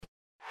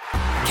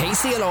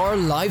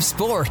KCLR Live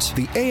Sport.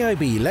 The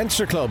AIB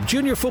Leinster Club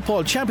Junior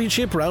Football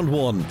Championship Round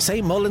 1.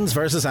 St Mullins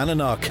versus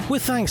Annanough.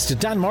 With thanks to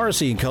Dan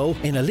Morrissey and Co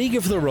in a league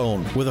of their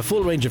own. With a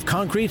full range of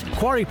concrete,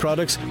 quarry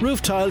products,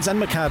 roof tiles and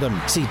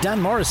macadam. See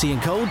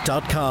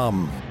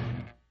danmorrisseyandco.com.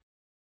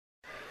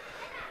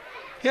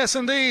 Yes,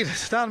 indeed.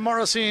 Dan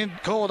Morrissey and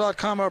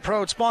Co.com are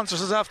proud sponsors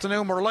this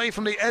afternoon. We're live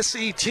from the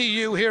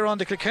SETU here on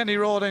the Kilkenny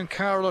Road in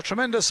Carlow.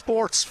 Tremendous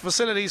sports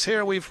facilities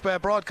here. We've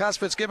broadcast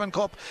Fitzgibbon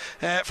Cup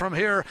from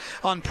here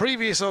on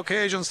previous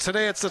occasions.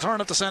 Today it's the turn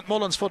of the St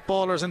Mullins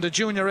footballers in the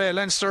Junior A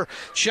Leinster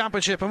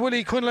Championship. And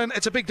Willie Quinlan,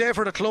 it's a big day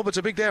for the club. It's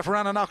a big day for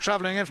Annanough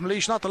travelling in from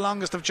Laois. Not the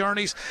longest of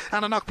journeys.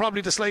 Annanough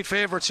probably the slight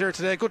favourites here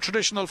today. Good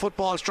traditional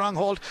football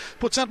stronghold.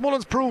 But St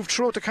Mullins proved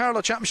throughout the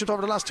Carlow Championship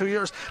over the last 2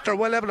 years they're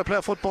well able to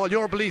play football.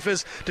 Your belief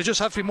is they just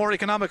have to be more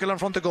economical in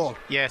front of goal.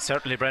 Yeah,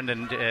 certainly,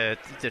 Brendan. The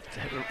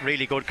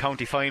really good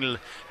county final.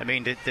 I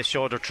mean, they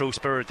showed their true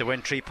spirit. They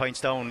went 3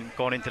 points down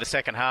going into the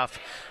second half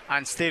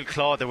and still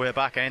clawed their way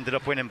back. Ended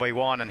up winning by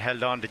 1 and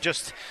held on.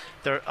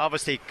 They're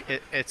obviously,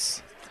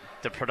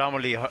 they're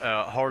predominantly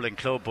a hurling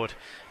club, but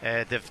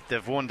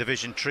they've won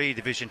Division 3,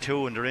 Division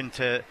 2, and they're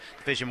into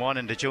Division 1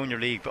 in the Junior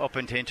League up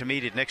into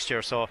intermediate next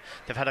year. So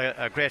they've had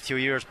a great few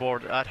years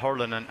board at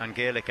hurling and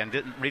Gaelic, and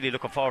really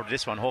looking forward to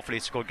this one. Hopefully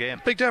it's a good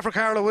game. Big day for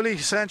Carlow, Willie.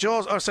 St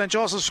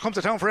Joseph's come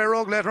to town for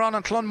Airog later on,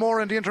 and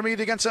Clonmore in the intermediate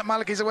against St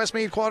Malachy's at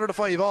Westmeath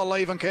 4:45, all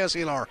live on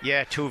KCLR.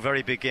 Yeah, 2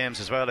 very big games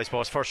as well, I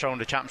suppose. First round of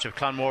the championship,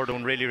 Clonmore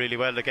doing really, really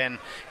well again,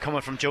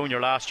 coming from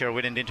junior last year,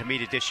 winning the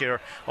intermediate this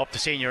year, up to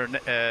senior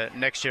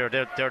next year.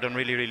 They're doing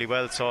really, really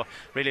well. So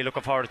really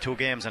looking forward to 2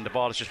 games, and the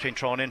ball has just been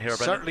thrown in here,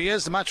 Brendan. Certainly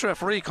is. The match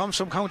referee comes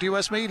from County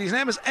Westmeath. His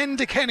name is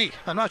Enda Kenny.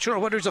 I'm not sure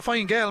whether he's a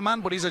fine Gael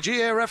man, but he's a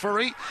GA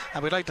referee,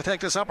 and we'd like to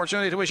take this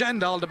opportunity to wish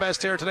Enda all the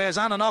best here today as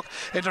Annanough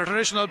in their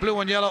traditional blue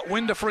and yellow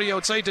win the free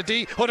outside the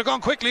D. They're gone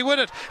quickly with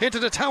it into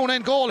the town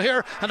end goal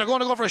here, and they're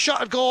going to go for a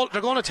shot at goal.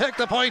 They're going to take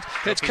the point.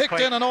 It's kicked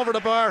in and over the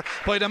bar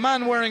by the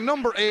man wearing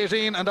number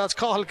 18, and that's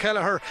Cathal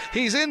Kelleher.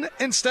 He's in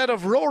instead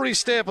of Rory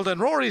Stapleton.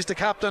 Rory's the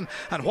captain,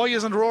 and why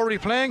isn't Rory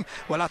playing?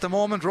 Well, at the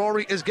moment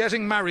Rory is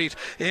getting married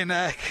in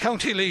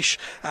County Laois,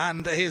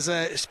 and his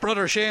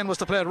brother Shane was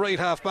to play at right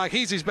half back.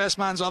 He's his best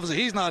man, so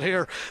obviously he's not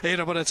here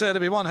either, but I'd say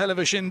it'll be one hell of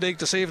a shindig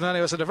this evening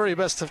anyway. So the very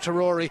best to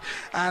Rory,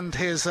 and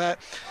his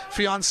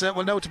fiancée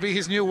will now to be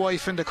his new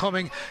wife in the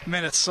coming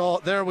minutes.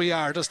 So there we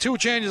are. There's 2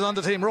 changes on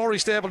the team. Rory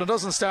Stapleton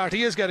doesn't start.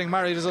 He is getting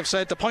married, as I've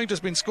said. The point has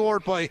been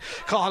scored by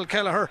Cathal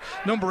Kelleher,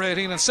 number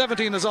 18, and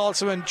 17 is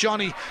also in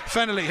Johnny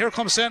Fennelly. Here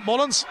comes St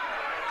Mullins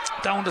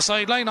down the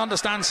sideline on the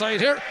stand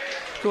side here.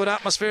 Good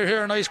atmosphere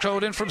here, nice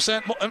crowd in from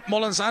St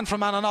Mullins and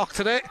from Annanough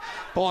today.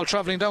 Ball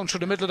travelling down through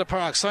the middle of the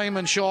park.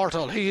 Simon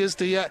Shortall, he is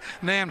the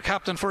named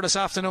captain for this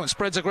afternoon.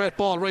 Spreads a great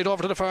ball right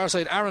over to the far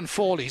side. Aaron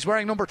Foley, he's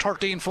wearing number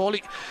 13.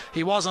 Foley,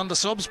 he was on the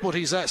subs, but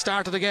he's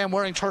started the game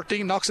wearing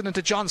 13. Knocks it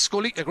into John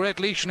Scully, a great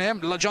Laois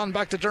name. John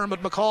back to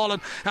Dermot McCall,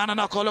 and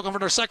Annanough looking for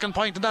their second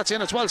point, and that's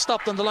in. It's well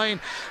stopped on the line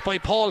by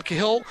Paul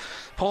Kehoe.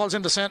 Paul's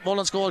into St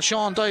Mullins goal.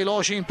 Sean Doyle,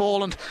 Oisin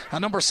Boland,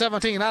 and number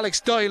 17 Alex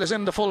Doyle is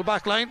in the full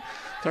back line.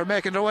 They're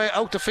making their way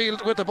out the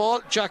field with the ball.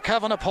 Jack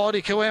Kavanagh,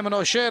 Paddy Kewem and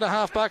O'Shea the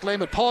half back line,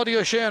 with Paddy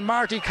O'Shea and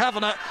Marty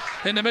Kavanagh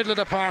in the middle of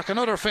the park.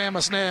 Another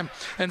famous name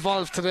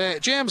involved today.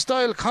 James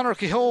Doyle, Conor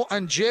Kehoe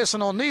and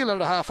Jason O'Neill are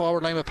the half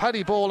forward line, with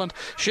Paddy Boland,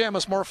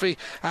 Seamus Murphy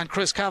and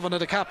Chris Kavanagh,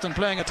 the captain,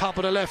 playing at top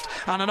of the left.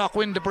 And Annanough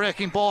win the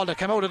breaking ball. They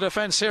come out of the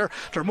defence here.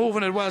 They're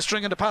moving it well,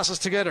 stringing the passes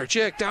together.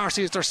 Jake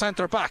Darcy is their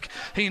centre back.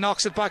 He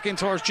knocks it back in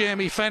towards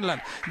Jamie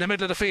Fenlon in the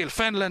middle of the field.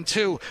 Fenlon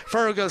 2,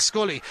 Fergal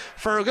Scully.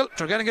 Fergal,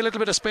 they're getting a little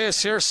bit of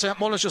space here. St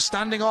Mullins just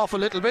standing off a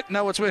little bit.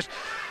 Now it's with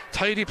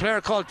tidy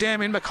player called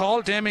Damien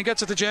McCall. Damien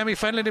gets it to Jamie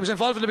Fenlon. He was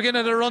involved in the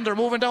beginning of the run. They're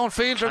moving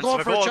downfield. They're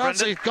going for a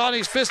chance.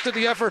 He's fisted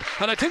the effort,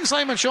 and I think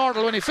Simon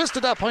Shortall, when he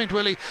fisted that point,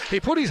 Willie, he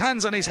put his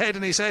hands on his head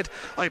and he said,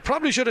 I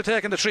probably should have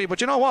taken the 3,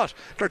 but you know what,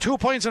 they're 2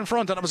 points in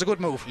front and it was a good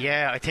move.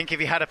 Yeah, I think if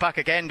he had it back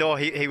again though,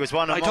 he was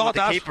one-on-one with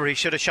the keeper. He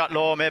should have shot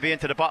low, maybe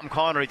into the bottom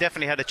corner. He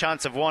definitely had a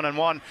chance of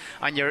 1-on-1,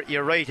 and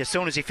you're right, as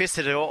soon as he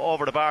fisted it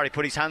over the bar, he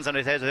put his hands on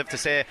his head, as if to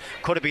say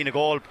could have been a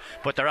goal.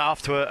 But they're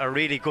off to a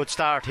really good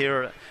start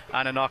here.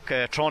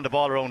 Annanough throwing the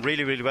ball around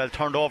really, really well,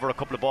 turned over a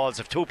couple of balls,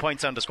 have 2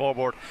 points on the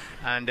scoreboard,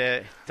 and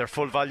they're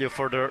full value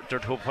for their 2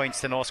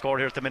 points to no score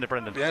here at the minute,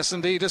 Brendan. Yes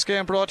indeed, this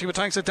game brought to you with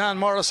thanks to Dan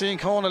Morrissey and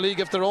Co, a league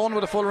of their own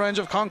with a full range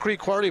of concrete,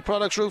 quarry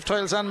products, roof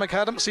tiles and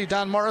macadam. See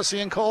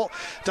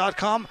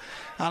danmorrisseyandco.com.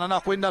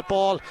 Annanough win that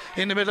ball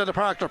in the middle of the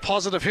park. They're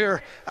positive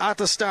here at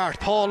the start.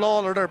 Paul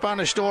Lawler, their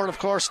banished door, of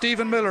course.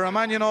 Stephen Miller, a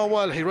man you know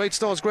well. He writes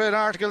those great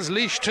articles,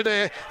 Laois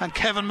Today, and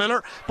Kevin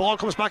Miller. Ball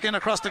comes back in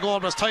across the goal,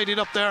 but it's tidied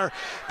up there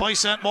by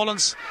St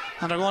Mullins,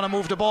 and they're going to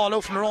move the ball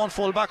out from their own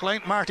full back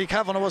line. Marty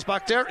Kavanagh was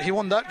back there. He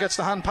won that, gets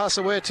the hand pass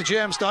away to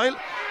James Doyle.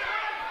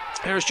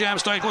 Here's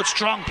James Doyle, good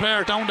strong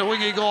player, down the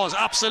wing he goes,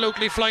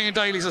 absolutely flying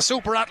Doyle, he's a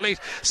super athlete,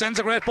 sends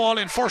a great ball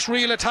in, first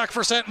real attack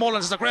for St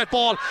Mullins, it's a great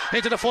ball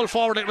into the full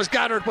forward, it was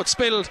gathered but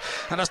spilled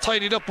and that's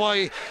tidied up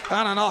by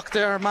Annanough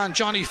there, man.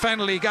 Johnny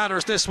Fennelly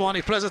gathers this one,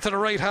 he plays it to the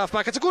right half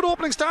back. It's a good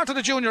opening start to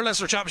the Junior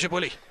Leinster Championship,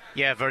 Willie.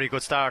 Yeah, very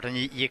good start, and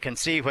you can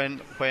see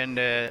when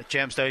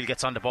James Doyle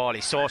gets on the ball,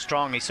 he's so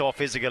strong, he's so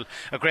physical,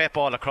 a great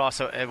ball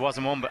across, it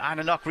wasn't one, but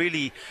Annanough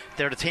really,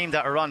 they're the team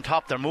that are on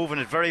top, they're moving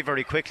it very,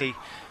 very quickly.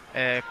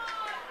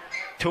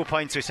 2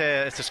 points, we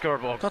say it's a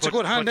scoreboard. That's a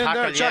good hand in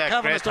tackle, there. Jack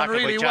Cavan has done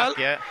really well.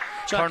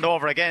 Turned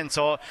over again,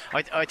 so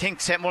I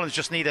think St Mullins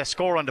just need a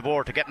score on the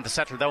board to get them to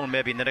settle down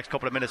maybe in the next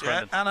couple of minutes.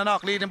 Brendan.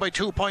 Annanough leading by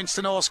 2 points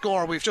to no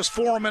score. We've just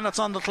 4 minutes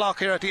on the clock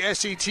here at the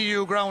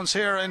SETU grounds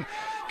here in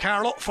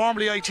Carlow,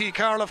 formerly IT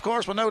Carlow of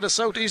course, but now the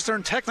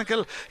Southeastern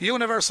Technical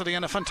University,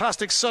 and a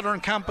fantastic southern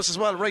campus as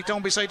well, right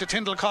down beside the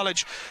Tyndall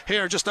College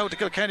here just out to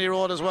Kilkenny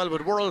Road as well,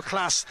 with world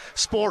class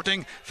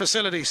sporting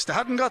facilities. They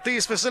hadn't got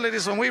these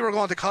facilities when we were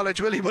going to college,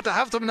 Willie, but they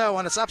have them now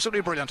and it's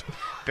absolutely brilliant.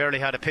 Barely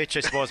had a pitch,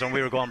 I suppose, when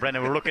we were going,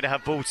 Brendan. We're lucky to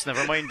have boots,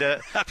 never mind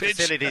the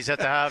facilities that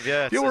they have.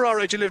 Yeah, you were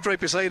alright, you lived right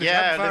beside it,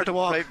 yeah, far to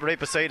walk. Right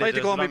beside I it. had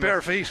to go on my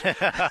bare feet.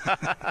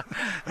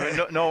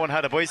 no one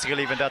had a bicycle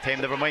even that time,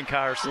 never mind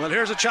cars. Well,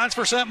 here's a chance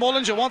for St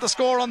Mullins. You want the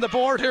score on the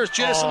board. Here's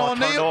Jason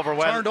O'Neill,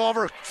 turned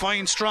over,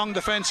 fine strong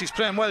defence, he's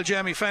playing well.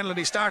 Jamie Fenlon,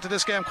 he started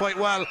this game quite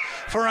well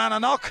for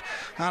Annanough.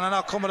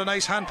 Annanough come with a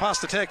nice hand pass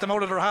to take them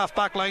out of their half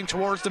back line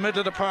towards the middle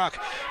of the park.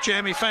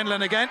 Jamie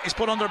Fenlon again, he's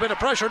put under a bit of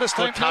pressure this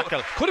time. Good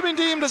tackle. Could have been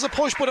deemed as a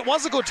push, but it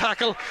was a good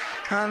tackle,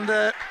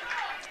 and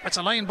it's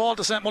a line ball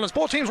to St Mullins.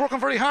 Both teams working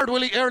very hard,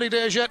 Willie. Early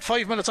days yet,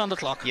 5 minutes on the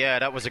clock. Yeah,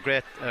 that was a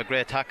great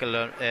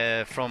tackle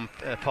from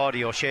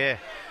Paddy O'Shea.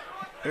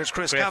 Here's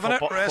Chris Kavanagh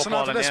racing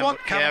onto this one.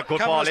 Yeah, good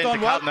ball into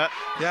Kavanagh.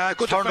 Yeah,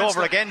 good turned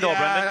over again though,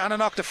 Brendan.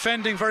 Annanough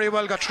defending very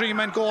well. Got 3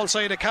 men goal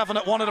side of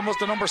Kavanagh. One of them was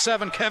the number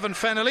 7, Kevin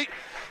Fennelly.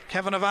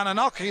 Kevin of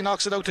Annanough, he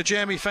knocks it out to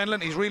Jamie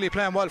Fenlon. He's really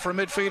playing well for a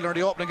midfielder in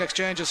the opening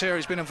exchanges here.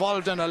 He's been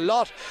involved in a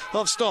lot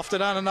of stuff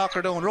that Annanough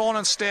are doing.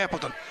 Ronan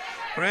Stapleton,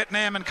 great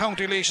name in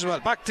County Laois as well.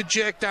 Back to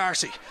Jake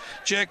Darcy.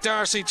 Jake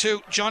Darcy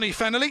to Johnny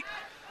Fennelly.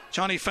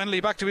 Johnny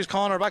Fennelly back to his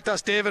corner back,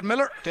 that's David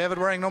Miller. David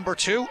wearing number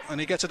 2, and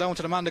he gets it down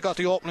to the man that got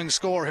the opening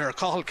score here,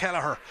 Cathal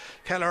Kelleher.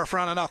 Kelleher for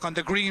Annanough on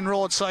the Green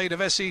Road side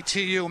of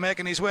SETU,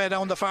 making his way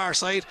down the far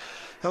side,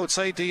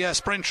 outside the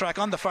sprint track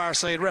on the far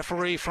side.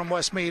 Referee from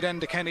Westmeath,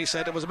 Enda Kenny,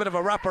 said it was a bit of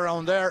a wrap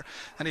around there,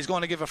 and he's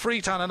going to give a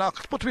free to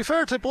Annanough. But to be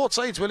fair to both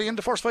sides, Willie, in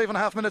the first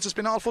 5.5 minutes it's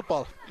been all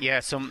football. Yeah,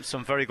 some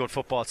very good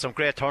football, some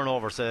great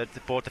turnovers,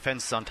 both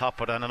defences on top,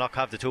 but Annanough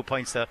have the 2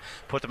 points to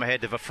put them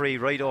ahead. They have a free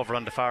right over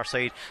on the far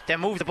side. They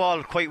move the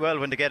ball quite well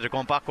when they get it,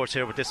 going backwards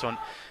here with this one.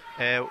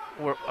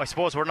 I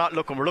suppose we're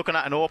looking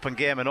at an open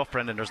game enough,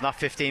 Brendan. There's not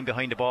 15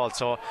 behind the ball,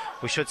 so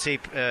we should see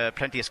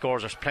plenty of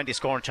scores. There's plenty of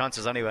scoring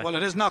chances anyway. Well,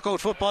 it is knockout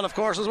football of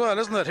course as well,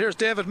 isn't it? Here's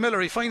David Miller,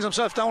 he finds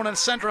himself down in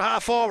centre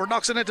half forward,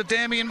 knocks it into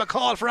Damien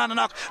McCall for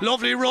Annanough.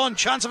 Lovely run,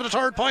 chance of the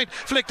 3rd point,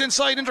 flicked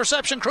inside,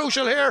 interception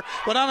crucial here,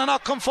 but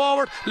Annanough come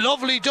forward,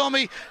 lovely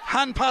dummy,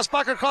 hand pass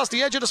back across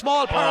the edge of the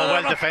small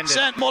parallel. Well defended.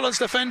 St Mullins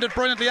defended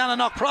brilliantly.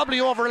 Annanough probably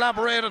over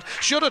elaborated,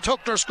 should have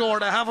took their score,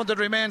 they haven't. It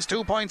remains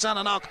 2 points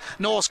Annanough,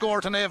 no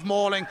score to Naomh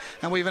Mowling,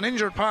 and we've an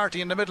injured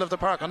party in the middle of the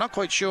park. I'm not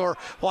quite sure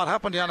what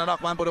happened to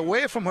Annanough man, but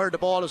away from where the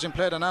ball has been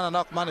played, and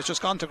Annanough man has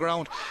just gone to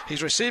ground.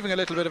 He's receiving a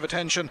little bit of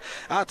attention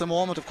at the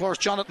moment. Of course,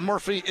 Jonathan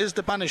Murphy is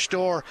the banished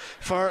door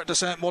for the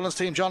St Mullins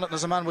team. Jonathan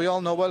is a man we all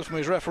know well from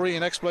his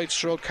refereeing exploits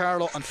throughout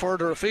Carlow and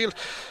further afield.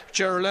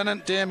 Ger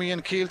Lennon,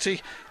 Damien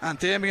Keelty and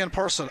Damien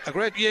Purcell, a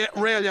great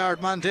rail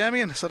yard man,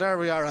 Damien. So there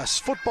we are, a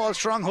football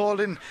stronghold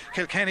in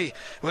Kilkenny,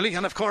 Willie.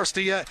 And of course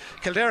the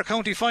Kildare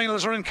County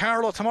finals are in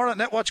Carlow tomorrow at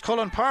Netwatch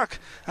Cullen Park,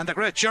 and the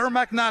great Ger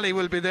McNally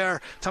will be there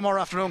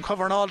tomorrow afternoon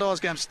covering all those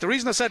games. The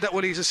reason I said that,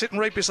 Willie, he's sitting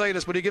right beside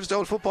us, but he gives the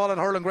old football and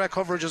hurling great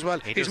coverage as well.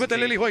 He's with the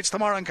Lily Whites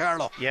tomorrow in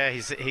Carlow. Yeah,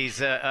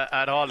 he's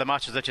at all the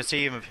matches that you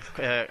see him.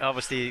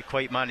 Obviously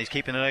quite man, he's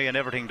keeping an eye on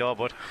everything though,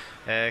 but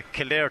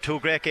Kildare, 2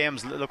 great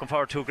games, looking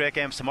forward to 2 great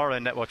games tomorrow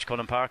in Netwatch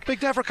Cullen Park. Big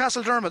day for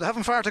Castledermot, they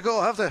haven't far to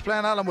go, have they,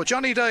 playing Allen with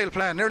Johnny Doyle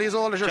playing, nearly as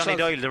old as yourself.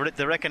 Johnny Doyle,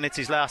 they reckon it's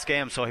his last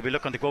game, so he'll be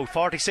looking to go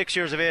 46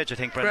 years of age, I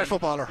think, Brendan. Great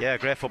footballer. Yeah,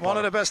 great footballer. One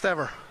of the best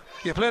ever.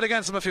 You played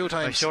against him a few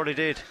times. I surely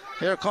did.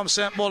 Here comes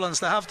St Mullins.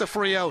 They have to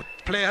free out.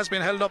 Play has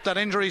been held up. That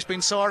injury's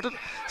been sorted.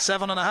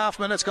 7.5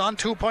 minutes gone.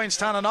 2 points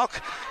to Annanough.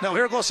 Now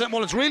here goes St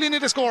Mullins. Really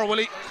need a score,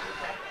 Willie.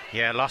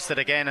 Yeah, lost it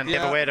again and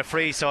gave away the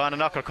free, so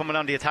Annanough are coming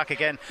on the attack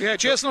again. Yeah,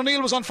 Jason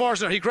O'Neill was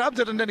unfortunate. He grabbed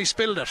it and then he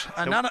spilled it.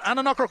 And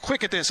Annanough are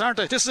quick at this, aren't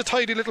they? This is a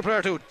tidy little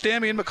player too.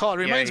 Damien McCall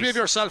reminds me of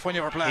yourself when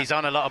you were playing. He's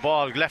on a lot of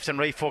ball, left and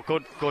right foot,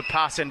 good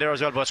pass in there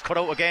as well, but it's cut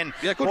out again.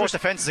 Yeah, both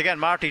defences again.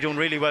 Marty doing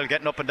really well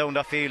getting up and down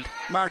that field.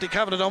 Marty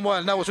Kavanagh done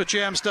well. Now it's with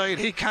James Doyle.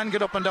 He can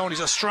get up and down.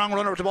 He's a strong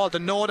runner with the ball. They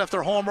know that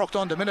their homework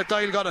done. The minute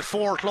Doyle got it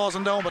 4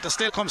 closing down, but they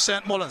still come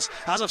St Mullins.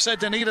 As I've said,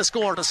 they need a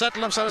score to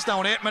settle themselves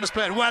down. 8 minutes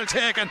played, well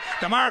taken.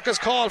 The mark is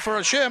called for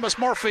Seamus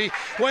Murphy.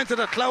 Went to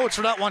the clouds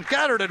for that one,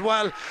 gathered it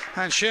well,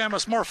 and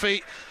Seamus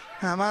Murphy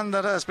A man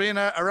that has been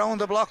around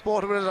the block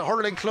both with the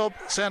hurling club,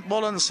 St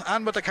Mullins,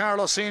 and with the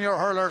Carlow senior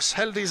hurlers.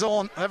 Held his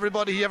own,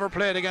 everybody he ever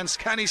played against.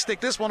 Can he stick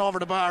this one over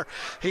the bar?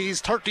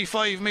 He's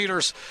 35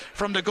 metres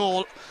from the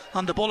goal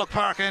on the Bullock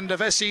Park end of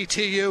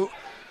SETU,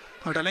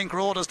 or the Link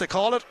Road as they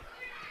call it.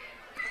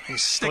 He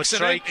sticks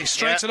it in, he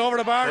strikes it over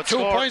the bar. 2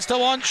 points to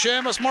 1.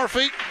 Seamus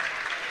Murphy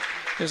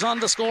is on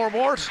the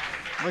scoreboard.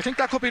 I think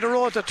that could be the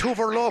road that two of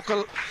our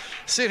local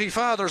city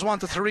fathers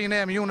wanted to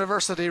rename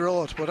University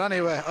Road, but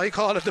anyway, I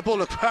call it the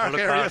Bullock Park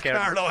area of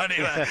Carlow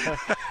anyway.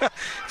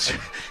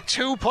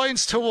 2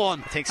 points to 1.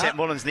 I think St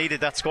Mullins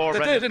needed that score. They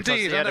did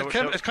indeed, and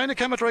it kind of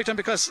came at right time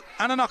because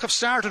Annanough have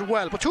started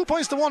well, but 2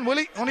 points to 1,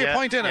 Willie, only a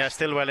point in it. Yeah,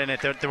 still well in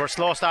it. There were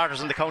slow starters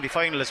in the county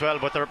final as well,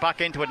 but they're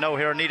back into it now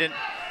here, needing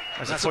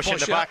as a push in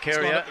the back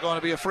here. It's going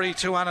to be a free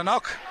to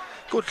Annanough.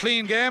 Good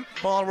clean game,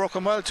 ball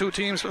working well. Two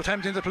teams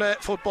attempting to play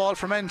football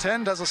from end to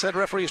end. As I said,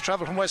 referees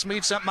travel from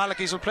Westmeath. St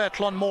Malachy's will play at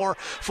Clonmore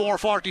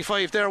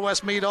 4:45 there,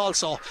 Westmeath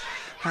also.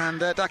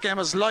 And that game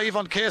is live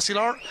on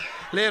KCLR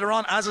later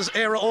on, as is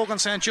Éire Ogan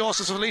St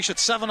Joseph's of Laois at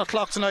 7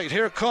 o'clock tonight.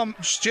 Here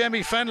comes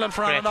Jamie Fenlon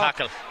for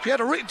Annanough.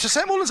 Yeah,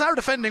 St Mullins are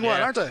defending well,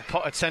 aren't they?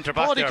 At centre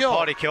back there,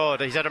 Paddy Keogh.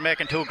 He's either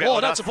making two great.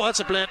 Oh, that's a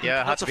blatant.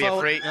 Yeah, that's a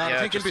foul. Free. I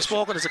think he'll be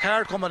spoken. There's a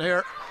card coming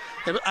here.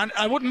 And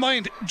I wouldn't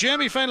mind.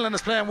 Jamie Fenlon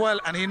is playing well,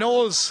 and he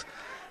knows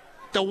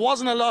there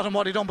wasn't a lot in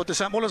what he done, but the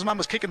St Mullins man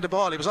was kicking the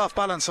ball. He was off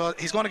balance, so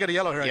he's going to get a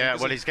yellow here. Yeah,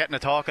 well, he's getting a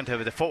talking to.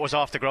 The foot was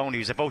off the ground. He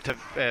was about to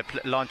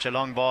launch a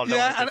long ball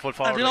down into full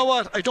forward. And you know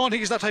what? I don't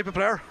think he's that type of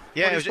player.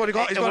 Yeah, it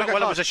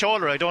was a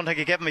shoulder. I don't think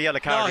he gave him a yellow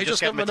card. No, he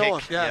just gave him a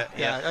note.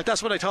 Yeah,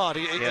 that's what I thought.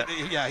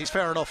 He's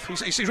fair enough.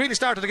 He's really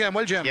started the game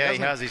well, Jim. Yeah, he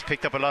has. He's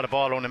picked up a lot of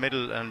ball around the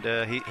middle, and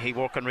he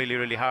working really,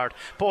 really hard.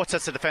 Both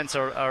sets of defence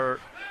are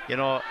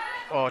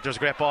there's a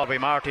great ball by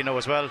Marty now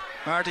as well.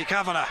 Marty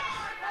Kavanagh,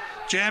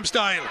 James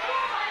Doyle.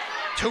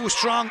 Too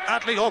strong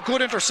athlete. Oh,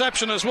 good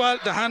interception as well.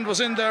 The hand was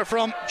in there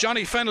from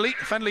Johnny Fenley.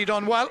 Fenley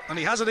done well, and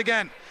he has it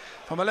again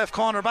from a left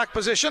corner back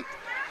position.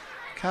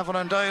 Kavanagh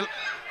and Doyle,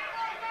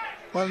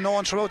 well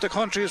known throughout the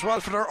country as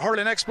well for their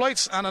hurling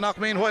exploits. Annanough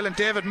meanwhile, and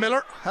David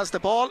Miller has the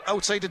ball.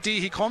 Outside the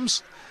D he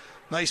comes.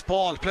 Nice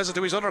ball, plays it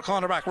to his other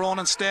cornerback,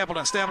 Ronan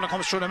Stapleton. Stapleton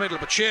comes through the middle,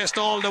 but chased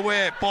all the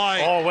way by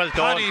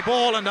Paddy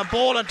Boland, and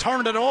Boland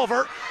turned it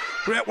over.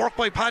 Great work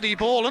by Paddy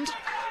Boland.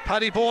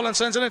 Paddy Boland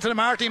sends it into the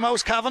Marty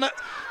Mouse Kavanagh.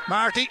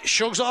 Marty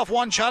shrugs off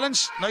one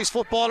challenge. Nice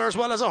footballer as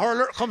well as a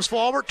hurler. Comes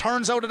forward,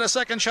 turns out of the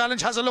second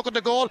challenge, has a look at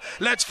the goal.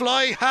 Let's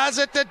fly, has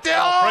it.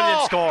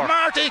 Brilliant score.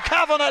 Marty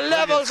Kavanagh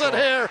levels it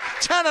here.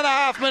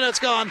 10.5 minutes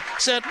gone.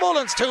 St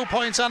Mullins 2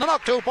 points, and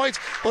Annanough 2 points.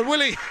 But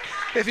Willie,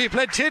 if he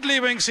played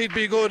tiddlywinks he'd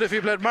be good. If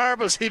he played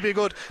marbles he'd be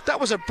good. That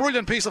was a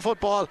brilliant piece of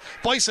football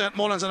by St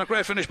Mullins and a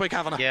great finish by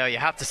Kavanagh. Yeah, you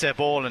have to say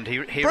Boland.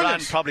 He ran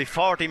probably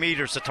 40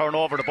 metres to turn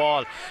over the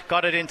ball.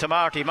 Got it into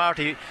Marty.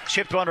 Marty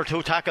shipped one or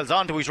two tackles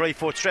onto his right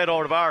foot straight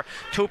over the bar.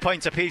 2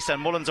 points apiece,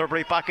 and Mullins are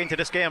right back into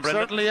this game,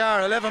 Brendan. Certainly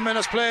are. 11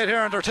 minutes played here,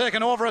 and they're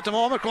taking over at the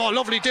moment. Oh,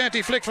 lovely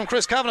dainty flick from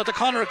Chris Kavanagh to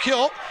Conor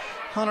Keogh.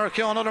 Conor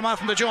Keogh, another man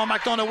from the Joe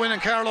McDonough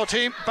winning Carlow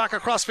team. Back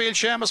across field,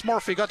 Seamus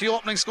Murphy got the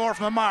opening score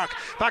from a mark.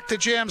 Back to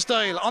James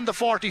Doyle on the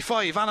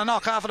 45.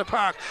 Annanough half of the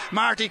park.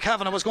 Marty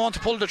Kavanagh was going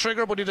to pull the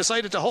trigger, but he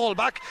decided to hold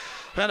back.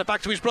 Then it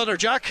back to his brother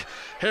Jack.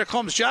 Here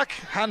comes Jack.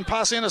 Hand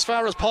pass in as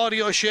far as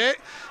Paddy O'Shea.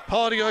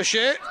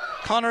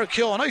 Conor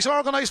Keogh. Nice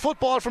organised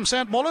football from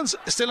St Mullins.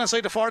 Still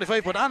inside the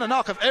 45, but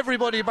Annanough have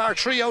everybody bar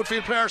 3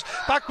 outfield players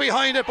back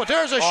behind it. But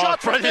there's a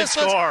shot from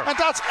distance, and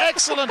that's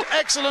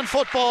excellent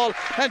football.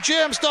 And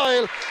James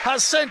Doyle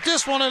has sent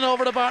this one in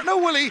over the bar. Now,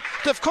 Willie,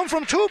 they've come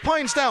from 2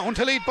 points down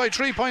to lead by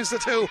 3 points to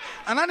 2,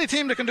 and any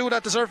team that can do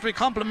that deserves to be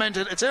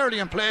complimented. It's early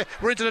in play.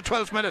 We're into the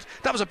 12th minute.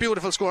 That was a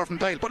beautiful score from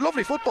Doyle, but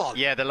lovely football.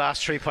 Yeah, the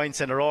last 3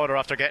 points in a row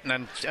after getting,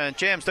 and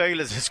James Doyle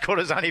is as good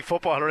as any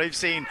footballer I've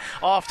seen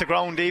off the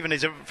ground. Even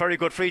he's a very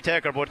good free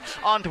taker, but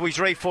onto his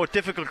right foot,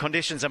 difficult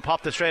conditions, and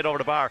popped it straight over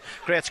the bar.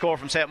 Great score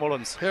from St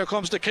Mullins. Here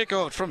comes the kick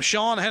out from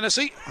Sean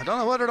Hennessy. I don't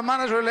know whether the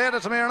manager relayed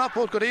it to me or not,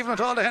 but good evening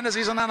to all the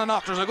Hennessy's and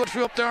Annanough. There's a good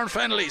few up there in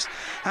Fenley's,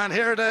 and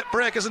here the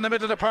break is in the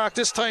middle of the park.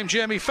 This time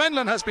Jamie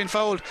Fenlon has been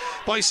fouled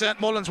by St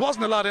Mullins.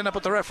 Wasn't a lot in it,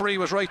 but the referee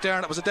was right there,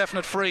 and it was a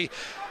definite free.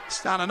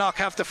 Annanough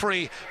have the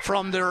free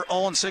from their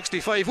own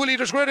 65. Willie,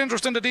 there's great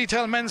interest in the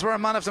Detail Menswear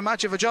Man of the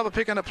Match. You have a job of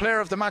picking a player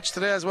of the match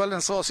today as well in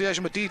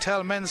association with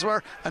Detail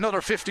Menswear.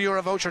 Another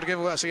 €50 voucher to give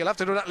away, so you'll have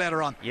to do that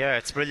later on. Yeah,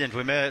 it's brilliant.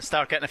 We may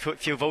start getting a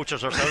few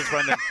vouchers ourselves,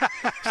 Brendan.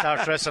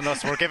 Start dressing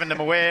us. We're giving them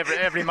away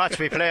every match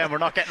we play, and we're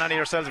not getting any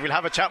ourselves. We'll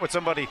have a chat with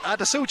somebody.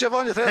 The suit you've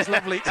on your face,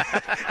 lovely.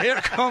 Here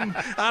come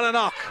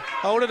Annanough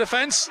out of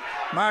defence.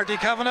 Marty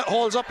Kavanagh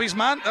holds up his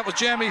man. That was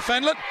Jamie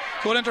Fenlon.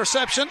 Good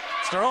interception.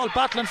 So they're all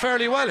battling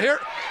fairly well here.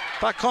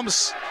 Back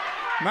comes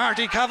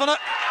Marty Kavanagh.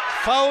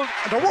 Foul.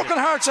 And they're working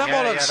hard, St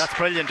Mullins. Yeah, that's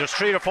brilliant. There's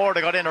 3 or 4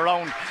 they got in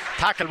around.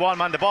 Tackled one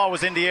man. The ball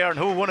was in the air, and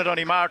who won it?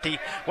 Only Marty.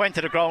 Went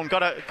to the ground.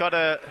 Got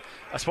a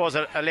I suppose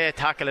a late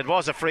tackle. It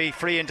was a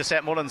free into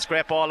St Mullins.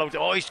 Great ball out.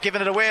 Oh, he's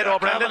giving it away though,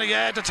 Brendan.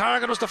 Yeah, the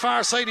target was the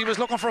far side. He was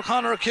looking for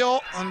Conor Keogh,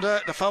 and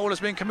the foul has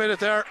been committed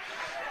there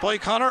by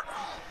Conor.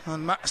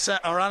 And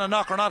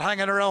Annanough are not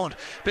hanging around.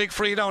 Big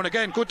free down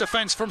again. Good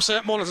defence from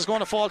St Mullins. Is going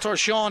to fall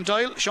towards Sean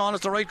Doyle. Sean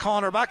is the right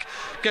corner back.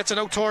 Gets it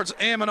out towards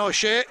Eamon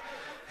O'Shea.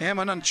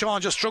 Eamon and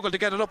Sean just struggled to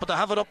get it up, but they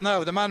have it up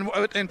now. The man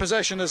out in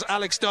possession is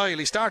Alex Doyle.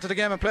 He started the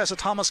game in place of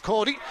Thomas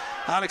Cody.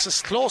 Alex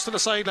is close to the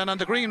sideline on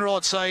the Green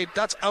Road side.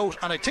 That's out,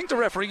 and I think the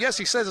referee, yes,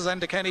 he says it's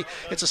Enda Kenny.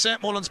 It's a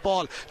St Mullins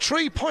ball.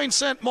 3 points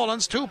St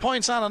Mullins, 2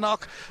 points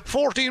Annanough.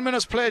 14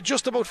 minutes played,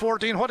 just about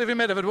 14. What have you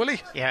made of it,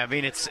 Willie? Yeah, I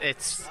mean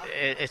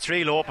it's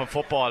real open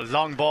football,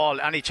 long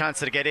ball, any chance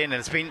to get in,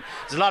 and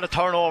there's a lot of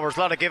turnovers, a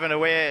lot of giving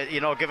away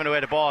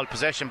the ball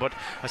possession. But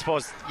I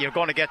suppose you're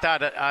going to get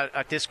that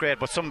at this grade.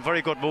 But some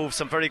very good moves,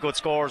 some very good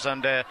scores,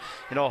 and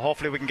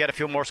hopefully we can get a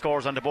few more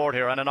scores on the board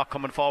here. And they're not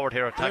coming forward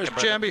here. There's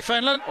Jamie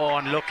Fenlon. Oh,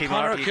 unlucky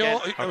Marty.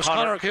 It was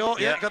Conor Keogh.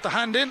 Yeah, got the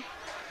hand in.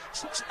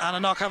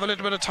 Annanough have a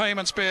little bit of time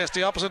and space.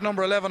 The opposite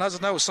number 11 has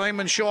it now.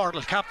 Simon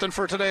Shortall, captain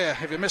for today.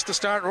 If you missed the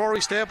start, Rory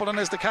Stapleton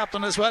is the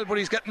captain as well, but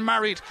he's getting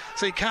married,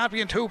 so he can't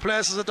be in two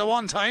places at the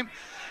one time.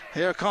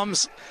 Here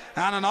comes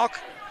Annanough.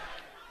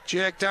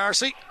 Jake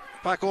Darcy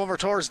back over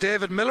towards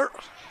David Miller.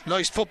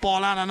 Nice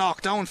football,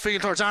 Annanough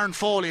downfield towards Aaron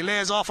Foley,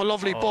 lays off a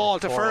lovely ball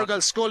to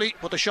Fergal Scully,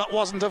 but the shot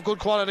wasn't of good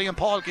quality, and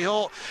Paul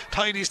Keogh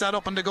tidies that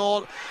up in the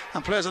goal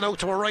and plays it out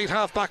to a right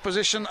half back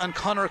position, and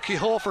Conor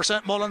Keogh for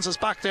St Mullins is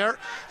back there.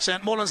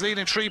 St Mullins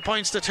leading 3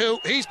 points to 2.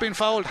 He's been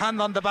fouled,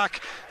 hand on the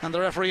back, and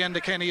the referee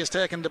Enda Kenny has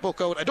taken the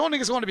book out. I don't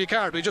think it's going to be a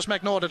card, but he just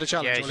make note of the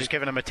challenge. Yeah, he's just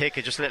giving him a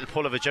ticket, just a little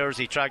pull of a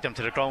jersey, dragged him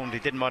to the ground. He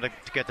didn't want to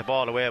get the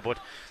ball away, but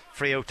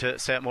free out to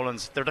St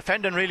Mullins. They're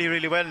defending really,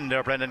 really well in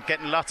there, Brendan,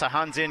 getting lots of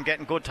hands in,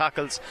 getting good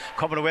tackles,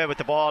 coming away with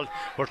the ball.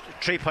 We're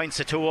 3 points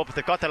to 2 up.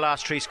 They've got the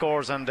last 3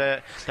 scores, and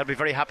they'll be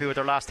very happy with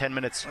their last 10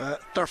 minutes.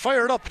 They're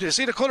fired up. Do you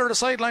see the colour of the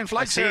sideline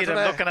flags here today?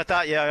 I'm looking at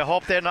that. Yeah, I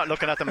hope they're not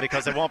looking at them,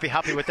 because they won't be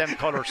happy with them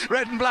colours.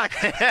 Red and black.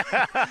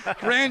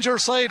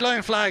 Rangers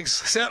sideline flags.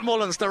 St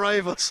Mullins, the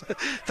rivals.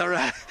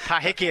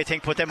 Pat Hickey, I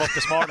think, put them up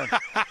this morning.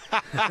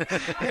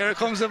 Here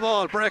comes the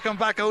ball, breaking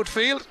back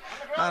outfield.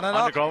 On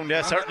the ground,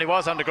 yeah, certainly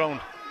was on the ground.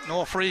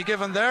 No free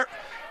given there.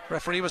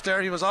 Referee was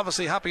there. He was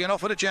obviously happy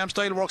enough with it. James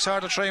Doyle works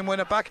hard to try and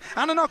win it back.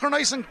 Annanough are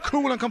nice and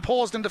cool and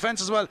composed in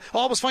defence as well.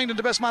 Always finding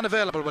the best man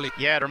available, Willie.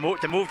 Yeah, they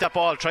moved that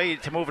ball, try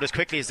to move it as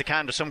quickly as they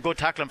can. There's some good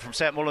tackling from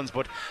St Mullins,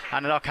 but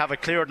Annanough have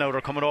it cleared now.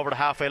 They're coming over the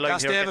halfway line.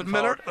 That's here. David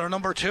Miller, their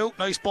number 2.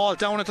 Nice ball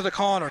down into the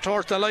corner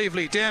towards the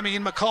lively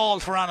Damien McCall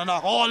for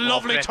Annanough. Oh,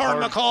 lovely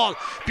turn, McCall.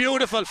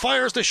 Beautiful.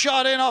 Fires the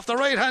shot in off the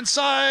right hand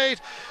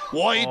side.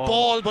 Wide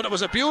ball, but it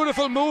was a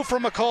beautiful move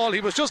from McCall. He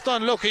was just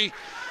unlucky.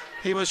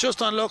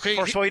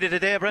 First wide of the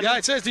day, Brendan. Yeah,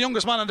 it says the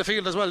youngest man on the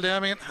field as well,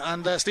 Damien.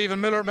 And Stephen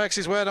Miller makes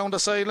his way down the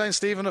sideline.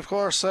 Stephen, of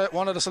course,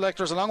 one of the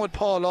selectors, along with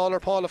Paul Lawler.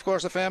 Paul, of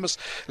course, a famous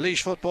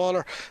Laois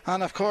footballer.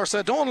 And, of course,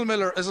 Donald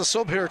Miller is a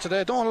sub here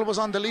today. Donald was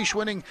on the Laois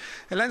winning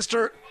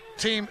Leinster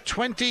team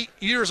 20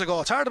 years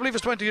ago. It's hard to believe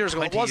it's 20 years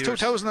ago. It was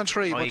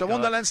 2003, but they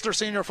won the Leinster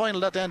senior final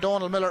that day, and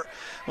Donald Miller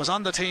was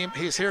on the team.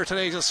 He's here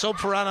today. He's a sub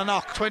for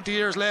Annanough 20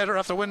 years later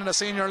after winning a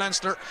senior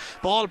Leinster.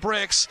 Ball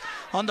breaks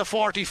on the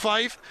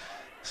 45.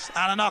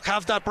 Annanough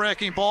have that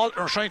breaking ball.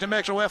 They're trying to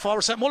make their way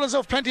forward. St Mullins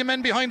have plenty of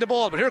men behind the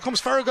ball, but here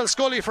comes Fergal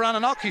Scully for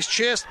Annanough. He's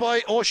chased by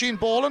Oisín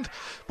Boland.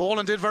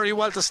 Boland did very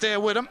well to stay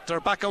with him. They're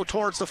back out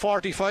towards the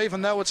 45,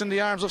 and now it's in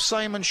the arms of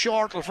Simon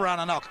Shortall for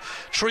Annanough.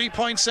 3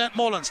 points St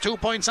Mullins, 2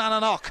 points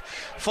Annanough.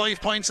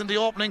 5 points in the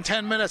opening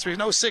 10 minutes. We've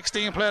now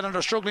 16 played, and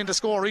they're struggling to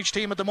score each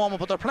team at the moment,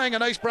 but they're playing a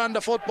nice brand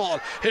of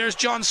football. Here's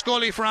John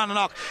Scully for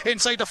Annanough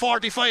inside the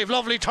 45.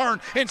 Lovely turn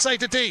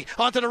inside the D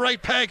onto the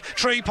right peg.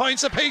 3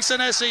 points apiece in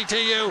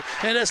SCTU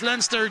in this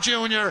Leinster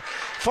Junior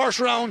first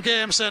round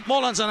game. St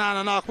Mullins and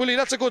Annanough. Willie,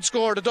 that's a good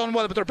score. They've done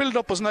well, but their build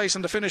up was nice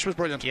and the finish was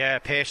brilliant. Yeah,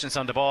 patience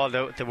on the ball.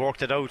 They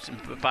worked it out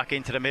back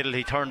into the middle.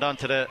 He turned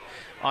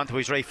onto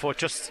his right foot,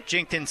 just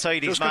jinked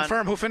inside his man. Just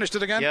confirm who finished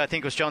it again. Yeah, I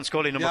think it was John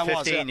Scully, number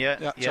 15.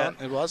 John,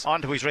 it was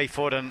onto his right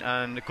foot, and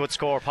a good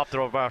score, popped it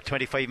over about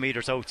 25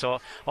 metres out. So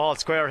all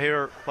square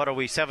here. What are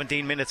we,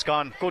 17 minutes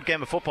gone? Good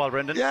game of football,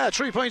 Brendan. Yeah,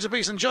 3 points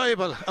apiece,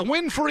 enjoyable. A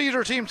win for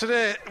either team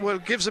today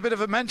gives a bit of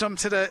momentum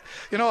to the,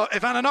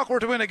 if Annanough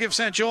were to win, it gives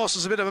St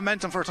Joseph's a bit of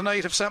momentum for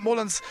tonight. If St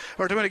Mullins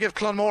were to win, it gives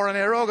Clonmore and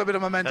Éireog a bit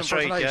of momentum for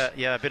tonight.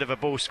 Yeah, a bit of a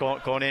boost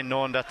going in,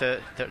 knowing that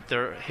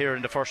they're here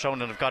in the first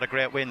round and have got a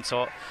great win.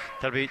 So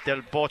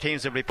both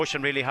teams will be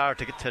pushing really hard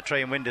to try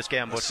and win this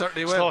game, but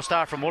slow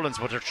start from Mullins,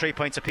 but they're 3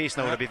 points apiece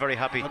now. They'll be very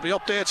happy. There'll be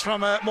updates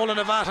from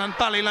Mullinavat and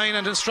Ballyline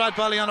and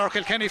Stradbally on our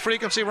Kilkenny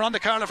frequency. We're on the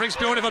Carlow Freaks.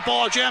 Beautiful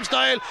ball, James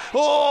Doyle.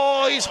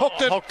 He's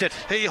hooked it.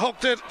 He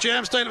hooked it.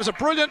 James Doyle. It was a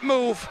brilliant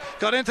move,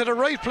 got into the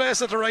right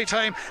place at the right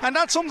time, and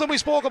that's something we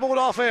spoke about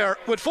off air.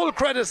 With full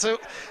credit to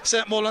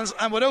St Mullins,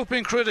 and without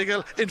being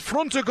critical, in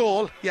front of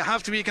goal you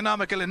have to be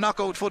economical in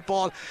knockout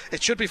football.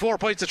 It should be 4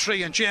 points to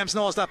 3, and James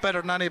knows that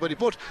better than anybody,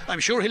 but I'm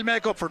sure he'll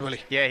make up for it,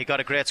 Willie. Yeah, he got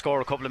a great score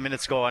a couple of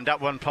minutes ago, and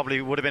that one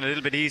probably would have been a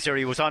little bit easier.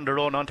 He was on the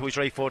run onto his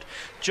right foot,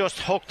 just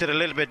hooked it a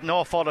little bit,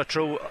 no follow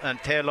through and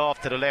tail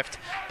off to the left,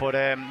 but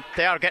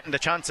they are getting the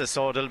chances,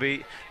 so they'll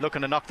be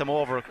looking to knock them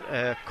over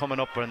coming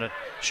up.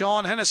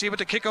 Sean Hennessy with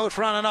the kick out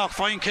for Annanough.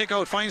 Fine kick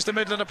out, finds the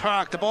middle of the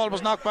park. The ball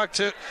was knocked back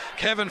to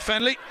Kevin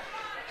Fenley.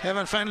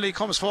 Kevin Fennelly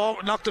comes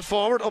forward, knocked it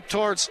forward up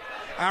towards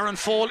Aaron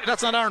Foley.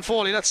 That's not Aaron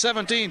Foley, that's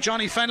 17,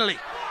 Johnny Fennelly.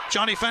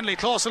 Johnny Fennelly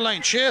close in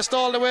line, chased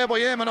all the way by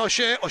Eamon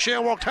O'Shea. O'Shea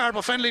worked hard,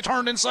 but Fennelly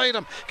turned inside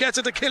him, gets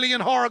it to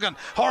Killian Horgan.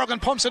 Horgan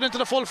pumps it into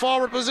the full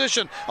forward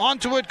position.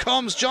 Onto it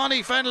comes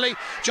Johnny Fennelly.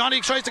 Johnny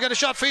tries to get a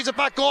shot, feeds it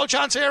back. Goal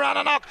chance here,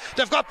 Annanough.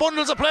 They've got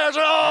bundles of players.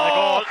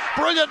 Oh,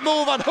 brilliant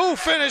move, and who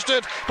finished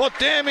it but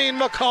Damien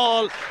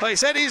McCall. I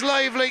said he's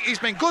lively, he's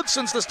been good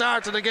since the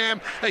start of the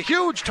game. A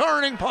huge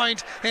turning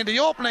point in the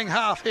opening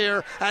half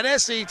here at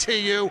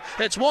SETU.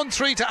 It's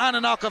 1-3 to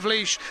Annanough of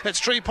Laois. It's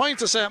 3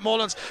 points to St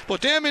Mullins,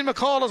 but Damien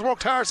McCall has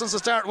worked hard since the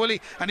start,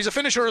 Willie, and he's a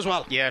finisher as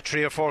well. Yeah,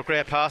 3 or 4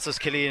 great passes.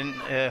 Killian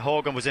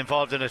Hogan was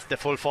involved in it, the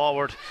full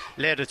forward,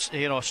 led it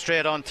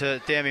straight on to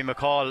Damien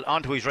McCall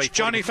onto his right.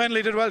 Johnny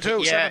Fennelly did well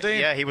too. Yeah, 17.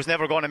 Yeah, he was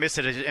never going to miss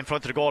it in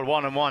front of the goal,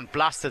 1-on-1,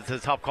 blasted to the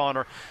top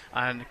corner,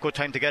 and good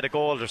time to get a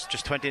goal. There's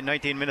just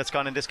 19 minutes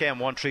gone in this game.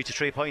 1-3 to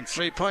 3 points.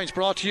 3 points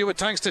brought to you with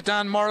thanks to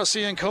Dan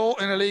Morrissey and Co,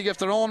 in a league of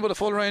their own with a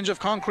full range of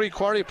concrete,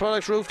 quarry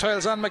products, roof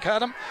tiles and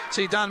macadam.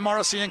 See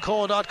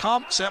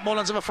danmorrisseyandco.com. St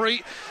Mullins have a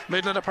free,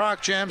 middle of the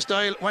park. James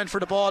Dial went for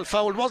the ball,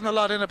 fouled, wasn't a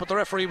lot in it, but the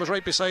referee was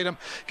right beside him,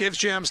 gives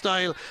James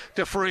Dial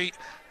the free,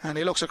 and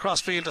he looks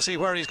across field to see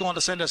where he's going to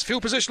send us. Few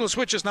positional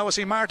switches now. I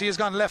see Marty has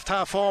gone left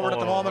half forward at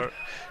the moment.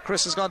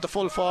 Chris has gone to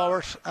full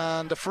forward,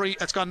 and the free,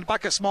 it's gone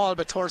back a small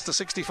bit towards the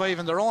 65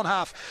 in their own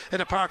half in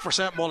the park for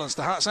St Mullins.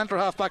 The centre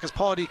half back is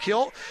Paddy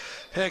Keogh.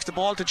 Takes the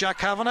ball to Jack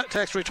Kavanagh,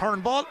 takes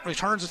return ball,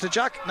 returns it to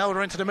Jack. Now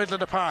they're into the middle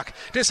of the park.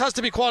 This has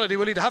to be quality,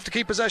 Willie. They have to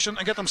keep possession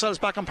and get themselves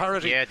back on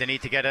parity. Yeah, they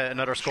need to get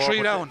another score.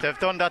 3 down. They've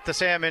done that the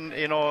same in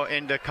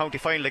the county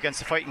final against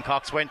the Fighting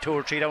Cocks. Went 2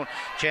 or 3 down.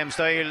 James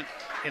Dial,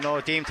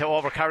 deemed to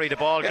overcarry the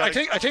ball. Yeah, I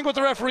think what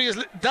the referee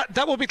is,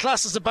 that would be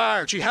classed as a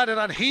barge. He had it,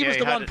 and he was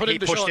the one putting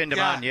the shot. He pushed in the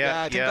man.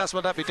 Yeah, I think that's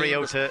what that be. Free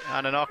out to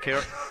Annanough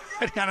here.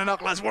 The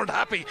Annanough lads weren't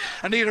happy,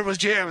 and neither was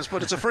James,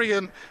 but it's a free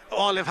and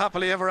all live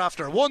happily ever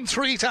after.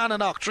 1-3 to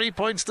Annanough, 3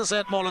 points to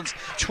St Mullins.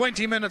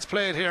 20 minutes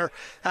played here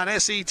at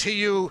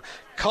SETU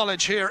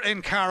College here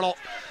in Carlow.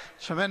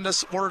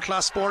 Tremendous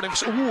world-class sporting.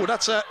 Ooh,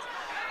 that's a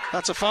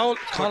foul.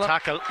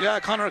 Tackle. Yeah,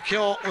 Conor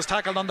Keogh was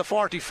tackled on the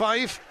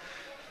 45,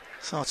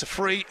 so it's a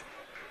free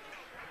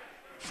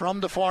from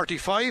the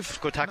 45.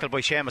 Good tackle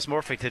by Seamus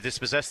Murphy to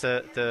dispossess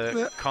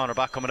the corner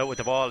back coming out with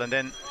the ball, and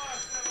then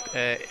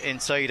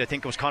inside, I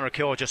think it was Conor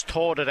Keogh just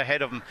towed it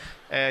ahead of him.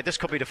 This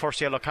could be the first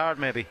yellow card,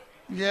 maybe.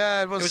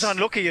 Yeah, it was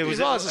unlucky.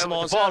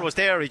 The ball was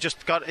there. He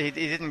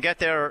didn't get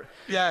there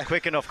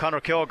quick enough. Conor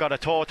Keogh got a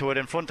toe to it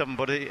in front of him,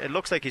 but it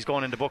looks like he's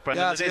going in the book,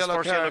 Brendan. Yeah, it's a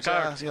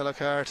yellow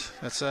card.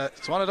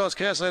 It's one of those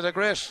cases. I had a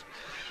great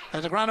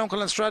And the granduncle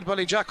in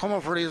Stradbally, Jack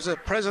Comerford, he was the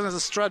president of the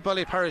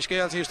Stradbally Parish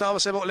Gaels. He used to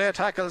always say about late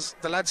tackles.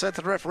 The lad said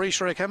to the referee,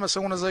 sure, I came as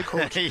soon as I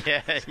could.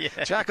 yeah.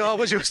 Jack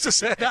always used to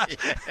say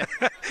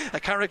that. A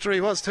character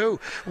he was too.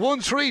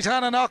 1-3 to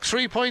Annanough,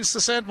 3 points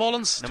to St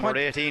Mullins. Number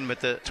 18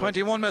 with the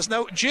 21 minutes.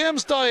 Now,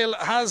 James Dial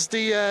has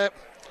the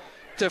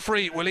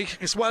free, Willie.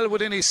 It's well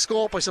within his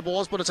scope, I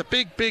suppose, but it's a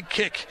big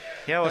kick.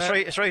 Yeah, well,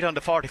 it's right on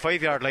the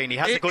 45-yard line. He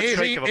has a good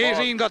strike of a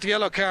ball. 18 got the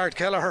yellow card,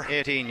 Kelleher.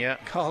 18, yeah.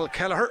 Call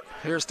Kelleher.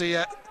 Here's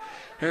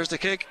the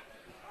kick.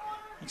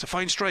 It's a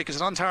fine strike. Is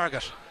it on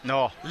target?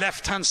 No.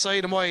 Left hand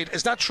side and wide.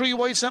 Is that 3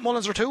 wide St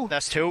Mullins or 2?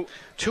 That's 2.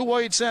 2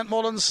 wide St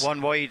Mullins.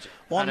 1 wide.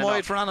 One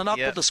wide for Annanough,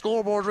 yeah. But the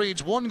scoreboard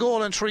reads 1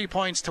 goal and 3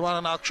 points to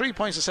Annanough. 3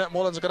 points to St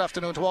Mullins. Good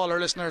afternoon to all our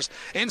listeners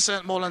in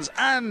St Mullins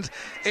and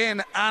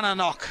in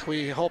Annanough.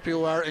 We hope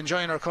you are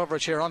enjoying our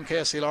coverage here on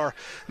KCLR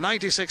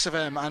 96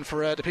 FM. And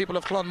for the people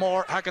of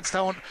Clonmore,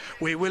 Hackettstown,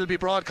 we will be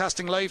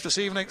broadcasting live this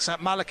evening.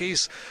 St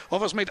Malachy's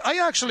Oversmead. I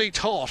actually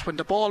thought when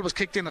the ball was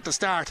kicked in at the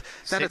start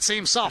that it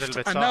seemed soft,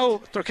 and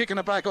now they're kicking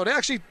it back out. I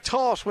actually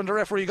thought when the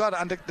referee got it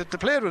and they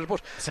played with it,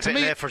 but it's a bit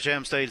late for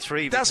James Dial's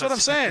free. That's what I'm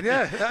saying.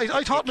 Yeah,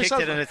 I thought he myself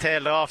kicked it and it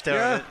tailed off there.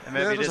 Yeah,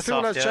 maybe there was a few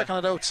lads checking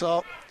it out.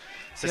 So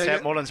it's a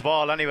St Mullins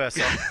ball anyway.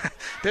 So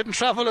didn't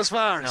travel as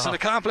far, so they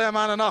can't blame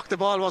Annanough. The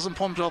ball wasn't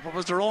pumped up; it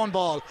was their own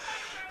ball.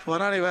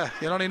 But anyway,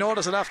 you'll only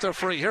notice it after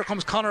free. Here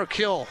comes Conor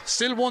Keogh.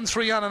 Still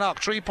 1-3 Annanough.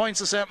 3 points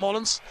to St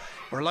Mullins.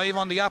 We're live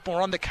on the app and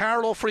we're on the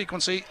Carlow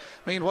frequency.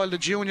 Meanwhile, the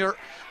junior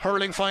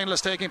hurling final is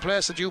taking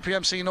place at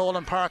UPMC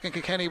Nolan Park in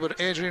Kilkenny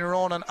with Adrian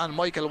Ronan and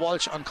Michael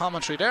Walsh on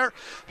commentary there.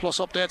 Plus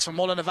updates from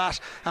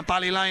Mullinavat and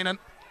Ballylinen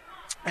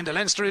in the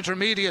Leinster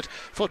Intermediate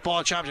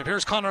Football Championship.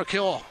 Here's Conor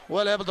Keogh.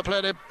 Well able to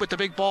play with the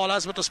big ball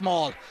as with the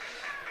small.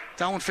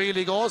 Downfield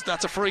he goes.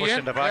 That's a free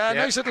in.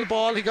 Nice little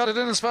ball. He got it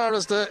in as far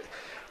as the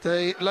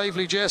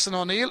lively Jason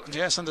O'Neill.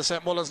 Jason, the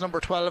St Mullins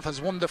number 12,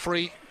 has won the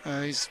free.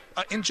 He's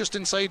just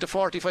inside the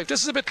 45.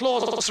 This is a bit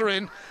closer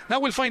in. Now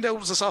we'll find out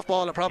if it's a soft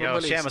ball.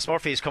 Seamus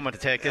Murphy is coming to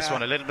take this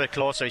one a little bit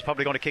closer. He's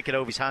probably going to kick it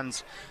over his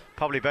hands.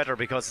 Probably better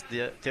because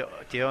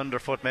the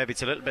underfoot, maybe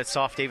it's a little bit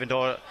soft, even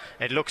though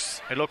it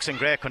looks in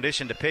great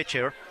condition, the pitch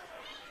here.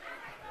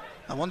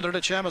 I wonder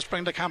did Seamus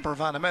bring the camper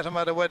van. I met him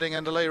at a wedding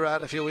in the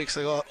Lairad a few weeks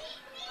ago.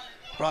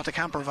 brought the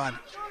camper van.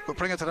 We'll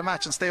bring it to the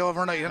match and stay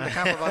overnight in the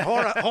camper van.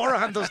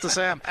 Horahan does the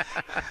same.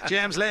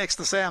 James Lake's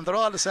the same. They're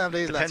all the same,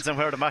 these Depends lads. on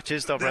where the match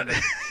is though, Brendan.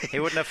 He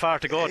wouldn't have far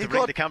to go to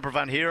bring the camper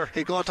van here.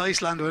 He'd go to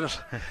Iceland with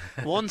it.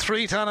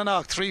 1-3 to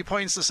Annanough, 3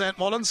 points to St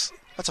Mullins.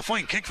 That's a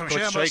fine kick from Good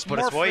Seamus strike, but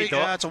Murphy. it's wide, though.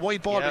 Yeah, it's a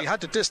wide ball, but he had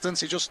the distance.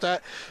 He just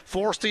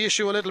forced the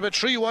issue a little bit.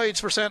 3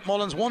 wides for St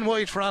Mullins, 1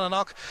 wide for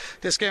Annanough.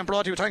 This game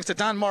brought to you thanks to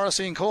Dan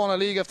Morrissey and Co, a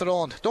league of their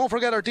own. Don't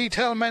forget our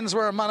Detail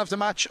Menswear Man of the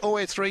Match,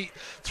 083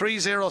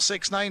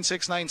 306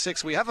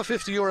 9696. We have a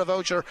 €50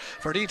 voucher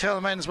for Detail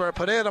Menswear,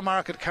 Potato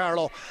Market,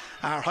 Carlow,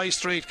 our High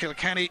Street,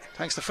 Kilkenny.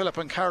 Thanks to Philip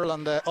and Carol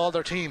and all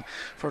their team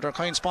for their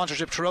kind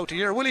sponsorship throughout the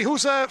year. Willie,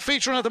 who's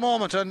featuring at the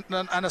moment? And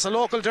it's a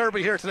local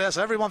derby here today,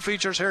 so everyone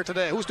features here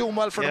today. Who's doing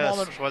well for the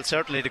moment? Well,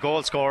 certainly the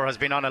goal scorer has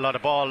been on a lot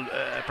of ball,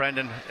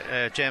 Brendan.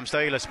 James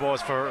Doyle, I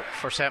suppose, for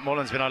St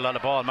Mullins, been on a lot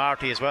of ball.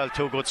 Marty as well,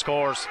 2 good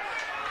scores.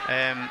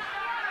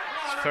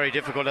 It's very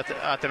difficult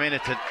at the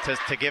minute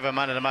to give a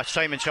man of the match.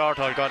 Simon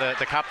Shortall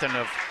the captain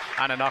of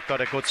Annanough, got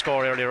a good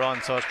score earlier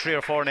on, so it's 3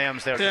 or 4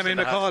 names there. Damien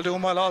McCall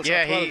doing well also.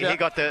 Yeah,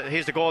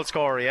 he's the goal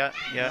scorer. Yeah,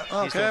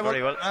 okay, he's doing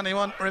very well.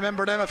 Anyone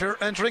remember them if you're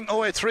entering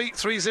 083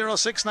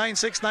 306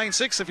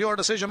 9696? If your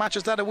decision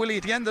matches that of Willie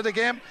at the end of the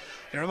game,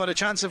 you're about a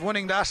chance of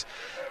winning that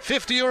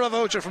 €50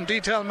 voucher from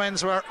Detail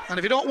Menswear. And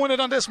if you don't win it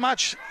on this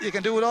match, you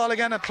can do it all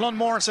again at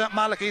Clonmore and St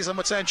Malachy's and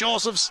with St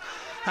Joseph's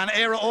and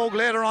Éire Óg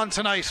later on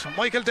tonight.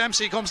 Michael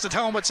Dempsey comes to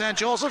town with St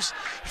Joseph's,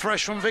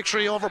 fresh from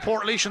victory over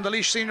Portlaoise in the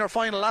Laois Senior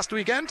Final last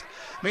weekend.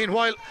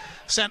 Meanwhile,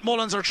 St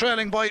Mullins are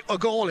trailing by a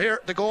goal here.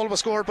 The goal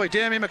was scored by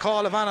Damien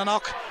McCall of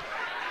Annanough.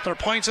 Their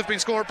points have been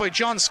scored by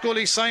John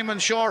Scully, Simon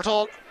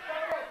Shortall,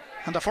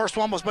 and the first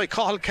one was by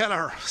Cathal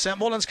Kelleher. St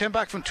Mullins came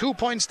back from 2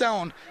 points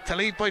down to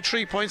lead by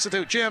 3 points to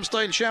 2. James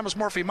Doyle, Seamus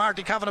Murphy,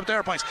 Marty Kavanagh up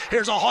their points.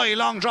 Here's a high,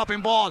 long dropping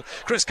ball.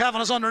 Chris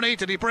Kavanagh's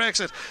underneath it. He breaks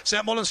it.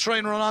 St Mullins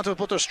trying to run onto it,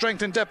 but there's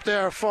strength and depth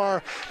there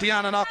for the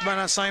Annanough man,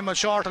 and Simon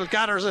Shortall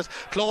gathers it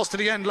close to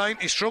the end line.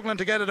 He's struggling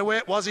to get it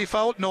away. Was he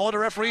fouled? No, the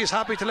referee is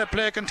happy to let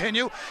play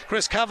continue.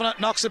 Chris Kavanagh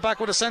knocks it back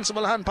with a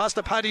sensible hand pass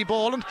to Paddy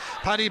Boland.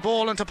 Paddy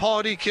Boland to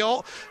Paddy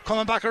Keogh.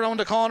 Coming back around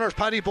the corners,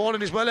 Paddy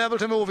Boland is well able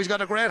to move. He's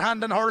got a great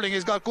hand in hurling.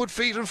 He's got good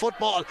feet in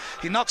football.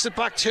 He knocks it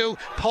back to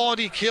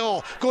Paddy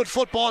Keogh. Good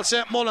football,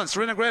 St Mullins.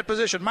 They're in a great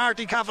position.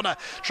 Marty Kavanagh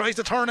tries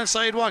to turn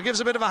inside one, gives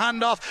a bit of a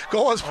handoff,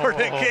 goes for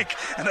the kick.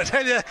 And I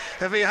tell you,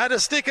 if he had a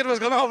stick, it was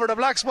going over the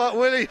black spot,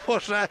 Willie.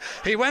 But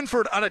he went for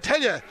it. And I tell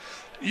you,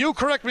 you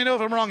correct me now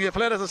if I'm wrong, you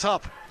played at the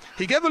top.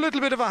 He gave a little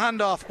bit of a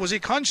handoff. Was he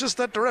conscious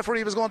that the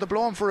referee was going to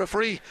blow him for a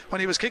free when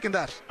he was kicking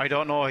that? I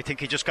don't know. I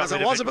think he just got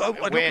rid of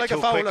it way too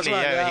quickly. As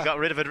well, he got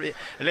rid of it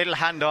a little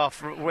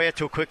handoff way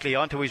too quickly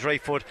onto his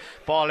right foot.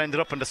 Ball ended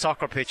up on the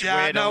soccer pitch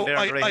way down there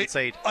on the right hand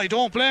side. I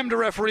don't blame the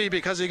referee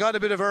because he got a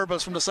bit of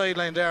verbals from the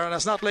sideline there, and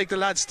it's not like the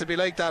lads to be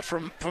like that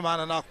from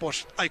Annanough,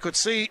 but I could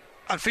see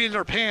and feel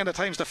their pain at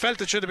times. They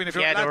felt it should have been. If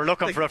they were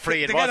looking for a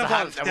free. It was a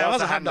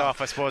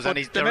handoff, I suppose, and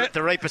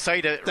they're right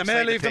beside it. They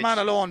may leave the man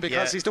alone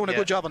because he's doing a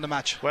good job on the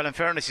match. Well, in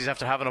fairness, he's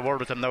after having a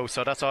word with him now,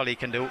 so that's all he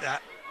can do. Yeah.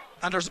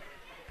 And there's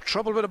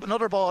trouble with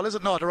another ball, is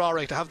it? No, they're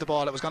alright to have the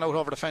ball. It was gone out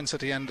over the fence at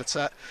the end.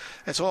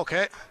 It's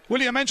okay.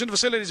 William mentioned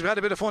facilities. We had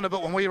a bit of fun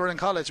about when we were in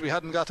college. We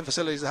hadn't got the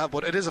facilities to have,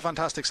 but it is a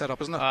fantastic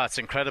setup, isn't it? It's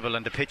incredible,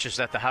 and the pitches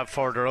that they have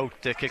further out,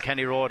 the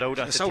Kilkenny Road out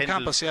at the South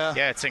Campus,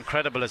 yeah, it's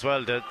incredible as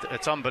well.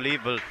 It's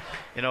unbelievable.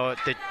 You know,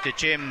 the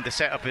gym, the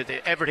setup,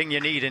 everything you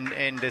need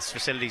in this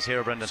facilities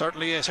here, Brendan.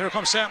 Certainly is. Here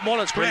comes St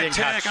Mullins. Great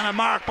take catch. And a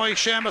mark by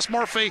Seamus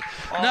Murphy.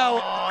 Now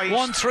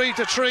 1-3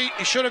 to 3.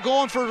 He should have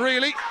gone for it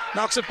really.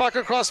 Knocks it back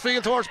across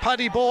field towards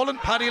Paddy Boland.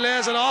 Paddy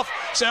lays it off.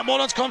 St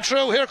Mullins come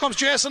through. Here comes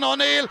Jason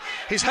O'Neill.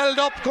 He's held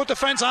up. Good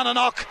defence on a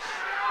knock.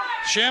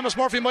 Seamus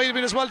Murphy might have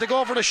been as well to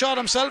go for the shot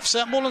himself.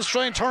 St Mullins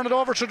try and turn it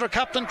over to their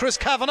captain Chris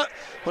Kavanagh,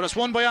 but it's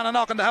won by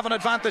Annanough, and they have an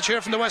advantage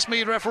here from the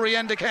Westmeath referee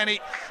Enda Kenny.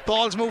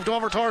 Ball's moved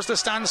over towards the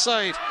stand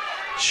side.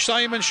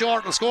 Simon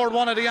Shortall scored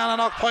one of the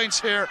Annanough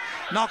points here,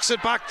 knocks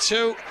it back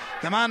to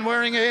the man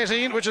wearing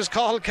 18, which is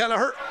Cathal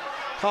Kelleher.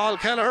 Cathal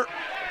Kelleher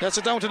gets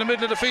it down to the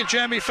middle of the field.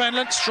 Jamie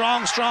Fenlon,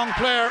 strong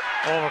player.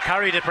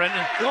 Overcarried it,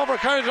 Brendan.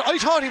 Overcarried it. I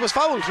thought he was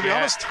fouled, to be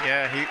honest.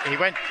 Yeah, he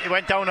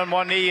went down on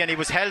one knee, and he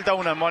was held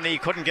down on one knee. He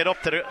couldn't get up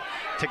to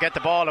get the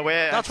ball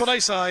away. That's what I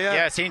saw, yeah.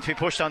 Yeah, it seemed to be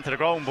pushed onto the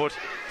ground, but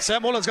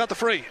St Mullins got the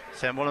free.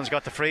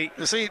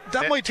 You see,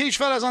 that might teach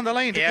fellas on the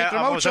line to kick them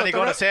out.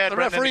 The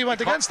referee went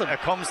against them. It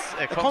comes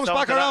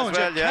back around.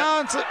 Well, you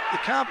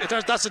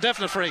can't. That's a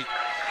definite free.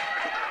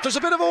 There's a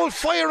bit of old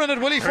fire in it,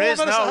 Willie. 4 minutes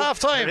at half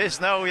time. There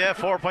is now,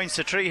 4 points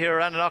to 3 here.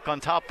 Annanough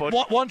on top, but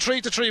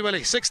 1-3 to 3,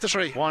 Willie. 6 to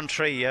 3.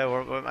 1-3, yeah.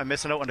 I'm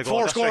missing out on the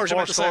goal. Four scores,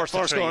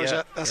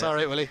 yeah. That's all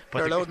right, Willie.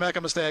 You're allowed to make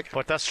a mistake.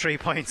 But that's 3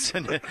 points.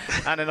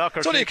 Annanough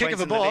it's only a kick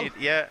of a ball.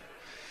 Yeah.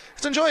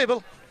 It's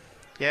enjoyable.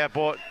 Yeah,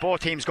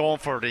 both teams going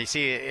for it. You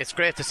see, it's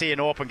great to see an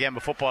open game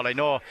of football. I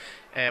know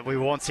we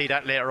won't see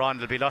that later on.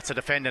 There'll be lots of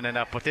defending in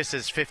that, but this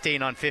is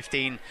 15 on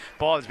 15.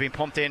 Ball's been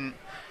pumped in.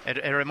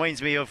 It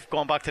reminds me of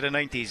going back to the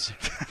 90s.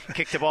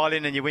 Kick the ball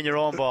in and you win your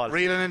own ball.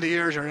 Reeling in the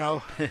years, you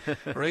know.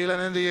 Reeling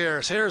in the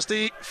years. There's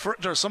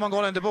someone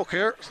going in the book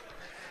here.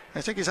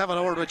 I think he's having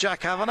a word with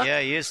Jack Kavanagh. Yeah,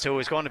 he is too.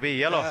 He's going to be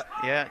yellow.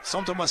 Yeah.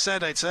 Something was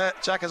said, I'd say.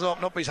 Jack has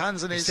opened up his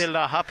hands and he's still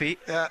not happy.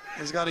 Yeah,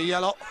 he's got a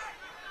yellow.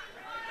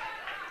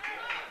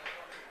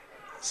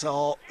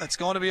 So it's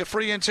going to be a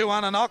free into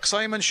Annanough.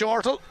 Simon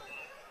Shortall.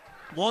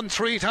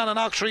 1-3 to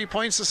Annanough, 3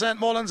 points to St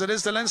Mullins. It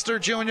is the Leinster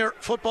Junior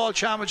Football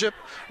Championship,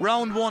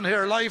 round 1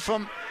 here, live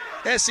from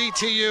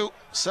SETU,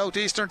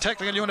 Southeastern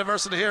Technical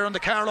University, here on the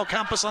Carlow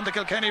campus on the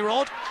Kilkenny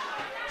Road.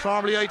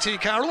 Formerly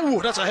IT Carlow.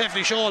 Ooh, that's a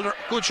hefty shoulder.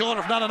 Good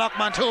shoulder from Annanough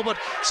man too, but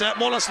St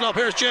Mullins still up.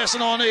 Here's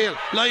Jason O'Neill.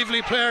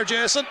 Lively player,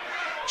 Jason.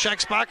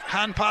 Checks back,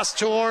 hand pass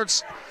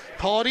towards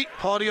Paddy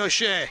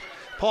O'Shea.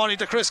 Paddy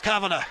to Chris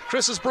Kavanagh.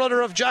 Chris is brother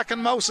of Jack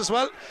and Mouse as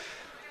well.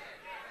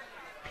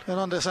 And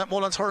on the St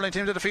Mullins hurling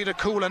team to defeated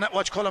Coolan at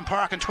Watch Cullen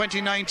Park in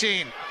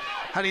 2019.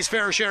 Had his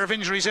fair share of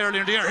injuries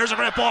earlier in the year. Here's a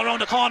great ball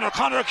around the corner.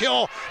 Conor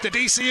Keogh, the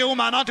DCU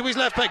man, onto his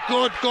left back.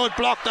 Good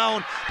block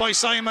down by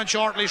Simon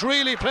Shortall. He's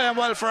really playing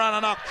well for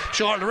Annanough.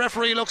 Shortall, the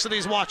referee looks at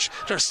his watch.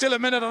 There's still a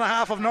minute and a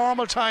half of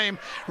normal time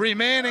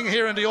remaining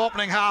here in the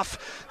opening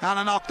half.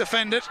 Annanough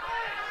defended.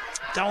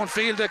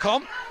 Downfield they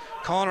come.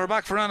 Corner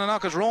back for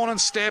Annanough is Ronan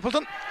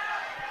Stapleton.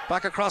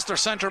 Back across their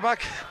centre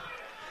back.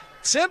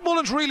 St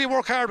Mullins really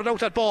work hard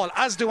without that ball,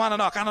 as do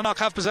Annanough. Annanough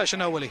have possession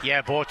now, Willie.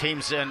 Yeah, both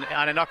teams, and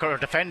Annanough are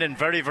defending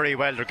very, very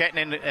well. They're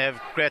getting in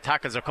great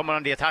tackles. They're coming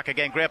on the attack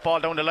again. Great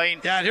ball down the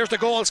line. Yeah, and here's the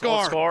goal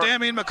score.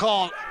 Damien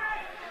McCall.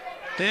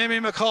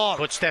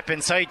 Good step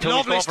inside.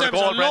 Lovely steps.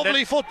 A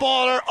lovely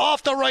footballer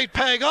off the right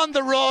peg on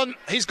the run.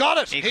 He's got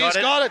it. He's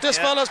got it. This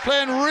fella's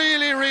playing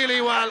really,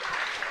 really well.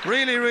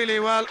 Really, really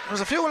well.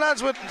 There's a few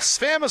lads with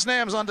famous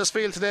names on this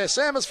field today,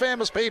 same as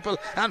famous people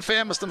and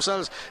famous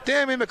themselves.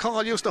 Damien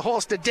McCall used to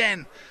host the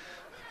Den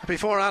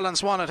before Alan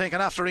Swan, I think,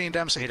 and after Ian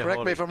Dempsey.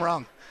 Correct me if I'm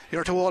wrong.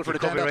 You're too old for the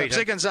Den. Right,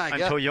 Zig and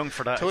Zag. I'm too young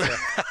for that.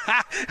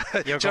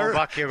 You're going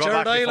back. You're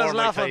going back before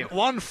my time.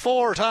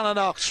 1-4 to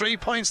Annanough, 3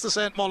 points to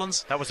St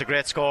Mullins. That was a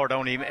great score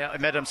down. He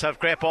made himself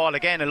great ball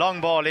again. A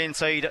long ball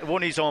inside,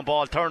 won his own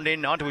ball, turned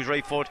in onto his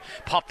right foot,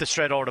 popped it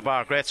straight over the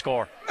bar. Great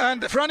score.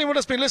 And for anyone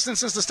that's been listening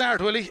since the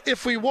start, Willie,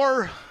 if we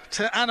were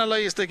to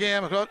analyse the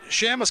game,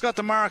 Seamus got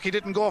the mark, he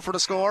didn't go for the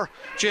score.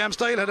 James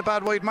Doyle had a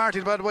bad wide, Marty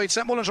had a bad wide.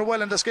 St Mullins are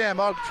well in this game,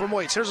 all from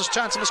wides. Here's a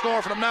chance of a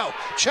score for them now.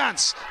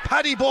 Chance.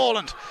 Paddy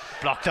Boland.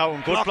 Block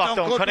down, good block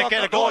down. Couldn't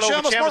get a goal over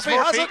Seamus Murphy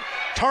has it.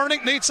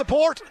 Turning, needs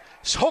support.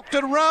 He's hooked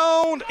it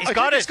round. He's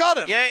got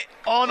it. Yeah.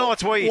 Oh no,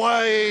 it's wide.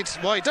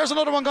 Wide. There's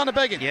another one going to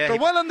begging. Yeah, they're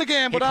well in the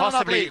game, but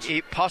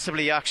he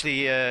possibly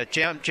actually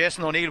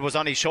Jason O'Neill was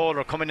on his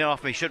shoulder coming in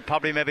off me. Should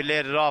probably maybe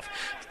laid it off.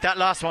 That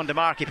last one, the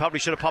mark, he probably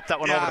should have popped that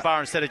one over the bar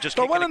instead of just.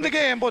 They're well in the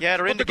game, but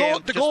they're in the game.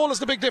 The goal is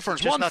the big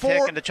difference. Just not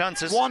taking the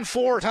chances.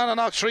 1-4 to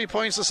Annanough, 3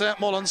 points to St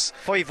Mullins.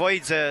 5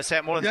 wides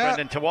St Mullins,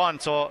 Brendan, to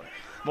 1. So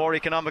more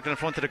economical in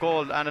front of the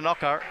goal, and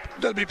Annanough are.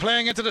 They'll be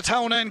playing into the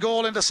town end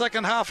goal in the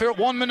second half here.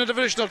 1 minute of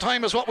additional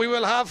time is what we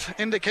will have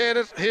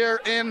indicated here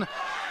in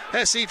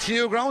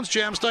SETU grounds.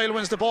 James Doyle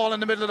wins the ball in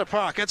the middle of the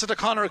park, gets it to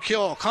Conor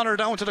Keogh. Conor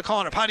down to the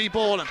corner. Paddy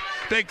Boland,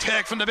 big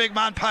take from the big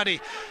man Paddy.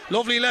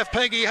 Lovely left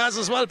peg he has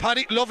as well,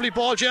 Paddy. Lovely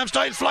ball. James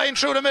Doyle flying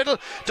through the middle.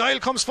 Doyle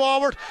comes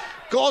forward,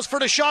 goes for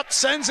the shot,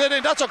 sends it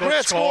in. That's a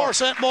great score,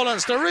 St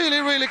Mullins. They're really,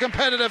 really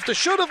competitive. They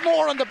should have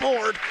more on the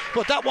board,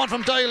 but that one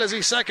from Doyle is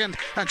his second,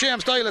 and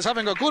James Doyle is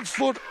having a good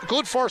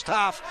first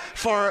half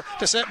for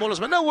the St Mullins.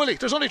 But now, Willie,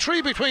 there's only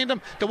 3 between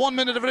them. The 1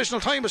 minute of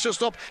additional time is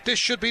just up. This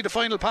should be the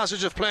final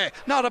passage of play.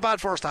 Not a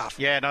bad first half.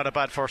 Yeah, not a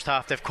bad first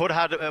half. They could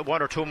have had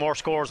 1 or 2 more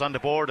scores on the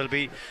board. They'll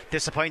be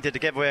disappointed to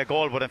give away a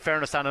goal, but in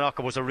fairness,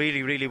 Annanough was a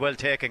really, really well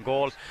taken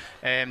goal.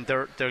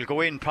 They'll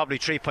go in probably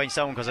 3 points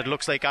down, because it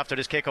looks like after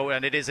this kick out,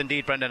 and it is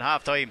indeed, Brendan,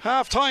 half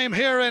time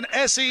here in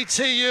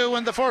SETU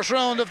in the first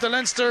round of the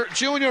Leinster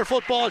Junior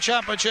Football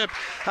Championship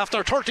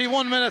after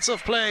 31 minutes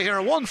of play here.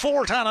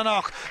 1-4 to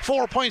Annanough,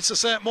 4 points to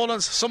St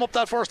Mullins. Sum up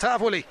that first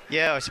half, Willie.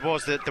 Yeah, I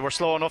suppose that they were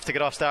slow enough to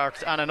get off start.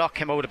 Annanough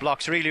came out of the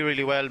blocks really,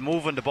 really well,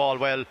 moving the ball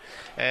well.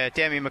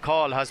 Damien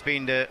McCall has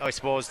been the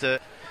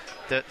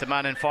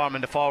man in form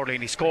in the forward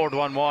line. He scored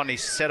 1-1. He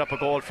set up a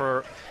goal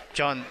for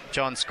John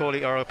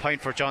Scully, or a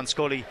point for John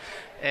Scully.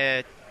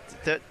 They're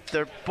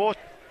both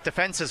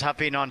defences have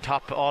been on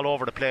top all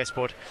over the place,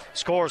 but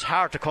scores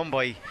hard to come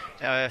by.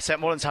 St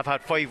Mullins have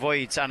had 5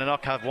 wides,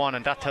 Annanough have 1,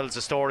 and that tells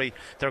the story.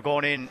 They're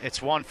going in. It's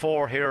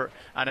 1-4 here,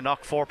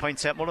 Annanough 4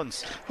 points St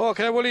Mullins.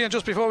 Okay, Willie, and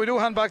just before we do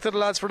hand back to the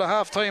lads for the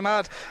half-time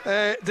ad,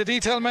 the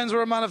detail men's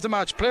were a man of the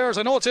match. Players,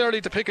 I know it's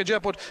early to pick a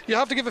jet, but you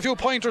have to give a few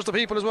pointers to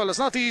people as well. It's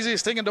not the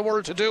easiest thing in the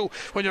world to do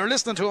when you're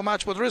listening to a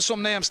match, but there is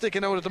some names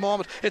sticking out at the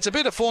moment. It's a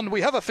bit of fun.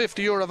 We have a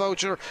 €50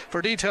 voucher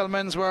for detail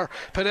menswear,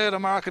 Pereira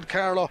Market,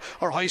 Carlow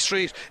or High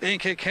Street in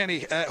Kilkenny.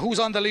 Who's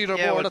on the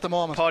leaderboard at the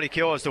moment? Paddy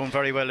Keogh is doing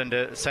very well in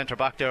the centre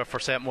back there for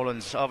St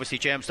Mullins. Obviously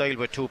James Doyle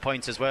with 2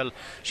 points as well.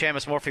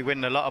 Seamus Murphy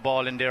winning a lot of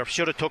ball in there.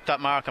 Should have took that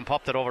mark and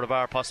popped it over the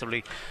bar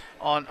possibly.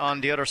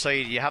 on the other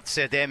side, you have to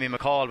say Damien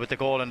McCall with the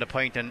goal and the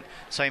point, and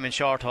Simon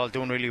Shorthall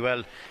doing really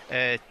well.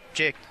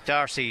 Jake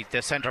Darcy,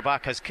 the centre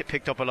back, has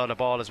picked up a lot of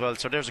ball as well.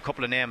 So there's a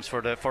couple of names for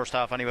the first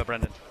half anyway,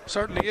 Brendan.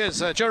 Certainly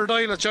is. Ger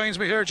Lennon joins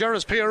me here. Ger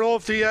is PRO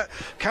of the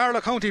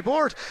Carlow County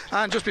Board.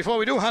 And just before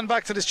we do hand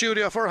back to the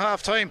studio for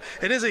half time,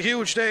 it is a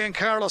huge day in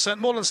Carlow. St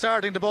Mullin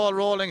starting the ball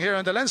rolling here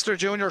in the Leinster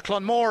Junior.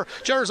 Clonmore,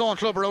 Ger's own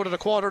club, are out at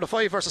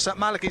 4:45 versus St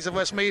Malachy's of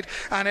Westmeath,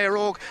 and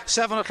Éireoge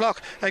 7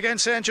 o'clock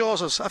against St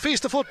Joseph's. A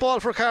feast of football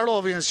for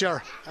Carlovians,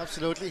 Ger.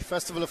 Absolutely,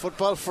 festival of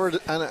football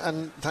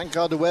and thank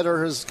God the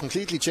weather has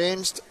completely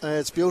changed.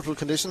 It's beautiful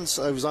conditions.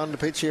 I was on the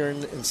pitch here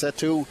in set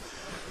 2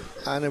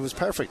 and it was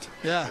perfect.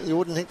 Yeah, you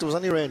wouldn't think there was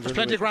any rain. There's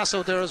plenty of grass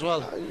out there as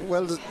well.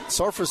 Well, the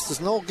surface, there's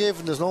no give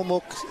and there's no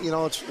muck, you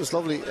know. It's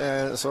lovely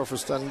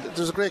surface, and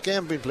there's a great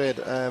game being played.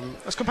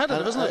 It's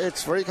competitive, isn't it?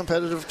 It's very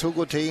competitive, two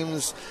good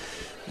teams.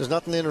 There's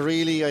nothing in it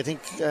really. I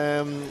think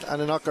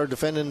Annanough are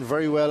defending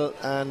very well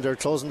and they're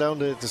closing down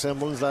the St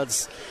Mullins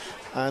lads,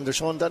 and they're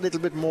showing that little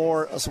bit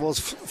more, I suppose,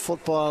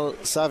 football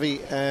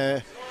savvy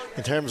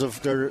in terms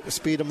of their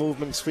speed of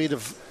movement, speed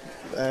of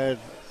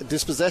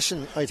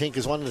dispossession. I think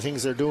is one of the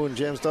things they're doing.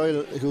 James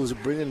Doyle, who's a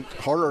brilliant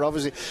hurler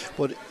obviously,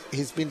 but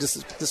he's been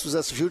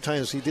dispossessed a few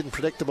times. He didn't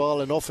protect the ball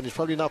enough and he's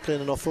probably not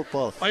playing enough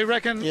football. I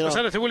reckon, I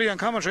said it to Willie on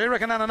commentary, I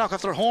reckon Annanough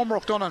have their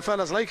homework done on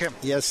fellas like him.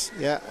 Yes,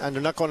 yeah, and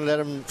they're not going to let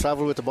him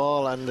travel with the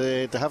ball, and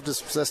they have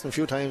dispossessed him a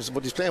few times,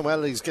 but he's playing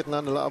well. He's getting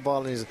on a lot of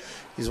ball, and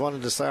he's one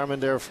of the star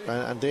men there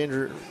and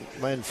danger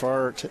men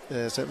for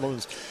St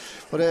Mullins.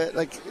 But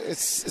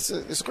it's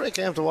a great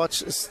game to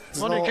watch.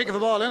 One kick of the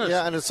ball in it.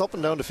 Yeah, and it's up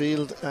and down the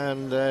field,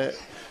 and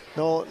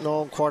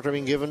no quarter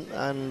being given,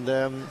 and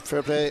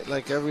fair play.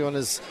 Like, everyone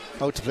is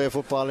out to play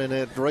football in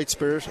the right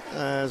spirit.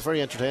 It's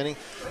very entertaining.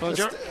 Well,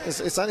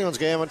 it's anyone's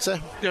game, I'd say.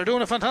 You're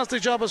doing a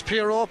fantastic job as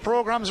PRO.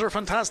 Programmes are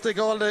fantastic.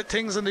 All the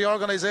things in the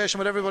organisation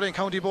with everybody in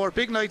County Board.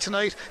 Big night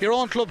tonight. Your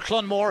own club,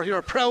 Clonmore. You're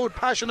a proud,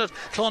 passionate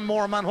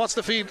Clonmore man. What's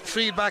the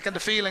feedback and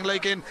the feeling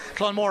like in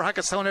Clonmore,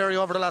 Hackettstown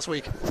area over the last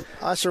week?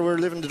 Sure, we're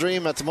living the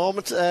dream at the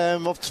moment.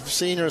 Up to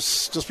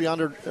seniors, just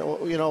beyond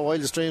our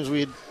wildest dreams.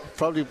 We'd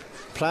probably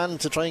planned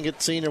to try and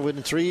get senior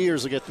within 3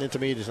 years of getting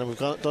intermediate, and we've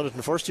done it in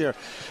the first year,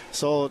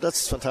 so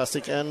that's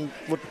fantastic.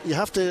 But you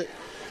have to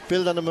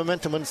build on the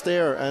momentum when it's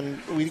there,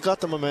 and we got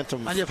the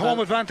momentum, and you have home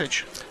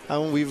advantage.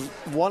 And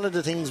one of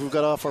the things we've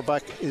got off our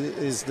back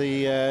is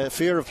the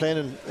fear of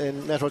playing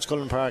in Networks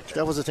Cullen Park.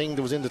 That was a thing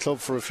that was in the club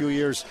for a few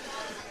years,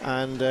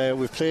 and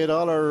we've played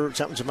all our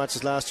championship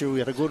matches last year. We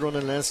had a good run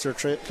in Leinster,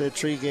 played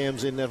 3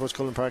 games in Networks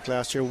Cullen Park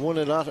last year, won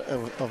a lot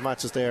of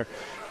matches there,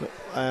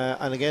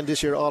 and again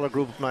this year all our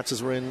group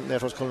matches were in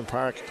Networks Cullen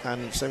Park,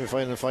 and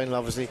semi-final and final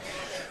obviously.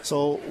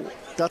 So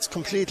that's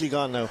completely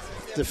gone now.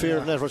 The fear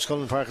of Networks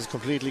Cullen Park is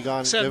completely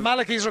gone. St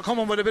Malachy's are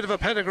coming with a bit of a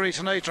pedigree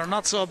tonight. They're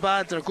not so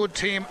bad. They're a good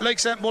team. Like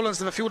St Mullins,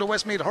 they have a few of the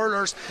Westmeath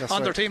hurlers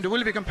on their team. They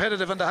will be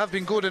competitive, and they have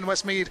been good in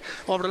Westmeath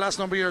over the last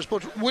number of years.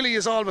 But Willie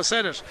has always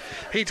said it.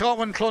 He thought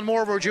when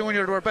Clonmore were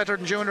junior, they were better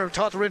than junior.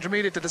 Thought they were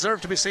intermediate, they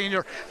deserve to be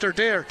senior. They're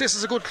there. This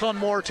is a good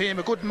Clonmore team,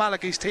 a good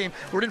Malachy's team.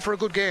 We're in for a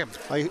good game.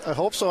 I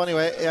hope so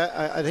anyway.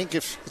 I think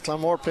if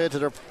Clonmore played to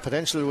their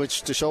potential,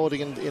 which they showed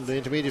in the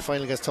intermediate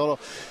final against Tullow,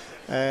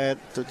 they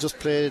just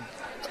played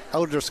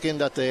out of their skin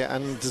that day,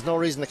 and there's no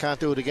reason they can't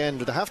do it again.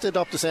 But they have to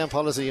adopt the same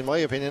policy, in my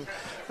opinion,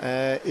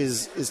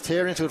 is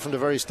tear into it from the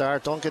very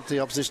start. Don't get the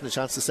opposition a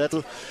chance to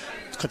settle,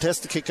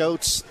 contest the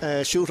kick-outs,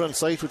 shoot on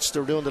sight, which they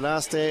were doing the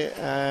last day,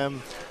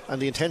 and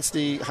the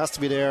intensity has to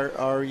be there,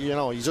 or you're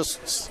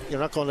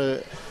not going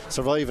to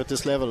survive at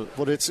this level.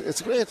 But it's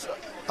a great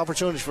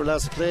opportunity for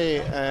lads to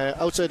play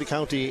outside the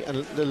county,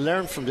 and they'll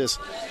learn from this.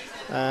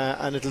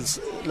 And it'll,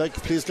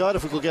 please God,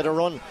 if we could get a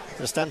run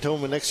and stand to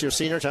him in next year's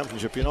senior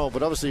championship,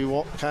 but obviously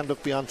we can't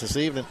look beyond this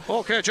evening.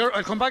 Okay, Ger,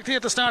 I'll come back to you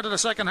at the start of the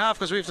second half,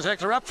 because we have to take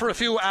the wrap for a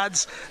few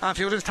ads and a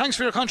few things. Thanks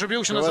for your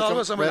contribution. You're as welcome,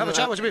 always, and we'll have a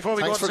chat with you before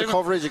we go. Thanks for the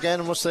coverage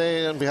again, I must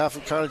say, on behalf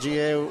of Carl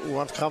GA. We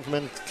want to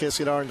compliment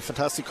KCLR on the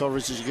fantastic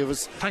coverage that you give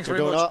us. Thanks very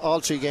much. We're doing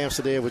all 3 games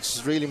today, which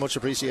is really much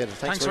appreciated.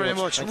 Thanks very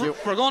much. Thank you.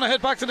 We're going to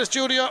head back to the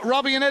studio.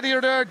 Robbie and Eddie are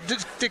there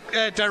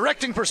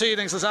directing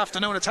proceedings this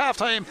afternoon. It's half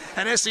time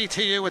at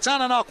SETU. It's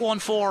Annanough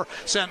 1-4,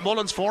 St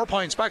Mullins 4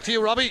 points. Back to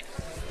you, Robbie.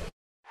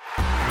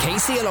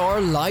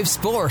 KCLR Live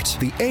Sport.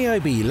 The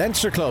AIB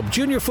Leinster Club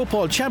Junior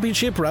Football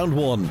Championship Round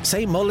 1.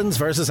 St Mullins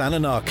versus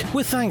Annanough.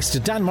 With thanks to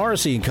Dan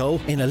Morrissey and Co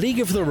in a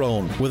league of their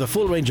own, with a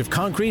full range of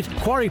concrete,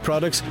 quarry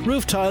products,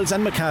 roof tiles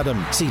and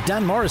macadam. See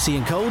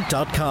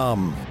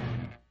danmorrisseyandco.com.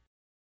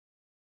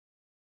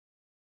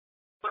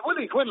 But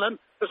Willie Quinlan,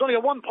 there's only a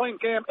 1 point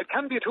game. It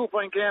can be a 2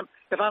 point game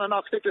if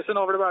Annanough stick this in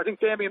over the bar. I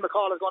think Damien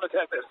McCall is going to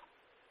take this.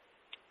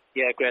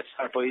 Yeah, great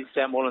start by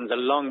St Mullins. A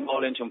long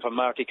ball into him from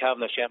Marty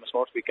Kavanagh. Seamus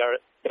Murphy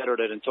bettered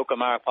it and took a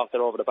mark, popped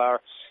it over the bar.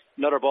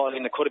 Another ball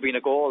in, it could have been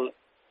a goal,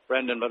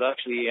 Brendan, but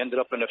actually ended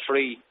up in a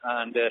free,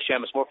 and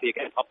Seamus Murphy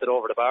again popped it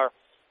over the bar.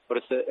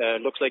 But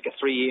it looks like a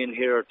free in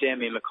here.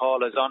 Damien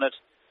McCall is on it,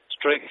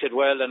 striked it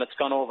well, and it's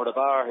gone over the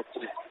bar. It's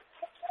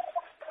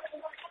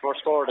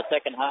first score of the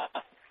second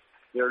half.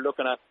 You're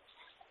looking at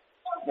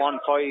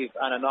 1-5,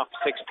 Annanough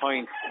 6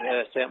 points,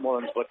 St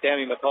Mullins. But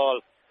Demi McCall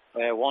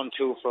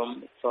 1-2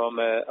 from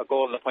a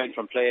goal and a point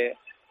from play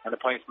and a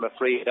point from a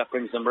free. That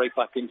brings them right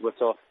back into it.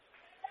 So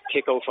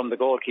kick out from the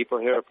goalkeeper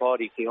here at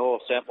Paddy Kehoe.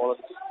 St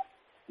Mullins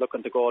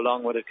looking to go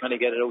along with it. Can he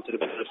get it out to the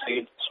middle of the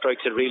field?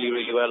 Strikes it really,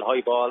 really well.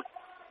 High ball.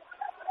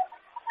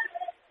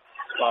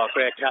 Oh,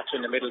 great catch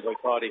in the middle by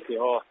Paddy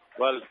Kehoe.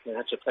 Well,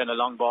 that's just playing a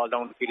long ball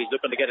down the field. He's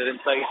looking to get it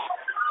inside.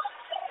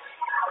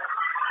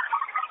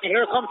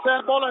 Here comes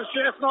St Mullins.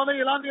 Jason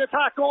O'Neill on the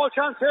attack. Goal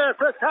chance here.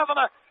 Chris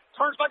Kavanagh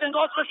turns back and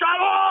goes for the shot.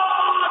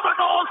 Oh, it's a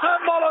goal,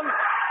 St Mullins.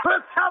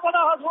 Chris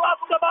Kavanagh has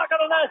wrapped the back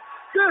of the net.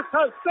 This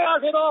has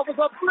started off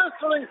as a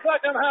blistering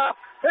second half.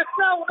 It's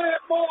now Dave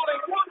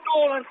Morning, 1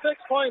 goal and 6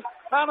 points.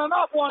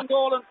 Annanough 1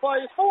 goal and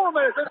 5. 4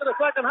 minutes into the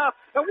second half.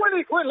 And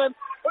Willie Quinlan,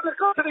 when it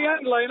got to the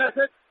end line, I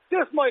said,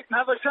 this mightn't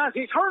have a chance.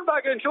 He turned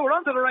back and showed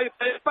onto the right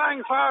place.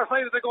 Bang, far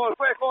side of the goal.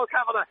 Great goal,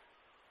 Kavanagh.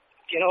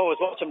 You know, I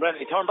was watching Brendan.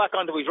 He turned back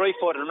onto his right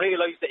foot and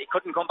realised that he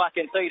couldn't come back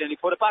inside, and he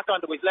put it back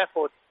onto his left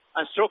foot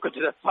and struck it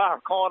to the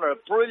far corner. A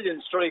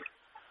brilliant strike.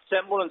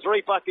 St Mullins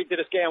right back into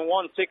this game.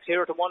 1-6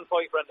 here to 1-5,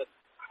 Brendan.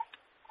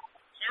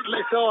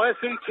 Certainly so.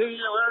 SCT,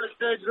 early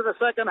stages of the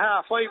second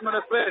half. 5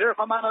 minutes played here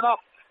from Annanough.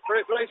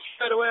 Very played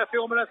straight away a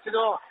few minutes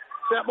ago.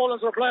 St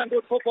Mullins were playing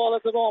good football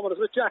at the moment.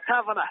 It's with Jack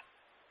Kavanagh.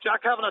 Jack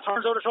Kavanagh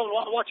turns out of trouble.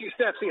 Want to watch his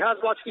steps. He has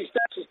watched his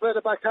steps. He's played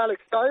it back to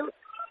Alex Kyle.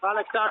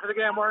 Alex started the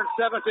game wearing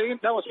 17.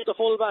 Now it's with the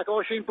fullback,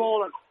 Oisin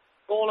Boland.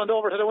 Boland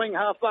over to the wing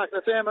half-back.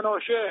 That's Eamon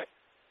O'Shea.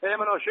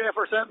 Eamon O'Shea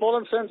for St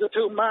Mullins sends it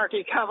to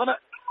Marty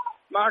Kavanagh.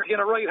 Marty in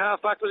a right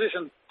half-back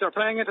position. They're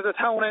playing into the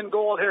town end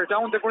goal here.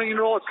 Down the Green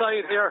Road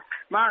side here.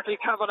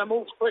 Marty Kavanagh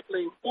moves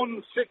quickly.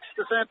 1-6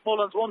 to St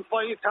Mullins. 1-5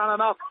 to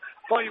Annanough.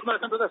 5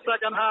 minutes into the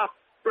second half.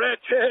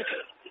 Great take.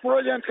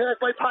 Brilliant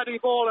take by Paddy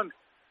Boland.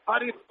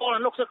 Paddy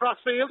Boland looks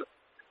across field.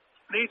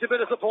 Needs a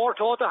bit of support,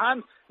 toe to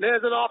hand,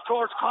 lays it off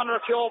towards Conor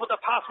Keogh, but the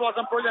pass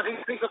wasn't brilliant.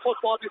 He's a piece of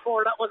football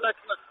before, that was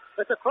excellent.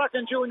 It's a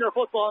cracking junior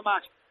football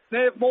match.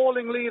 Nave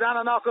Moling lead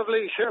Annanough of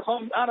Laois. Here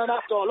comes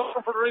Annanough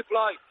looking for the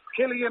reply.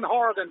 Killian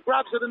Horgan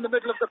grabs it in the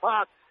middle of the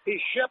path. He's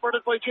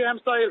shepherded by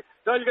James Doyle.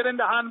 Doyle get in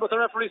the hand, but the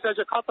referee says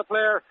you caught the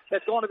player.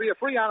 It's going to be a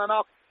free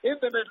Annanough in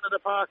the middle of the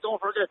park. Don't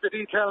forget the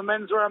detail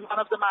menswear man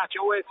of the match.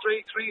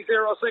 083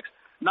 306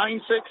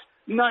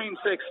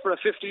 9696 for a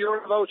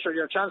 €50 voucher.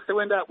 Your chance to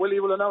win that. Willie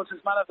will announce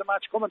his man of the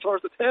match coming towards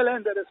the tail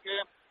end of this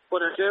game,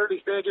 but it's early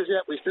stages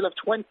yet. We still have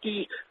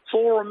 24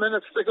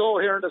 minutes to go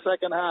here in the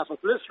second half. A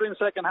blistering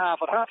second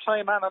half. At half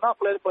time, Annanough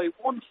led by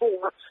 1-4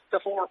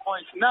 to 4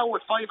 points. Now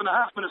with 5.5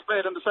 minutes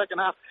played in the second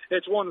half,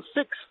 it's 1-6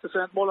 to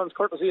St Mullins,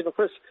 courtesy of a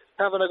Chris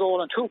Kavanagh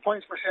goal, and 2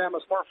 points for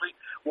Seamus Murphy.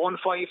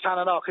 1-5 to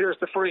Annanough. Here's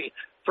the free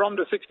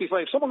from the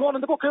 65. Someone going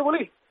in the book here,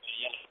 Willie?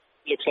 Yeah.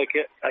 Looks like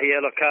a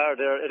yellow card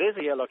there. It is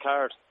a yellow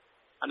card.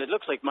 And it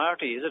looks like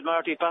Marty. Is it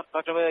Marty back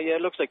away? Yeah,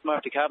 it looks like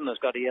Marty Kavanagh's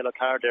got a yellow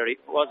card there. He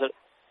was it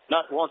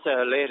not once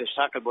a latest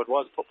tackle, but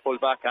was pulled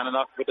back and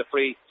Annanough with the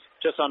free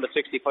just on the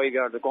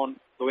 65-yard. They're going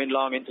to go in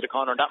long into the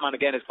corner. And that man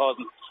again is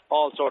causing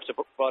all sorts of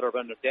bother.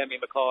 Demi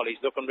McCall,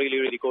 he's looking really,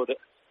 really good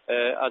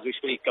as we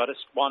speak. Got us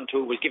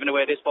 1-2. We're giving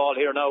away this ball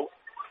here now.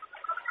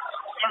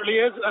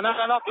 Certainly is. And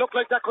Annanough looked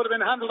like that could have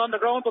been handled on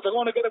the ground, but they're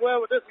going to get away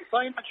with this.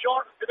 Simon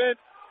Short come in.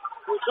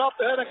 We dropped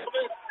the head and come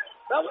in.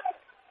 That was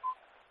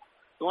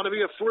going to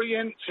be a free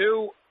in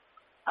to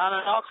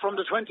Annanough from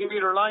the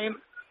 20-metre line.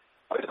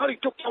 I thought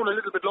he took down a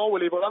little bit low,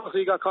 Willie, but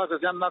obviously he got caught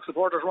as the Annanough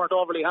supporters weren't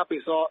overly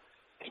happy, so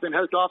he's been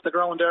helped off the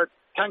ground there.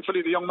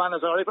 Thankfully the young man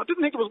is alright, but I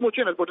didn't think there was much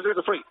in it, but it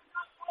is a free.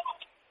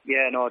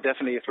 Yeah, no,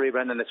 definitely a free,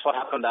 Brendan. It's what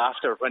happened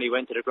after when he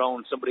went to the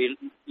ground. Somebody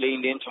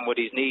leaned into him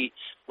with his knee.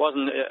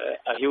 Wasn't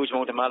a huge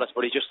amount of malice,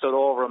 but he just stood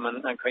over him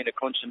and kind of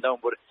crunched him down.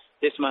 But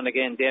this man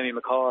again, Demi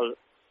McCall,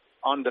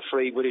 on the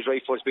free with his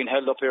right foot, has been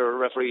held up here. A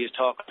referee is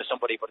talking to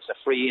somebody, but it's a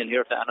free in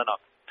here to Annanough.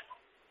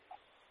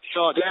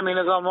 So Damien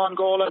is on 1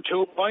 goal and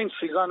 2 points.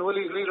 He's on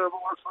Willie's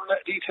leaderboard for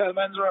detail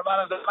menswear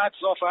man of the match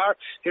so far.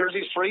 Here's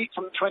his free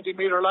from the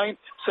 20-metre line.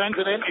 Sends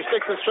it in. He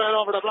sticks it straight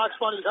over the black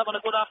spot. He's having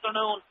a good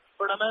afternoon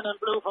for the men in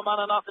blue from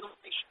Annanough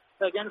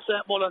against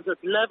St Mullins.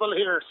 It's level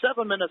here.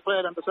 7 minutes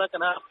played in the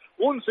second half.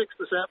 1-6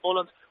 to St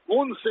Mullins.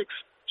 1-6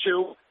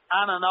 to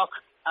Annanough.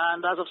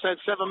 And as I've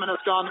said, 7 minutes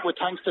gone with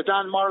thanks to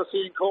Dan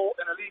Morrissey and Co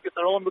in a league of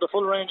their own with a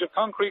full range of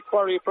concrete,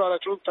 quarry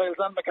products, roof tiles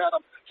and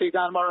macadam. See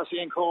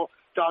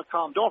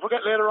danmorrisseyandco.com. Don't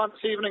forget later on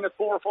this evening at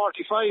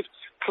 4:45,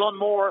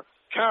 Clonmore,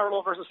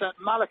 Carlow versus St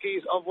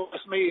Malachy's of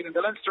Westmeath in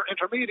the Leinster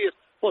Intermediate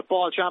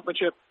Football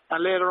Championship. And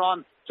later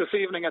on this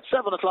evening at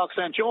 7 o'clock,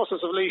 St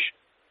Joseph's of Laois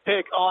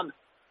take on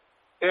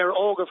Éire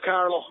Óg of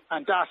Carlow.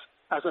 And that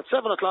as at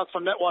 7 o'clock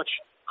from Netwatch,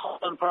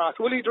 Cullen Park.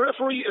 Willie, the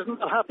referee isn't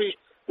happy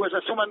with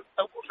someone...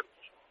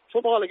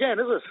 football again,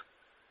 is it?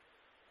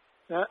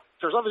 Yeah,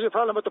 there's obviously a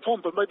problem with the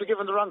pump. It might be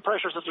given the wrong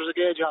pressure since there's a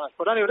gauge on it.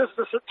 But anyway, this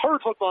is the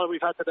third football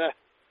we've had today.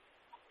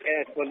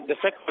 Well, the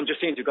second one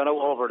just seems to have gone out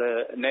over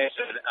the net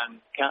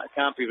and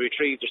can't be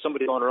retrieved. There's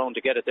somebody going around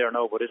to get it there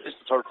now, but it is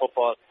the third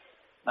football.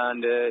 And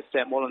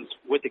St Mullins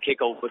with the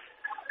kick-out. But,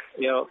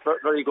 you know,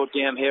 very good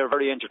game here,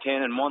 very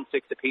entertaining, 1-6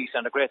 apiece,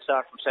 and a great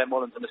start from St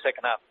Mullins in the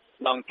second half.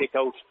 Long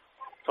kick-out.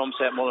 from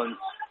St Mullin.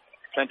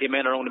 Plenty of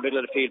men around the middle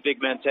of the field,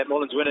 big men. St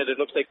Mullin's win it.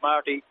 It looks like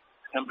Marty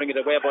can bring it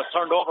away, but it's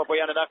turned over by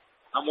Annanough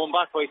and won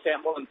back by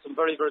St Mullin. Some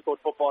very, very good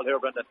football here,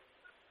 Brendan.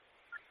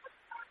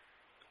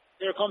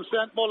 Here comes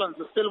St Mullins.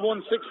 It's still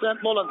 1-6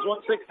 St Mullins,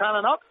 1-6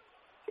 Annanough.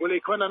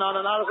 Willie Quinlan on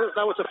analysis.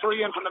 Now it's a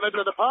free in from the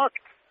middle of the park.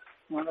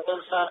 And it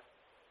is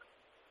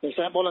the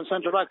St Mullins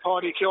centre back,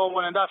 Paddy Keogh,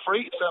 winning that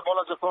free. St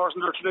Mullins, of course,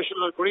 in their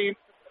traditional green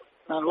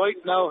and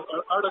white. Now,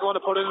 are they going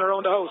to put it in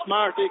around the house?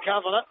 Marty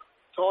Kavanagh.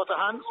 Taught the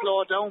hand,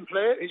 slow down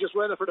play. He's just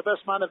waiting for the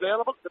best man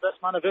available. The best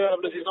man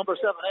available is his number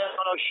 7,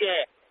 Eamon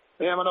O'Shea.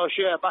 Eamon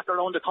O'Shea back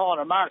around the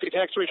corner. Marty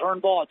takes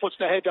return ball, puts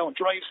the head down,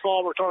 drives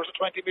forward towards the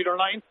 20-metre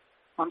line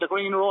on the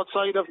green road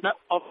side of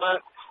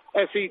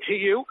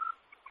SETU.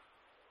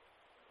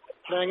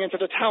 Playing into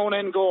the town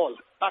end goal.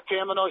 Back to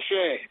Eamon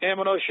O'Shea.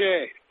 Eamon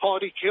O'Shea.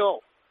 Paddy Keogh.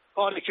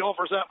 Paddy Keogh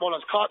for St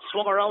Mullins. Caught,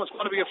 swung around. It's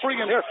going to be a free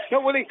in here.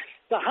 Now, Willie,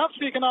 they have to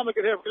be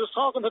economical here. We're just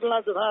talking to the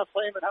lads at half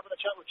time and having a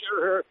chat with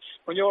Ger here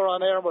when you're on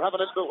air, and we're having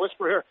a little bit of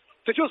whisper here.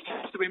 They just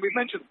has to be, we've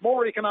mentioned,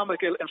 more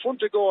economical in front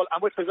of goal and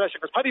with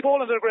possession. Because Paddy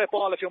Boland did a great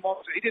ball a few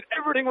moments ago. He did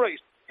everything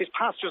right. His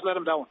pass just let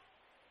him down.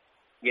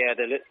 Yeah,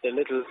 the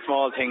little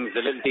small things,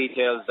 the little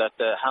details that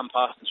the hand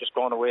pass is just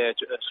going away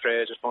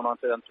straight, just going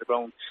onto the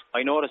ground.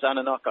 I noticed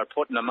Annanough are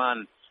putting a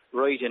man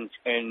right in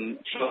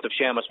front of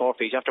Seamus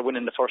Murphy. He's after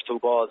winning the first 2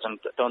 balls and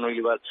done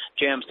really well.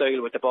 James Doyle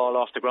with the ball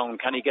off the ground.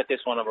 Can he get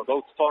this one over?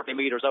 About 40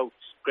 metres out.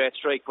 Great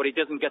strike, but he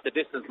doesn't get the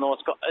distance. No,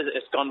 it's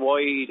gone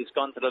wide. It's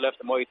gone to the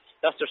left and wide.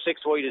 That's their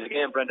 6th wide of the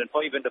game, Brendan.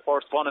 5 in the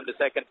first, 1 in the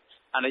second.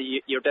 And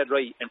you're dead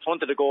right. In front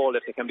of the goal,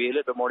 if they can be a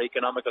little bit more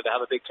economical, they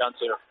have a big chance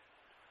here.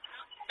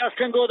 That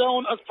can go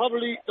down as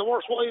probably the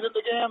worst wide in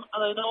the game,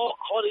 and I know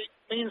what he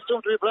means to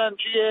him to be playing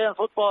GA and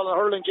football and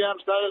hurling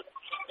James Doyle.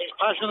 He's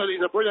passionate, he's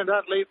a brilliant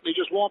athlete, and he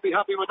just won't be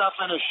happy with that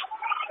finish.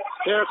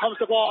 Here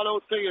comes the ball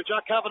outfield.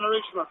 Jack Kavanagh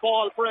reaches the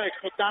ball breaks,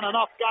 but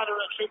Annanough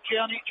gathering through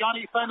Johnny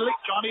Fenley.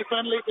 Johnny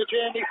Fenley to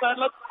Jamie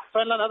Fenlon.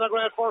 Fenlon had a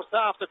great first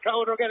half. The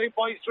crowd are getting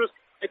boisterous.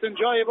 It's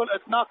enjoyable.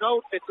 It's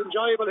knockout. It's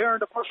enjoyable here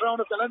in the first round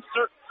of the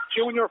Leinster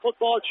Junior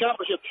Football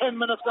Championship. 10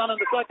 minutes gone in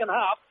the second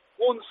half.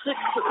 1-6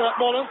 to St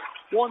Mullins.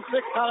 1-6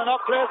 Annanough.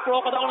 Place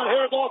broken down, and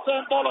here goes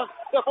St Mullins.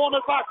 They've won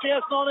it back.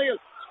 Jason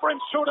O'Neill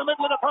sprints through the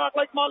middle of the park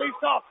like Molly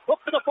Scott. Up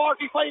to the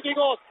 45 he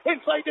goes.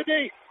 Inside the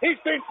D. He's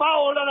been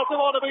fouled, and it's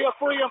going to be a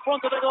free in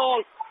front of the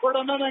goal for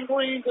the men in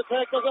green to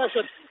take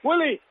possession.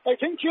 Willie, I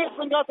think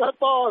Jason got that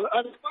ball,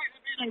 and it might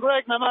have been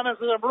Greg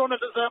McManus and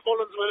running to St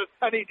Mullins with it,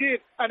 and he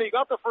did, and he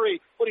got the free,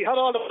 but he had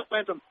all the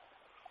momentum.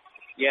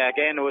 Yeah,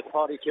 again, it was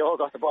Paddy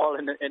Keogh got the ball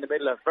in the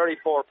middle. A very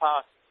poor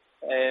pass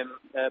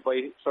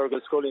by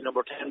Fergal Scully,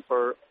 number 10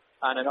 for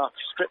Annanough.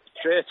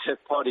 Straight to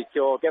Paddy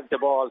Keogh, gave the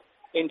ball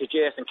into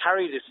Jason,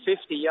 carried it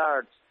 50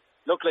 yards.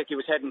 Looked like he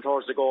was heading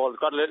towards the goal.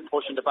 Got a little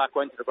push in the back,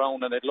 went to the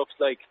ground, and it looks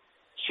like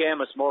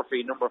Seamus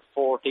Murphy, number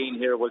 14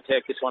 here, will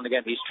take this one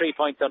again. He's 3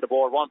 points on the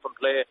board, 1 from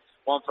play,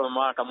 1 from a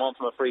mark, and 1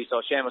 from a free. So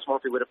Seamus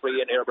Murphy with a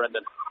free in here,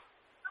 Brendan.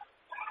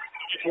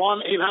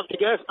 One he'll have to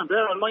get, and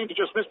bear in mind he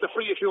just missed the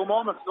free a few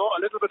moments ago, a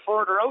little bit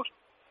further out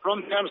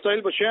from James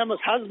Doyle, but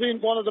Seamus has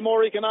been one of the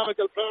more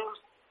economical players.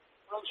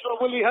 I'm sure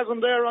Willie has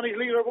him there on his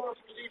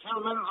leaderboard.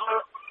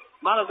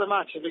 Man of the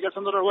match. If he gets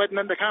another wedding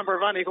in the camper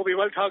van, he could be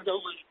well togged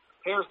out.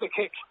 Here's the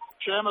kick.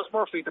 Seamus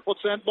Murphy to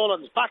put St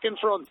Mullins back in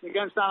front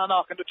against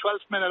Annanough in the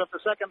 12th minute of the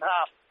second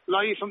half.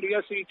 Live from the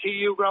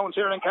SETU grounds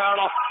here in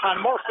Carlow.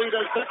 And Murphy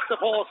then takes the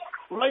post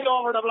right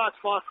over the black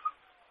spot.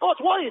 Oh,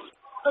 it's wide.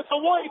 It's a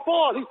wide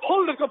ball. He's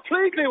pulled it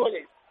completely,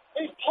 Willie.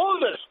 He's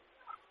pulled it.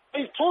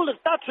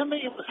 That to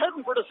me was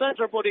heading for the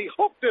centre, but he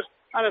hooked it,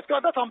 and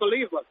that's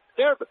unbelievable.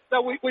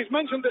 We've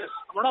mentioned this,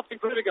 and we're not being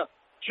critical.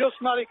 Just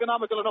not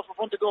economical enough in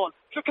front of goal.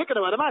 Should kick it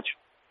away the match.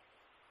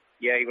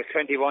 Yeah, he was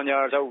 21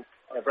 yards out,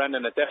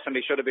 Brendan. It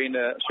definitely should have been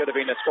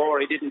a score.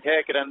 He didn't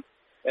take it, and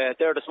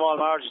they're the small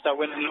margins that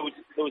win and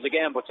lose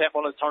again. But St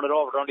Mullins turned it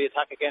over. They're on the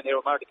attack again here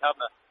with Marty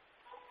Kavanagh.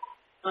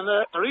 And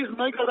the reason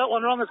I got that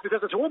one wrong is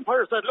because the two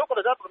umpires said, look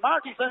at that, but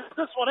Marty sent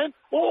this one in.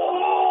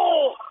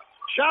 Oh!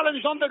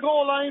 Challenged on the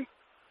goal line.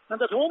 And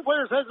the two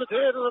umpires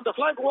hesitated, and the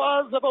flag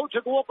was about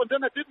to go up, and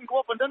then it didn't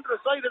go up, and then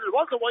decided it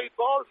was a wide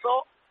ball.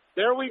 So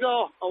there we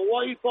go, a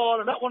wide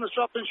ball, and that one is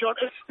dropped in short.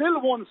 It's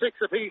still 1-6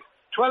 apiece.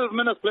 12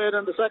 minutes played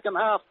in the second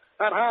half.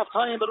 At half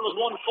time, but it was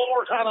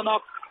 1-4 to Annanough.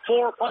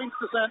 4 points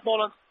to St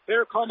Mullins.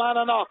 Here come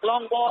Annanough.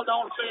 Long ball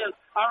downfield.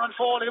 Aaron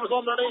Foley was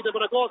underneath it,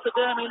 but it goes to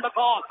Damien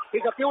McCall.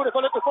 He's a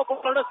beautiful little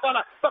footballer, this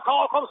fella.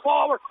 McCall comes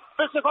forward.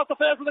 Fits across the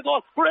face of the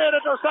goal. Great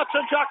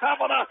interception, Jack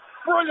Kavanagh.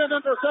 Brilliant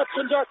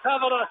interception, Jack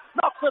Kavanagh.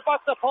 Knocks it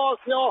back to Paul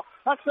Keogh.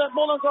 And St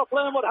Mullins are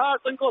playing with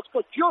heart and guts,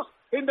 but just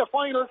in the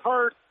final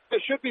third,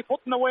 they should be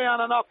putting away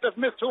Annanough. They've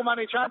missed too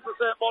many chances,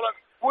 St Mullins.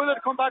 Will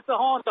it come back to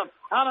haunt them?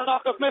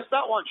 Annanough have missed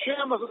that one.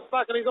 Seamus is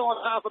back in his own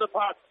half of the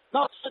park.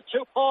 Knocks it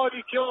to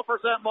Paddy Keogh for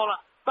St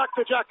Mullins. Back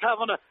to Jack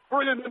Kavanagh.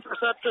 Brilliant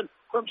interception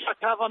from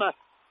Jack Kavanagh.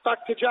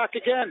 Back to Jack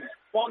again.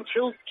 1,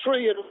 2,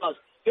 3 it was.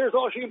 Here's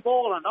Oisin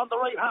Boland on the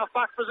right half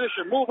back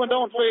position. Moving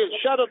downfield.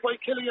 Shadowed by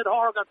Killian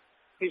Horgan.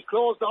 He's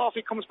closed off.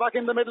 He comes back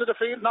in the middle of the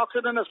field, knocks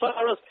it in as far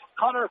as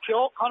Conor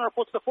Keogh. Conor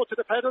puts the foot to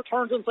the pedal,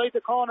 turns inside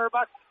the corner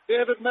back.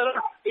 David Miller,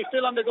 he's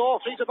still on the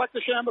go. Feeds it back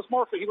to Seamus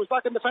Murphy. He was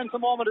back in defence a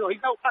moment ago.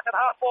 He's now back at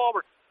half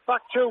forward.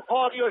 Back to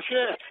Paddy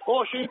O'Shea.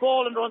 O'Shea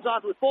Boland runs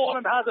onto it.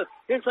 Boland has it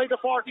inside the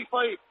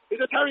 45.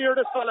 He's a terrier,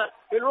 this fella.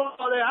 He'll run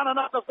all day.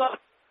 Annanough have got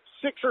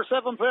 6 or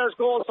 7 players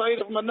goal side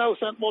of him, and now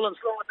St Mullin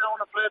slow it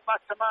down and play it back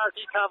to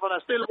Marty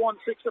Kavanagh. Still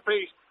 1-6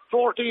 apiece.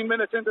 14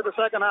 minutes into the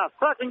second half.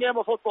 Cracking game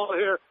of football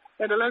here.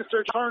 And the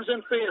Leinster turns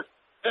in field.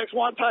 Takes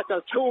one tackle.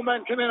 2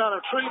 men come in on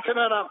him. 3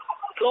 come in on him.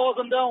 Close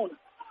him down.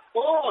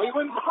 Oh, he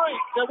wins the free.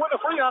 They win a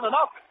free on and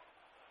off.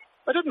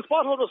 I didn't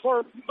spot what it was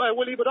for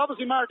Willie, but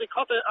obviously Marty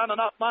cut it on and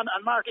off man,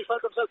 and Marty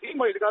felt himself he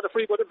might have got a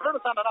free, but in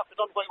fairness, on and off, he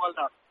done quite well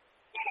there.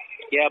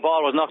 Yeah,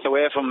 ball was knocked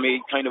away from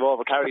me, kind of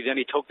overcarried,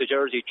 and he took the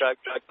jersey,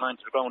 dragged the man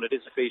to the ground. It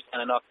is a feast and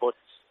a knock, but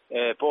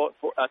both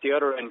at the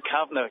other end,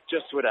 Kavanagh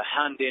just with a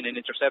hand in an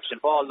interception.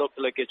 Ball looked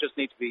like it just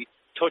needs to be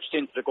touched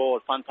into the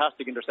goal.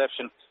 Fantastic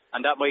interception,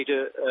 and that might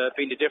have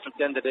been the difference at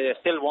the end of the day.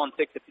 Still 1-6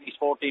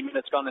 apiece, 14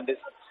 minutes gone in this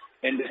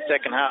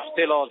second half.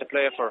 Still all to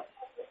play for.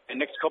 The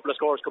next couple of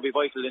scores could be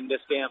vital in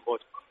this game, but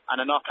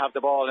Annanough have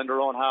the ball in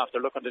their own half. They're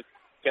looking to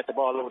get the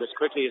ball out as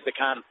quickly as they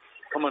can.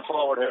 Coming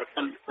forward here,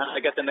 can they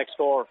get the next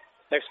score?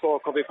 Next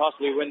score could be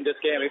possibly win this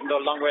game, even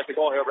though a long way to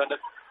go here, Brendan.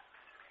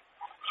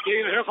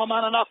 Here from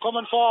Annanough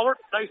coming forward.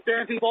 Nice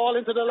dainty ball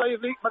into the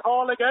lively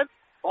McCall again.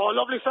 Oh,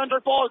 lovely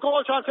centred ball.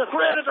 Goal chance. A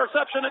great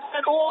interception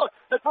again. Oh,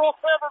 it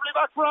broke favourably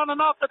back for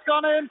Annanough. It's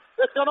gone in.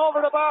 It's gone over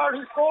the bar.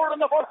 He scored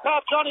in the first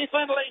half. Johnny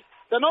Findlay,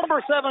 the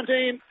number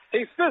 17.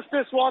 He missed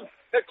this one.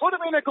 It could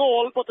have been a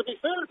goal, but to be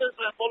fair to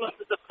St Mullin,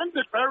 they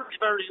defended very,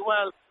 very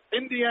well.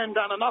 In the end,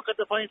 Annanough at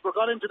the point, we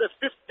got into the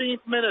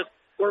 15th minute.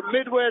 We're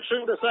midway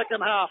through the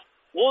second half.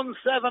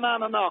 1-7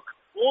 Annanough,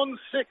 1-6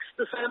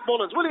 to St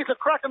Mullins. Willie, it's a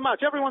cracking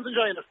match. Everyone's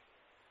enjoying it.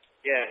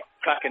 Yeah,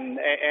 cracking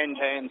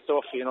end-to-end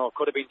stuff. You know,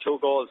 could have been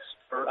 2 goals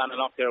for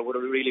Annanough there. Would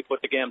have really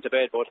put the game to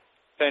bed, but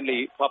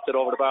Findlay popped it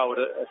over the bar.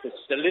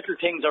 The little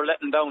things are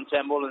letting down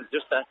St Mullins.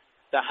 Just the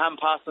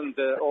hand passing,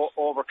 the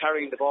over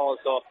carrying the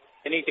ball. So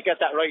they need to get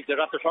that right.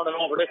 They're after turning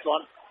over this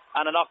one.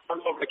 Annanough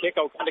turned over the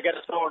kick out. Can they get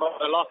it scored over?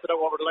 They lost it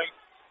out over the line.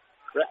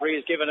 Referee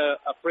has given a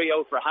free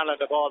out for handling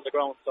the ball on the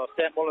ground. So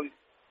St Mullin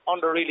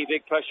under really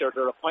big pressure.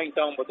 They're a point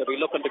down, but they'll be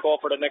looking to go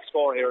for the next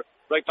score here,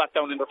 right back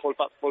down in their full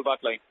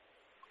back line.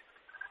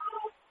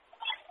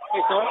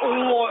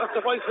 It's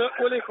the vice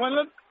Willie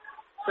Quinlan.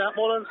 St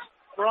Mullins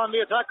were on the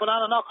attack, but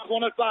Annanough has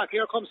won it back.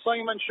 Here comes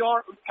Simon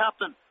Short,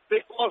 captain.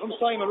 Big ball from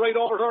Simon right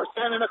over to her,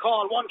 standing a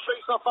call. 1-3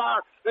 so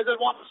far. Is it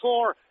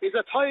 1-4? He's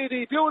a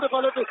tidy,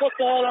 beautiful little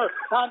footballer.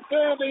 And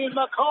Damien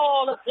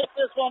McCall has hit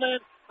this one in.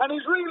 And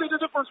he's really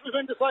the difference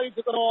between the sides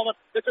at the moment.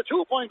 It's a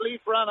 2-point lead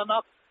for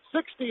Annanough.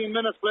 16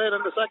 minutes played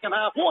in the second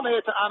half.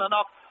 1-8 to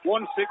Annanough.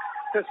 1-6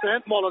 to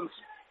St Mullins.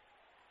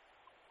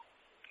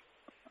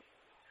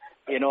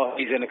 You know,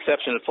 he's an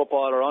exceptional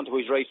footballer. Onto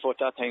his right foot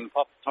that time.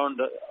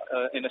 Turned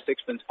in a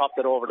sixpence, popped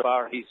it over the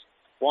bar. He's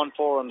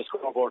 1-4 on the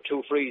scoreboard,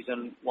 2 frees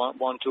and 1-2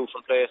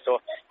 from play. So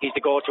he's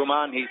the go-to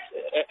man. He's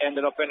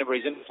ended up anywhere.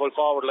 He's in the full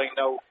forward line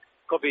now.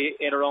 Could be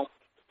in around,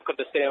 could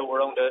stay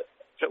around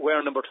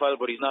wearing number 12,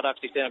 but he's not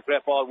actually staying.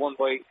 Great ball won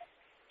by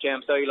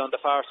James Doyle on the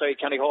far side.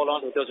 Can he hold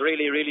on to it? Does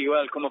really, really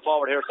well coming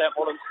forward here. St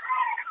Mullins.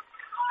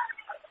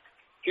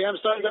 James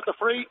Doyle got the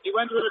free. He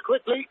went with it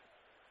quickly.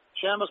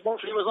 Seamus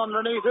Murphy was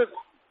underneath it.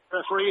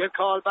 The referee had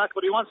called back,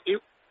 but he wants to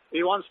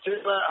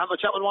have a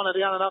chat with one of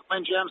the Annanough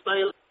men. James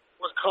Doyle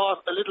was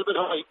caught a little bit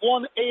high.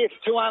 1-8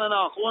 to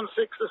Annanough, 1-6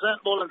 to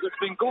St Mullins.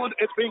 It's been good,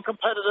 it's been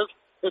competitive.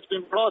 It's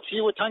been brought to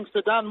you with thanks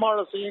to Dan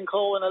Morrissey and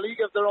Co in a league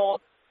of their own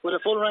with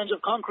a full range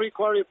of concrete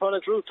quarry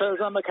products, roof tiles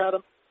and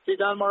macadam. See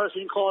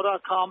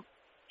danmorrisseyandco.com.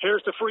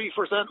 Here's the free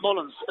for St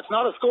Mullins. It's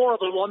not a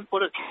scoreable one, but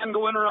it can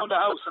go in around the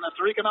house, and if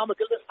they're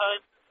economical this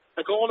time,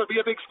 the goal will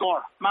be a big score.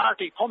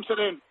 Marty pumps it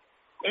in.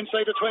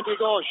 Inside the 20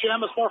 goals.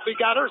 Seamus Murphy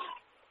gathers.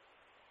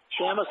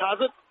 Seamus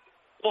has it.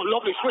 Oh,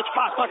 lovely switch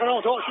pass back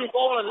around to O'Shea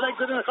Boland.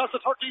 Legs it in across the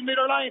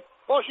 13-metre line.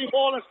 O'Shea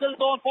Boland still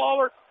going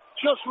forward.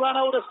 Just ran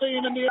out of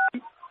steam in the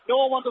end.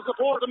 No one to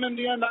support him in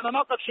the end. And a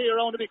knock-up tree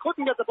around him. He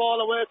couldn't get the ball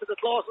away to the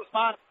closest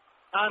man.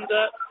 And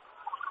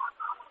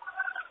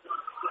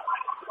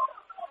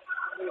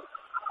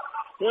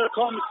here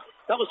comes,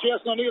 that was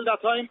Jason O'Neill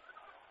that time.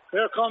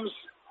 Here comes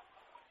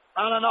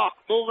Annanough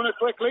moving it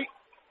quickly.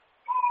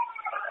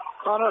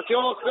 Conor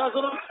Keogh does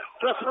it.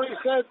 Referee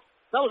said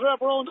that was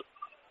wrap around.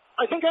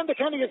 I think Enda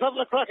Kenny is having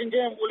a cracking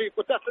game, Willie,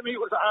 but that to me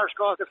was a harsh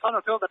call because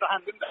Conor Keogh got the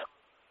hand in there.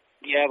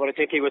 Yeah, but I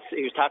think he was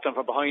tackling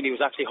from behind. He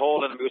was actually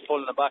holding him. He was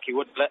pulling him back. He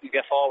wouldn't let him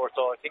get forward.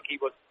 So I think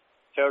he was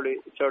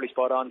fairly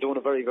spot on,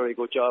 doing a very, very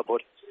good job.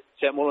 But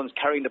St Mullins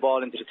carrying the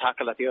ball into the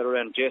tackle at the other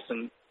end.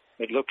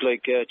 It looked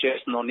like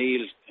Jason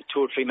O'Neill, 2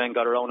 or 3 men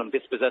got around him,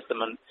 dispossessed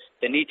him, and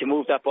they need to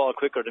move that ball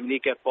quicker. They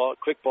need to get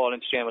quick ball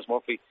into Seamus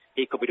Murphy.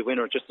 He could be the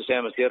winner, just the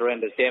same as the other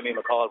end as Damien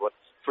McCall, but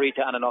free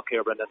to Annanough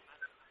here, Brendan.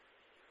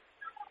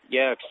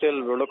 Yeah,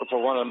 still we're looking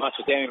for one of the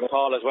matches. Damien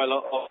McCall as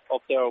well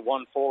up there,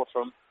 1-4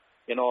 from,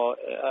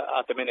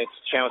 at the minute.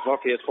 Seamus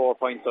Murphy has 4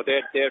 points, so they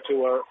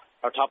two are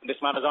Our top of this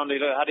man is on.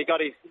 Had he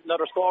got his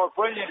another score?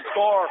 Brilliant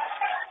score.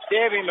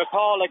 Davy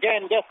McCall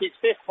again gets his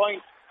 5th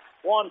point.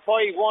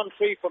 1-5,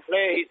 1-3 from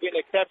play. He's been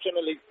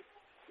exceptional.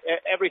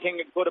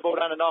 Everything good about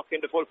Annanough in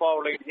the full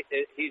forward line,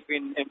 he's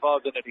been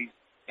involved in it. He's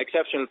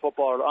exceptional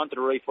footballer. Onto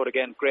the right foot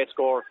again. Great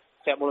score.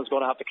 St Mullin's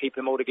going to have to keep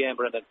him out again,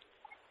 Brendan.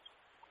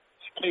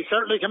 He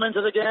certainly come into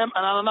the game,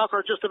 and Annanough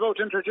are just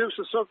about to introduce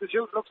a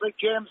substitute. Looks like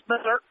James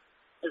Miller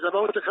is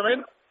about to come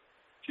in.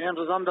 James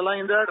is on the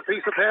line there. The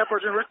piece of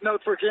paper has been written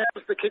out for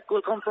James. The kick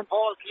will come from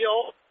Paul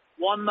Keogh.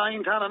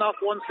 1-9 to Annanough,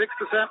 1-6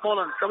 to St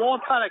Mullins. They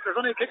won't panic. There's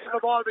only a kick of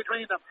the ball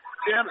between them.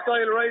 James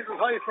Doyle rises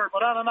high for it,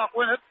 but Annanough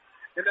win it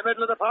in the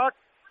middle of the park.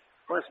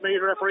 Westmeath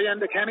referee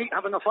Enda Kenny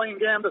having a fine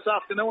game this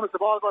afternoon as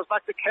the ball goes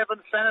back to Kevin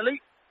Fennelly.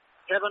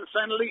 Kevin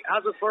Fennelly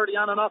has it for the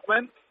Annanough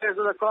men.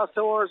 There's it across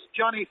towards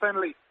Johnny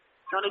Fennelly.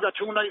 Johnny got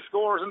 2 nice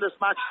scores in this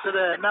match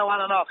today. Now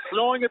Annanough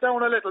slowing it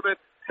down a little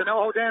bit to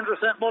know how dangerous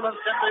St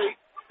Mullins can be.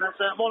 And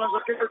St Mullins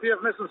are guilty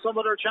of missing some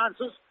of their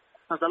chances.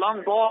 And the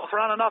long ball for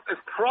Annanough is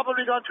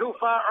probably gone too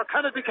far, or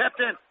can it be kept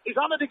in? He's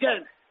on it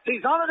again.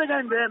 He's on it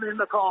again, Damien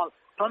McCall,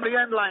 from the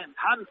end line.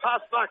 Hand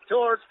pass back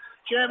towards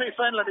Jamie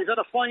Fenlon. He's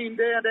had a fine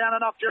day in the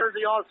Annanough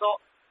jersey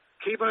also.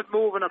 Keeping it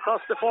moving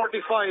across the 45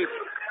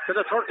 to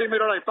the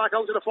 30-metre line. Back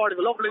out to the 40.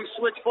 Lovely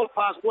switch foot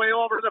pass way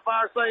over to the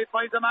far side.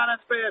 Finds a man in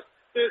space.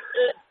 This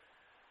is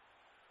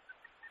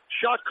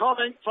shot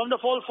coming from the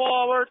full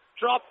forward.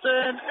 Drops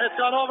in. It's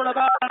gone over the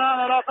bar and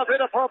Annanough. A bit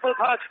of purple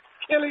patch.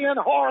 Killian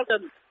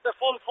Horgan, the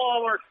full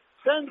forward,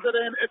 sends it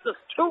in. It's a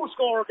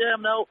 2-score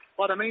game now.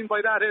 What I mean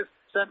by that is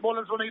St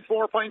Mullins will need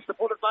 4 points to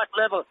put it back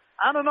level.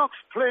 Annanough's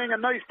playing a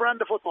nice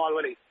brand of football,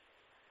 Willie.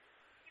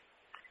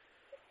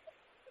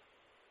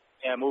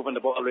 Yeah, moving the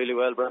ball really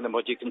well, Brendan,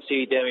 but you can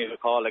see Damien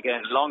McCall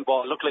again. Long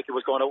ball, looked like it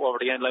was going out over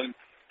the end line.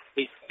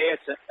 He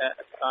skates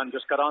and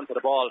just got onto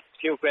the ball.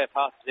 Few great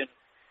passes in.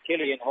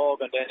 Killian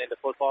Hogan then in the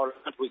full forward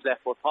onto his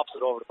left foot, pops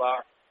it over the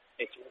bar.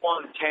 It's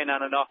 1-10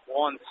 Annanough,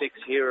 1-6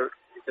 here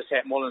to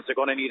St Mullins. They're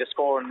going to need a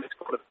score in the next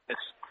couple of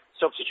minutes.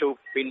 Substitute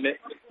being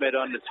made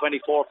on the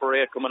 24 for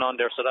 8 coming on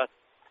there, so that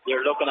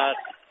you're looking at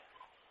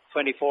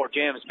 24.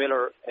 James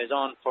Miller is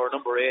on for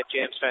number 8,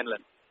 James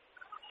Fenlon.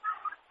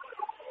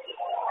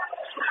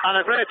 And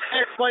a great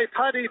take by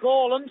Paddy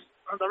Boland.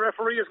 And the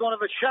referee is going to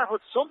have a chat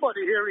with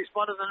somebody here. He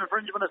spotted an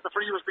infringement as the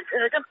free was being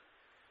taken.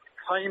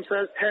 Time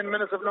says 10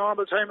 minutes of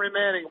normal time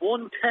remaining.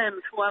 1-10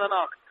 to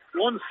Annanough.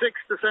 1-6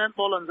 to St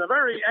Mullins. A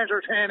very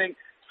entertaining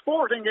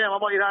sporting game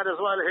I might add as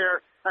well here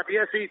at the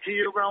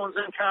SETU grounds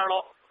in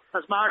Carlow.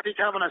 As Marty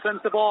Kavanagh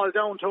sends the ball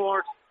down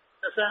towards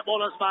the St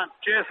Mullins man.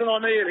 Jason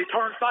O'Neill, he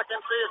turns back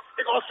in field.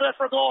 He goes straight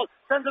for goal.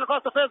 Sends it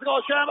across the face of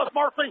goal. Seamus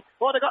Murphy.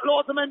 Oh, they got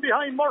loads of men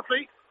behind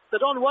Murphy. They've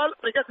done well.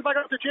 He gets it back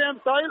up to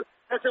James Doyle.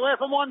 Gets away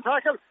from one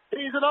tackle.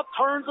 Tees it up.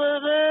 Turns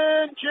it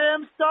in.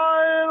 James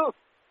Doyle.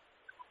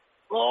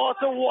 Oh,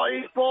 it's a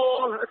wide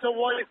ball. It's a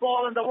wide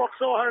ball, and they work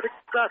so hard to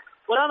get that.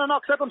 But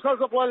Annanough set themselves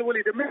up well,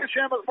 Willie. The minute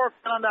Seamus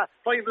Murphy on that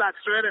 5 lads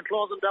straight and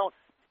close them down.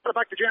 Put it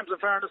back to James in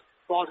fairness.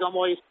 Ball's gone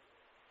wide.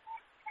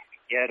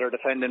 Yeah, they're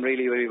defending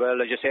really, really well.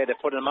 As you say, they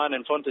put a man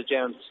in front of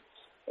James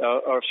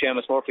or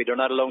Seamus Murphy. They're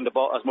not allowing the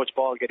ball, as much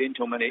ball get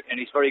into him, and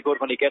he's very good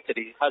when he gets it.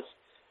 He has,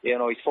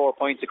 he's 4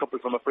 points, a couple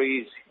from a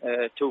freeze,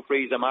 2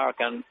 frees a mark,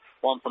 and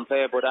 1 from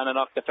play. But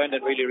Annanough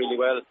defended really,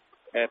 really well,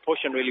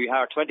 pushing really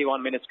hard.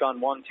 21 minutes gone,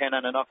 1-10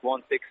 Annanough,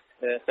 1-6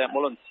 St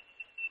Mullins.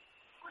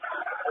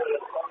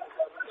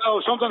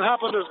 No, something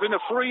happened. There's been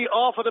a free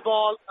off of the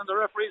ball, and the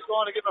referee's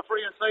going to give a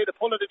free inside the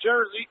pull of the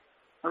jersey.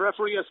 The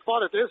referee has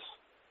spotted this.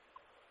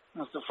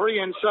 That's the free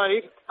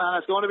inside, and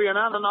it's going to be an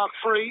Annanough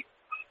free.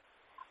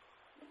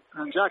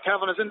 And Jack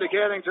Cavan is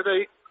indicating to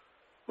the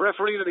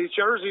referee that his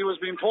jersey was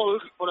being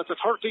pulled, but it's a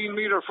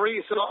 13-metre free,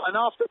 so an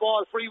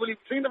off-the-ball free. Well,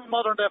 you've seen them in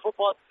modern-day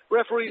football.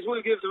 Referees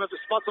will give them if they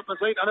spot something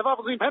inside, and they've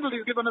obviously seen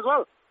penalties given as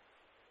well.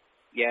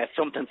 Yeah,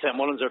 something St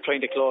Mullins are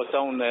trying to close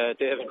down.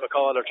 David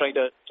McCall or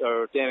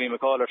Damien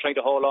McCall are trying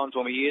to hold on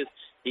to him. He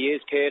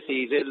is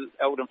pacey. He's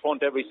out in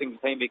front every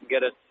single time he can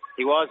get it.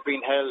 He was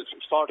being held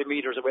 40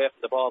 metres away from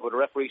the ball, but the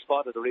referee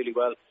spotted it really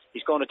well.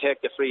 He's going to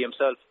take the free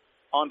himself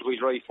onto his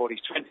right foot.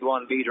 He's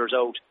 21 metres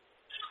out.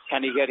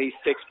 Can he get his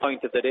 6th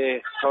point of the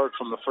day? Third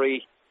from a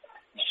free.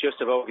 He's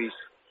just about. He's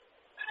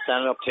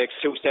standing up, takes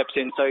 2 steps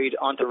inside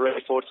onto the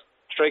right foot,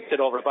 strikes it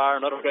over the bar.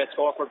 Another great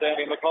score for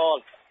Damien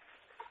McCall.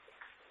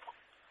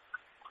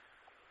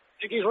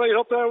 I think he's right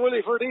up there,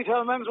 Willie, for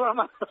detail menswear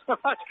match.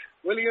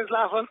 Willie is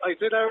laughing. I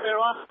sit earlier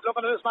on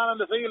looking at this man on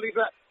the field. He's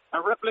a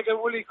replica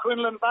of Willie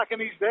Quinlan back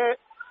in his day.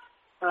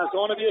 And it's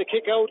going to be a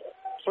kick out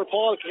for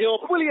Paul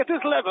Keogh. Willie, at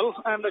this level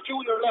and the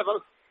junior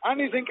level,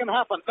 anything can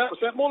happen. Now,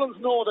 St Mullins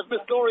know they've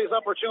missed glorious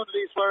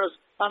opportunities, whereas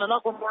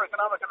Annanough were more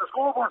economic, and the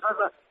scoreboard has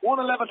a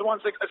 1-11 to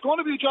 1-6. It's going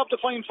to be a job to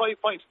find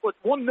 5 points, but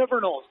one never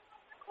knows.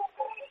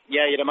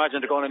 Yeah, you'd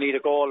imagine they're going to need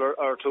a goal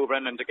or 2,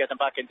 Brendan, to get them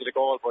back into the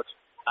goal, but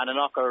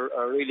Annanough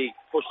are really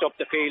pushed up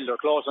the field. They're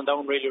closing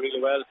down really,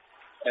 really well.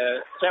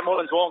 St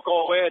Mullins won't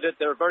go away.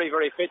 They're a very,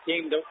 very fit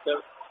team. They're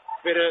a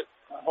bit of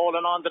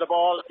holding on to the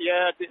ball.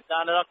 Yeah, the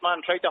Annanough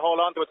man tried to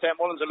hold on to it. St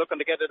Mullins are looking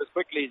to get it as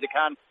quickly as they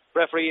can.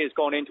 Referee is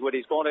going into it.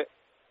 He's going to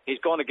he's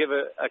going to give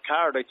a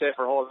card, I'd say,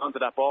 for holding onto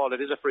that ball.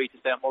 It is a free to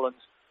St Mullins.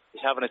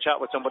 He's having a chat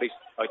with somebody.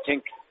 I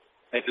think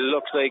it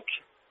looks like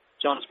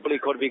John Scully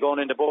could be going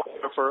in the book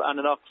for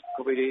Annanough.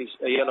 Could be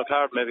a yellow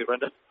card maybe,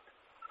 Brendan.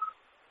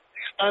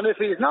 And if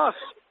he's not,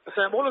 the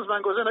St Mullins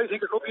man goes in, I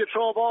think it could be a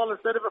throw ball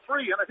instead of a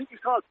free. And I think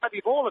he's called Paddy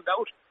Boland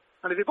out.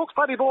 And if he books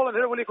Paddy Boland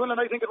here, Willie Quinlan,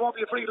 I think it won't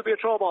be a free, it'll be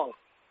a throw ball.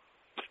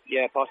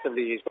 Yeah,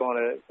 possibly he's going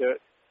to...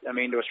 I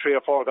mean, there was 3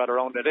 or 4 got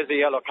around. It is a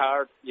yellow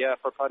card, yeah,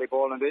 for Paddy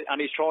Boland. And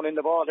he's thrown in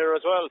the ball here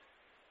as well.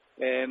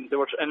 They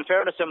were, in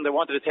fairness to them, they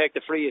wanted to take the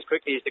free as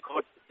quickly as they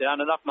could. The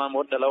Annanough man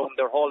wouldn't allow them.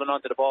 They're holding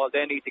onto the ball.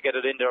 They need to get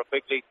it in there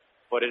quickly.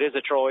 But it is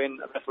a throw-in.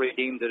 The referee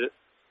deemed it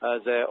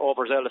as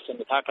overzealous in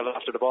the tackle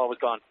after the ball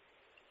was gone.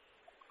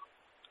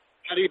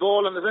 Paddy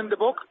Boland is in the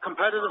book.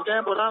 Competitive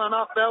game, but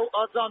Annanough now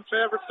odds-on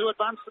favourites to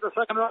advance to the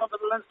second round of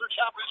the Leinster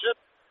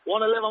Championship.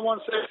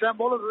 1-11-1-6. St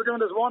Mullins were giving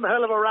us one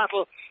hell of a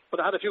rattle,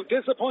 but they had a few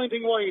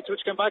disappointing wides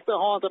which came back to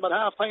haunt them. At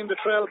half-time they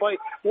trailed by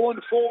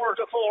 1-4-4,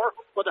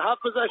 but they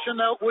have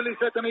possession now. Willie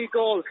said they need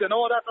goals. They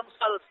know that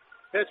themselves.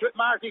 It's with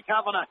Marty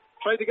Kavanagh.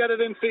 Try to get it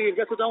in field.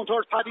 Gets it down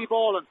towards Paddy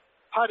Boland.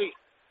 Paddy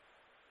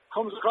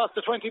comes across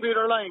the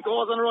 20-metre line,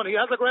 goes on a run. He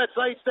has a great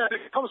sidestep.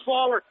 He comes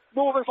forward,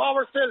 moving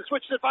forward still,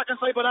 switches it back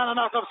inside, but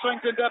Annanough of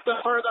strength in depth and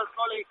further.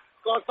 Scully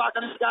goes back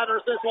and he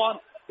gathers this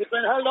one. He's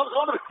been held up. It's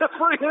going to be a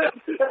free in.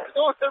 It's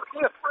going to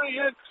be a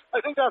free in. I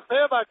think that's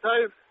payback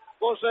time.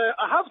 But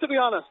I have to be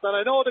honest, and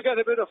I know they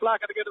get a bit of flack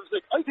and they get a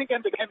stick. I think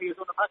Enda Kenny has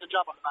done a cracking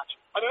job on the match.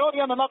 And I know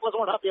the Annanoughs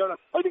weren't happy on it.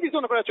 I think he's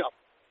done a great job.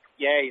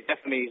 Yeah, he's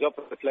up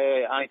with the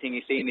play. Anything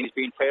he's seen, he's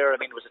been fair. I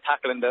mean, it was a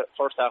tackle in the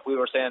first half. We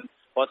were saying,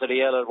 was it a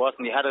yellow? It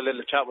wasn't. He had a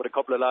little chat with a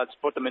couple of lads,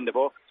 put them in the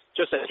book.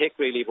 Just a tick,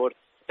 really, but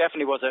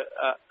definitely was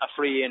a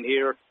free in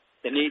here.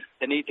 They need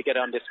to get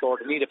on this score.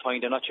 They need a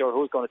point. I'm not sure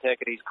who's going to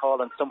take it. He's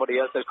calling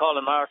somebody else. They're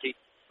calling Marty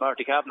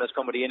Kavanagh's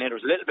coming in here. It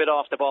was a little bit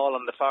off the ball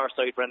on the far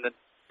side, Brendan.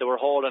 They were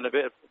holding a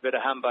bit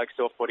of handbag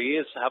stuff, but he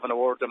is having a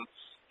word with them.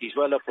 He's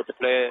well up with the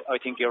play. I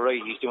think you're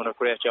right. He's doing a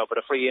great job. But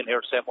a free in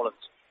here to St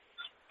Mullins.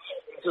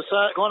 Just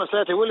going to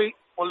say to Willie,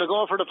 will they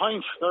go for the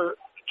point? They're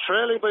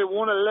trailing by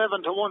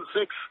 1-11 to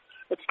 1-6.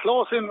 It's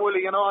close in,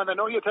 Willie, you know, and I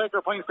know you take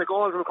their points. The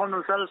goals will come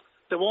themselves.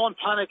 They won't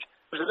panic.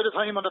 There's a bit of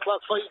time on the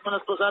clock, 5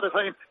 minutes plus at a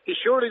time. He's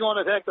surely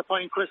going to take the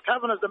point. Chris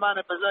Kavanagh's the man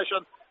in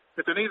possession.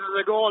 If they needed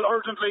a goal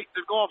urgently,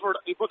 they'll go for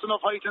it. He puts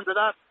enough height into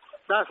that.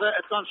 That's it.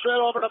 It's gone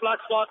straight over the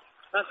black spot.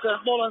 That's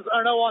Mullins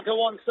are now on to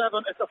 1-7.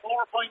 It's a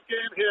 4-point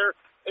game here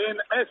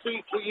in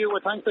SETU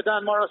with thanks to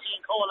Dan Morrissey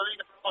and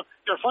Co.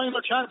 Your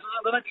final chances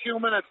in the next few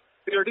minutes.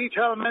 Your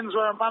detailed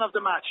menswear man of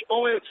the match.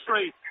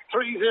 083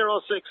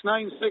 306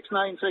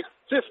 9696.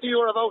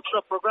 €50 voucher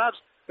up for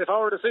grabs. If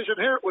our decision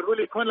here with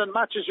Willie Quinlan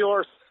matches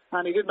yours,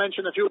 and he did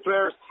mention a few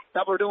players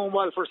that were doing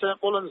well for St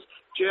Mullins.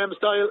 James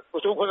Dial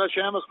was doing quite well.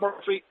 Seamus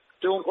Murphy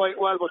doing quite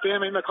well, but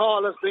Damien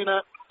McCall has been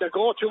the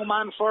go-to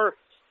man for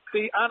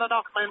the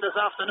Annanough men this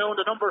afternoon.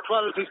 The number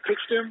 12 he's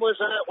pitched in with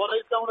what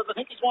I've done is I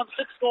think he's won 6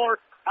 scores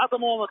at the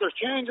moment. There's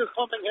changes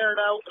coming here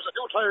now. There's a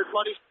few tired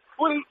bodies.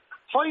 Willie,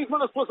 5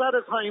 minutes plus at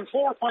a time,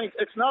 4 points.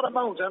 It's not a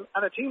mountain,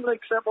 and a team like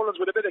St Mullins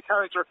with a bit of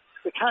character,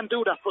 they can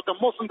do that, but they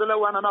mustn't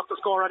allow Annanough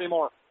to score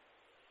anymore.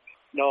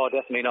 No,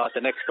 definitely not. The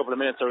next couple of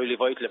minutes are really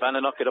vital. If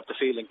Annanough get up the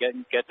field and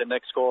get the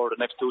next score, the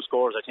next 2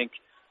 scores, I think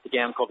the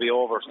game could be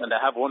over. And they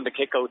have won the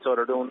kick out, so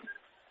they're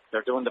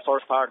doing the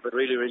first part of it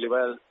really, really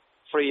well.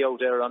 Free out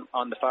there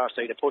on the far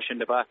side, they're pushing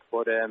the back.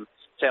 But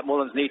St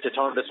Mullins need to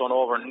turn this one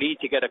over,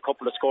 need to get a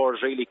couple of scores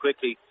really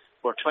quickly.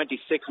 We're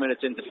 26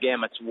 minutes into the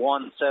game. It's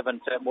 1-7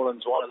 St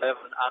Mullins,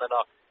 1-11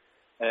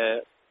 Annanough.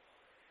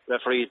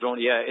 Referee's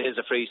blown. Yeah, it is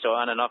a free, so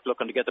Annanough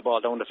looking to get the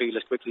ball down the field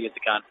as quickly as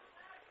they can.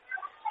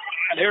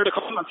 And here they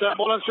come, and St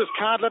Mullins just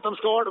can't let them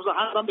score. There's a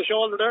hand on the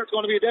shoulder there. It's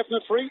going to be a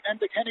definite free.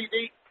 And the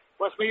Kennedy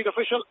Westmeath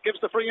official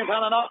gives the free in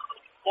Annanough.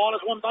 Ball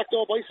is won back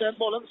though by St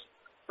Mullins.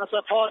 That's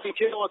a Paddy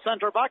Keogh at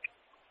centre back.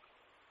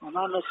 And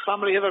Annanogh's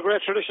family have a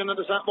great tradition in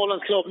the St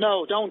Mullins club.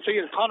 Now,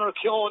 downfield, Conor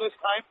Keogh this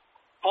time.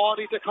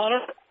 Paddy to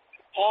Conor.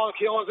 Paul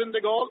Keogh's in the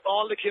goal.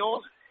 All the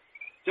Keoghs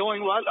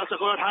doing well. That's a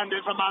good hand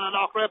in from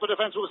Annanough. Great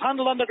defence. It was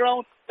handled on the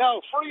ground. Now,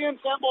 free in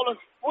St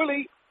Mullins.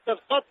 Willie,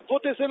 they've got to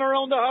put this in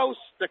around the house.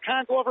 They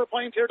can't go over a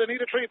point here. They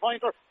need a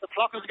 3-pointer. The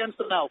clock is against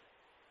them now.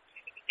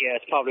 Yeah,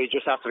 it's probably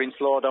just after being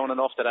slowed down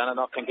enough that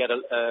Annanough can get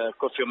a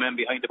good few men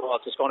behind the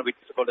ball. So it's going to be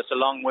difficult. It's a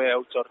long way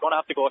out. So they're going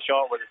to have to go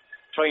short with it.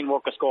 Try and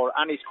work a score.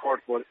 And he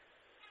scored, but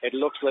it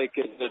looks like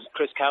there's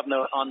Chris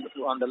Kavanagh on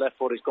the left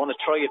foot. He's going to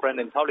try it,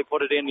 Brendan. Probably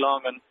put it in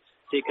long and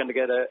seeking to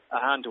get a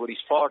hand to it.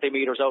 He's 40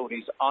 metres out.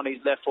 He's on his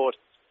left foot.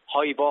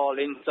 High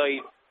ball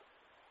inside.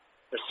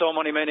 There's so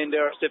many men in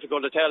there, it's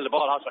difficult to tell. The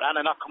ball has, but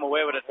Annanough come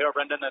away with it here,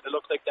 Brendan, and it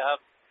looks like they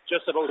have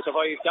just about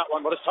survived that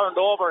one, but it's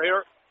turned over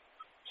here.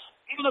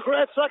 Even a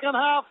great second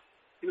half.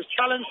 He was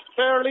challenged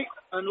fairly,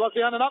 and was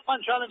the Annanough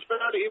man challenged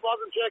fairly? He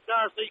wasn't. Jake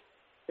Darcy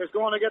is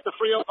going to get the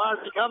free up.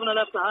 Marty Kavanagh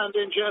left the hand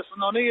in. Jason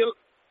O'Neill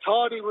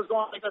thought he was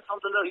going to get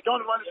something there. He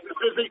don't want to be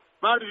busy.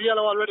 Marty's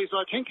yellow already, so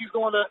I think he's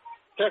going to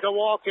take a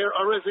walk here,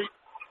 or is he?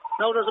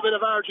 Now there's a bit of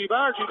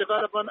argy-bargy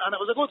development, and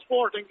it was a good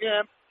sporting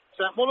game.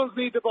 St Mullins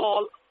need the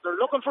ball. They're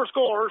looking for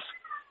scores,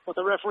 but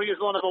the referee is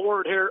going to have a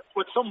word here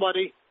with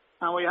somebody,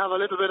 and we have a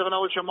little bit of an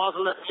old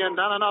muzzle at the end.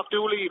 Annanough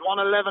do lead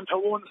 111 to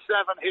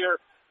 17 here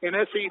in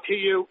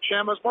SETU.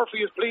 Seamus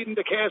Murphy is pleading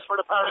the case for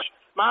the parish.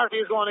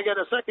 Marty is going to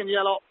get a second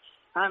yellow.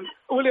 And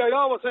Willie, I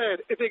always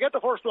said, if they get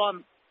the first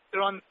one,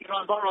 you're on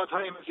borrowed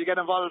time if you get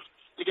involved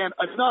again.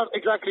 I'm not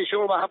exactly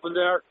sure what happened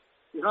there.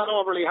 He's not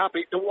overly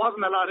happy. There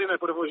wasn't a lot in it,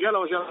 but if it was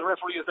yellow, the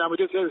referee is down. We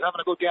did say he was having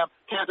a good game.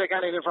 Can't take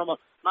anything from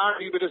him.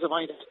 Marty will be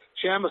disappointed.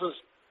 Seamus is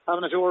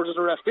having a 2 words with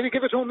the ref. Did he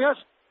give it to him yet?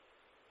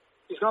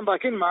 He's gone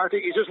back in, Marty.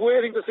 He's just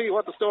waiting to see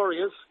what the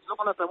story is. He's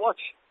looking at the watch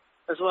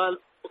as well.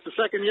 It's the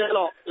second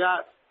yellow.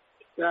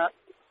 Yeah,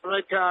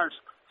 red card.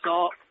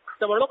 So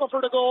they were looking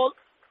for the goal.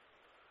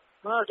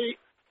 Marty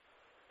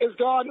is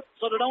gone,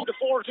 so they're down to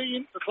 14.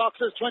 The clock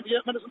says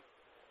 28 minutes.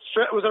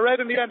 It was a red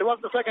in the end. It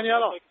wasn't the second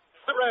yellow.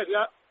 Red,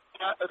 yeah.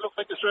 It looked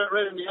like a straight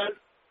red in the end.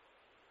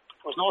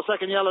 There's no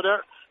second yellow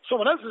there.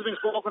 Someone else has been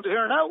spoken to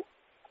here now.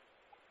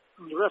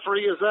 And the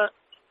referee is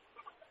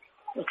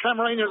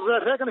Clemrain is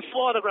taking a few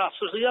autographs.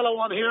 There's a yellow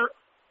one here.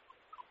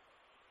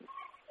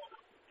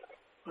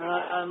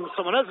 And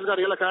someone else has got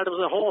a yellow card. There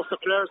was a host of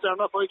players there.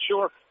 I'm not quite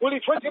sure.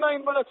 Willie, 29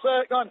 minutes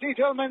gone.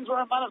 Detail men's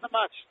were a man of the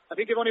match. I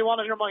think you've only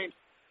one in your mind.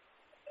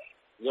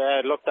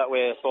 Yeah, it looked that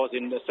way, I suppose,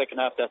 in the second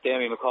half. That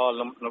Damien McCall,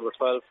 number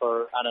 12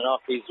 for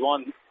Annanough. He's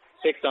won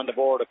 6 on the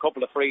board, a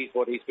couple of frees,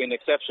 but he's been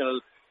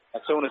exceptional.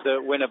 As soon as they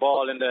win a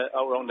ball out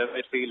around the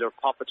midfield or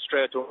pop it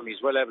straight to him,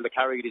 he's well able to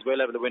carry it, he's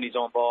well able to win his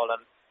own ball,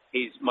 and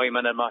he's my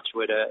man of the match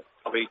with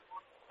probably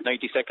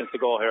 90 seconds to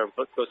go here,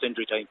 plus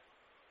injury time.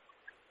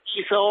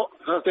 So,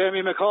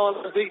 Damien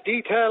McCall, the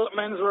detail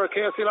men's were a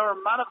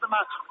KCLR man of the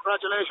match.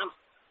 Congratulations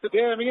to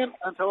Damien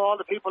and to all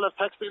the people that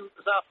texted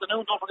this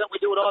afternoon. Don't forget we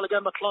do it all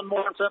again with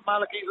Clonmore and St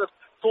Malachy's at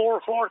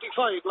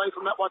 4:45 live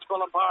from Netwatch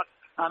Cullen Park,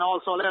 and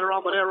also later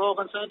on with Air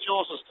Rogan St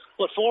Joseph's.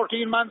 But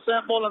 14-man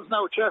St Mullins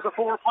now chase a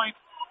 4-point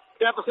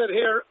deficit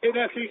here in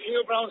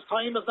SETU grounds.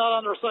 Time is not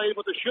on their side,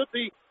 but there should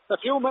be a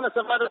few minutes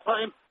of added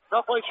time.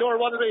 Not quite sure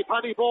what it'll be.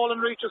 Paddy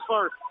Boland reaches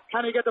for it.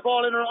 Can he get the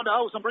ball in around the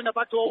house and bring it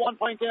back to a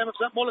 1-point game if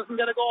St Mullins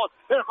can get a goal?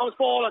 Here comes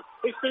Boland.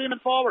 He's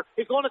steaming forward.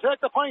 He's going to take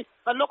the point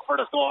and look for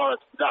the score.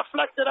 It's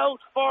deflected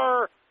out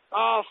for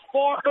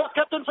it's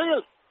kept in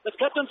field. It's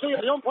kept in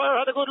field. The umpire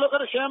had a good look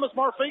at it. Seamus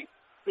Murphy.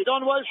 He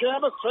done well.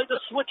 Seamus tried to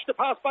switch the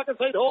pass back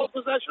inside, hold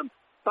possession.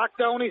 Back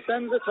down he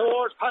sends it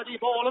towards Paddy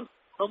Boland,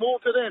 who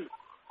moved it in.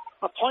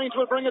 A point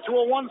will bring it to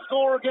a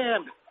 1-score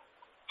game.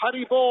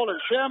 Paddy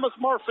Boland, Seamus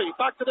Murphy,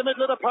 back to the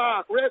middle of the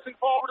park, racing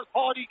forward as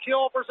Paddy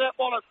Keogh for St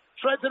Mullins,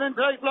 shreds it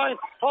inside line.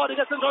 Paddy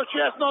gets into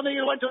Jason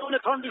O'Neill, went to it,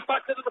 turned his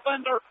back to the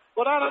defender,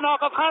 but Annanough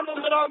have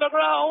handled it on the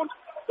ground.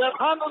 They've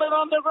handled it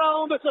on the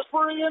ground. It's a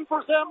free in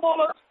for St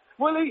Mullins.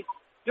 Willie,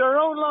 you're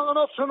around long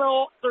enough to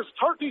know there's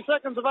 30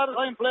 seconds of added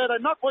time played.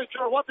 I'm not quite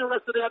sure what the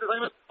rest of the added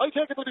time is. I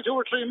take it to be 2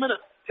 or 3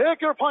 minutes.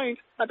 Take your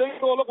point and then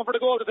go looking for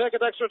the goal to take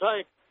it extra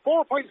time.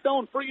 4 points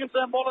down, free in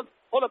St Mullins,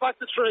 pull it back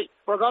to 3.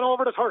 We're gone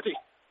over to 30.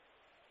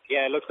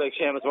 Yeah, it looks like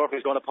Seamus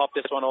Murphy's going to pop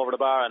this one over the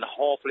bar, and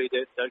hopefully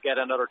they'll get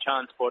another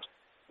chance. But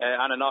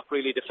Annanough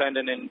really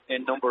defending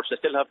in numbers. They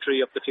still have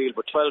 3 up the field,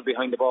 but 12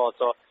 behind the ball.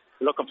 So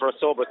looking for a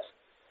sub. It's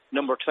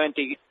number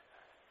 20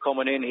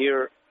 coming in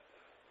here.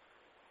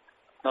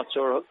 Not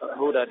sure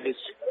who that is.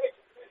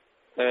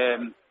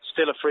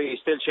 Still a free.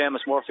 Still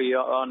Seamus Murphy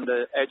on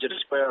the edge of the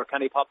square.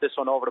 Can he pop this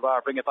one over the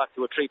bar? Bring it back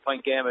to a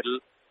 3-point game.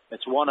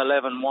 It's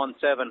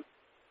 1-11-1-7.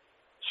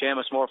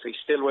 Seamus Murphy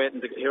still waiting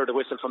to hear the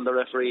whistle from the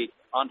referee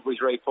onto his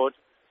right foot.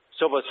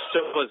 Sub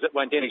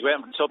went in. He's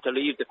waiting for the sub to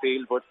leave the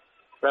field, but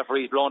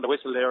referee's blown the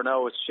whistle there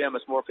now. It's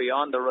Seamus Murphy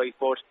on the right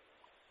foot.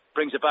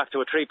 Brings it back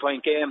to a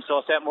 3-point game.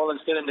 So St Mullin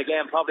still in the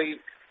game. Probably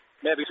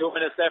maybe 2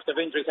 minutes left of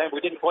injury time.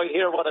 We didn't quite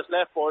hear what is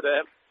left, but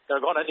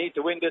they're going to need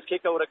to win this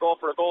kick out and go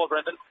for a goal,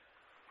 Brendan.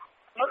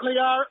 Certainly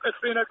are.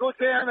 It's been a good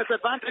game. It's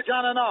advantage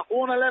Annanough.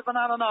 1-11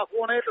 Annanough.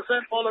 1-8 to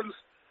St Mullins.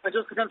 And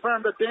just to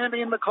confirm that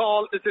Damien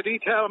McCall is the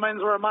detail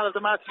men's were a man of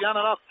the match.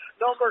 Annanough,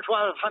 number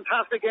 12.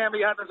 Fantastic game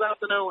he had this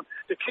afternoon.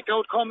 The kick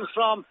out comes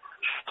from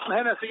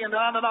Hennessy and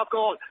the Annanough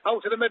goal.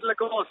 Out to the middle of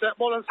goal. St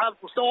Mullins have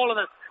stolen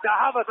it. They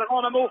have it. They're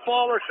going to move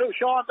forward through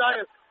Sean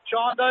Dyle.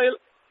 Sean Dyle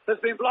has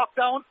been blocked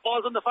down.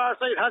 Ball's on the far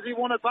side. Has he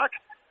won it back?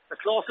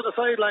 They're close to the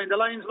sideline. The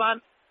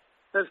linesman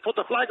has put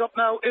the flag up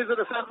now. Is it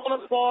a St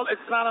Mullins ball? It's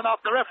an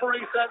Annanough. The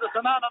referee says it's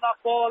an Annanough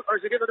ball, or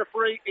is he give it a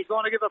free? He's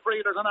going to give a free.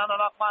 There's an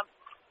Annanough man.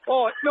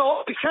 Oh,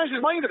 no, he's changed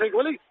his mind, I think,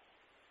 will he?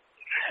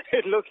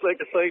 It looks like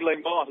a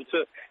sideline ball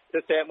to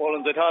St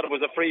Mullins. I thought it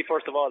was a free,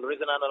 first of all. There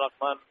is an Annanough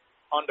man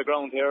on the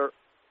ground here.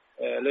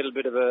 A little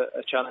bit of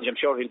a challenge. I'm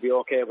sure he'll be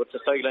okay, but it's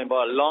a sideline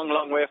ball.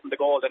 Long way from the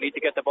goal. They need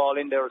to get the ball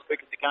in there as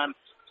quick as they can.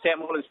 St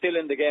Mullins still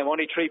in the game.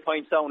 Only 3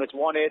 points down. It's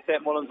 1-8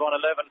 St Mullins,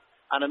 1-11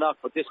 Annanough.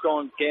 But this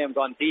game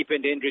gone deep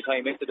into injury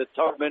time, into the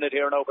 3rd minute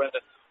here now, Brendan.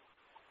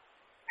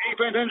 Deep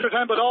into injury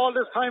time, but all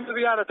this time to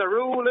be added. The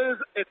rule is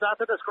it's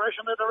at the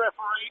discretion of the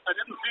referee. I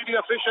didn't see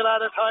the official at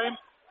a time,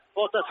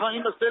 but the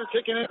time is still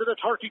ticking into the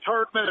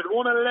 33rd minute.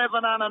 1-11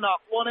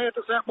 Annanough, 1-8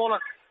 to St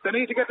Mullin. They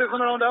need to get this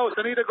one around the house.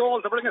 They need a goal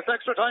to bring us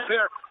extra time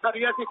here at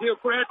the SETU.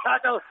 Great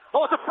tackle.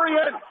 Oh, it's a free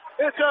in.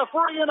 It's a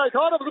free in. I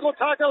thought it was a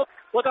good tackle,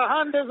 but the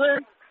hand is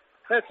in.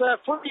 It's a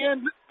free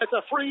in. It's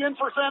a free in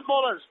for St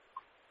Mullins.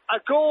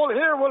 A goal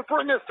here will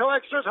bring us to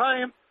extra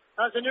time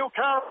as the new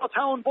Carlow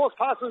town bus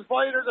passes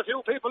by. There's a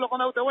few people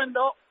looking out the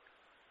window.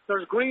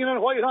 There's green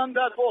and white on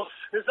that bus.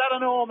 Is that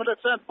an omen that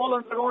St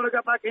Mullins are going to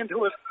get back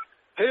into it?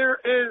 Here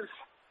is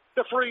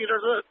the free.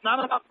 There's a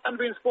Annanough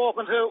man being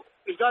spoken to.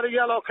 He's got a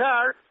yellow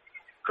card.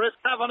 Chris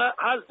Kavanagh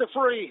has the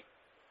free.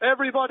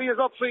 Everybody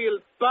is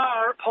upfield,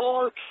 bar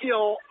Paul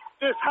Keogh.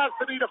 This has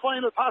to be the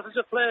final passage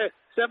of play.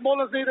 St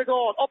Mullins need a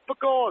goal. Up it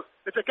goes.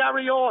 It's a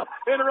Gary Owen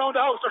in around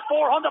the house. There's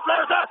 400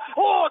 players there.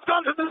 Oh, it's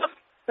gone to the left.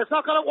 It's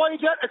not got it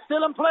wide yet. It's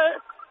still in play.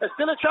 It's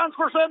still a chance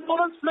for St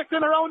Mullins. Flicked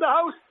in around the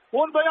house.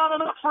 One by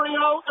Annanough. Free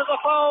out. There's a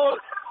foul.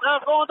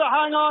 They're going to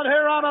hang on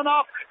here,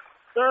 Annanough.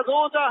 They're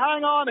going to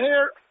hang on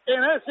here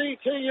in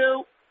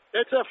SETU.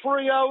 It's a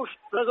free out.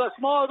 There's a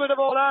small bit of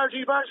old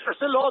RG Barger.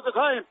 Still loads of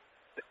time.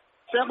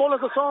 St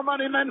Mullins has so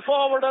many men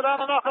forward that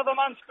Annanough have a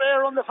man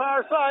spare on the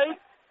far side.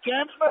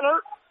 James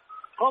Miller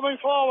coming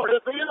forward.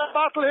 It's been a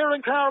battle here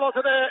in Carlow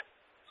today.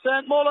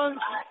 St Mullins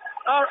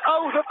are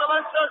out of the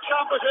Leinster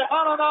Championship.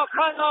 Annanough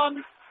hang on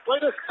by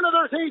the skin of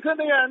their teeth in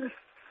the end.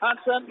 And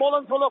St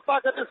Mullins will look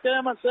back at this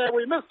game and say,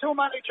 we missed too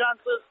many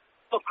chances.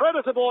 But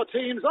credit to both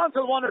teams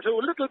until one or two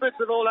little bits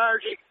of old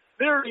RG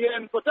near the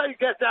end. But they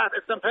get that.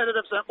 It's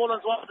competitive. St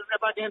Mullins wanted to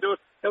get back into it.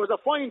 It was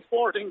a fine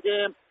sporting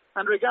game.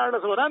 And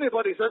regardless of what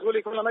anybody says,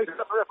 Willie Cullen, the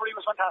referee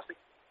was fantastic.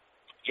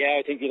 Yeah,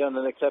 I think he done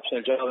an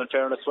exceptional job in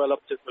fairness. Well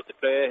up with the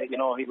play. You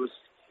know, he was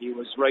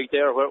right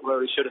there where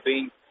he should have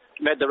been.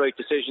 He made the right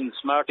decisions.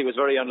 Marty was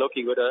very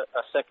unlucky with a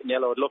second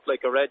yellow. It looked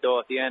like a red though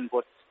at the end,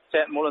 but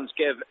St Mullins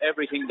gave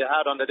everything they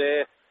had on the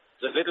day.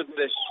 There's a little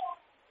bit of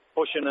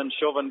pushing and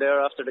shoving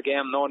there after the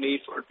game. No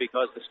need for it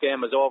because this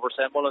game is over.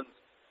 St Mullins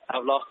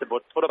have lost it,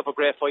 but put up a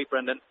great fight,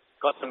 Brendan.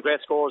 Got some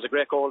great scores, a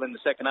great goal in the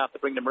second half to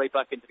bring them right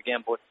back into the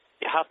game. But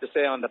you have to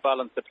say on the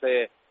balance of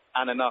play,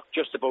 Annanough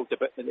just about the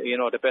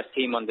best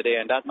team on the day,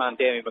 and that man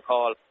Damien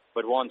McCall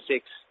with 1-6,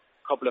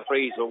 couple of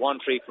frees with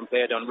 1-3 from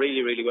play, done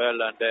really, really well.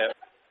 And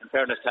in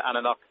fairness to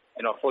Annanough,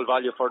 full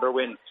value for their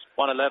win.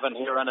 1-11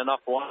 here,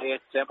 Annanough 1-8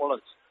 St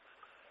Mullins.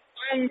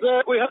 And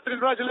we have to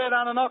congratulate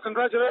Annanough,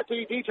 congratulate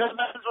the detailed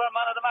manager and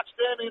man of the match,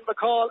 Damien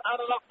McCall.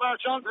 Annanough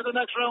march on to the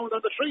next round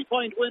on the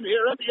 3-point win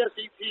here at the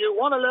SETU.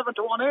 1-11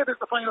 to 1-8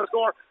 is the final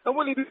score. And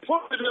Willie,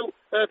 before we do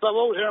bow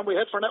out here and we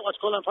head for Netwatch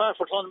Cullen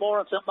Park for Clonmore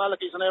and St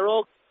Malachy's and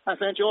Airog and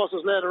St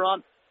Joseph's later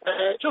on,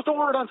 just a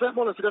word on St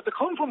Mullins, because to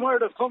come from where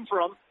they've come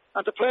from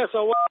and to play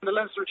so well in the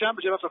Leinster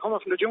Championship after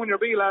coming from the Junior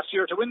B last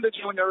year to win the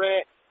Junior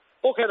A.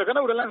 Okay, they're going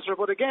out of Leinster,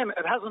 but again,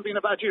 it hasn't been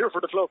a bad year for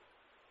the club.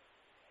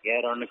 Yeah,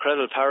 they're an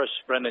incredible parish,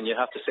 Brendan. You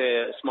have to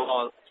say a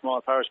small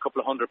parish, couple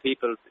of hundred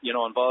people,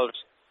 involved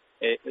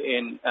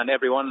in, and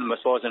every one of them,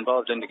 I suppose,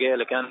 involved in the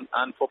Gaelic and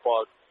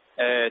football.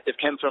 They've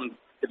come from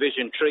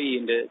Division 3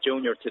 in the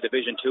junior to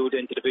Division 2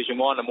 into Division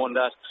 1 and won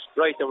that.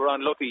 Right, they were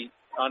unlucky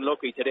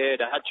today.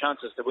 They had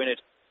chances to win it,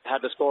 they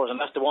had the scores,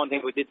 and that's the one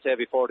thing we did say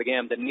before the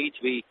game. They need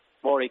to be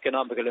more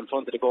economical in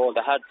front of the goal.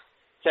 They had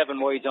 7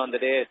 wides on the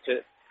day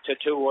to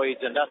 2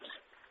 wides, and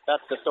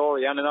that's the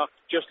story. And not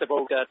just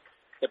about that.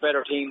 The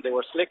better team. They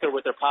were slicker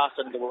with their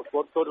passing. They were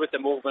good with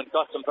the movement.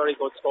 Got some very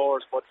good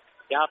scores. But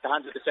you have to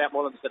hand it to St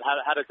Mullins that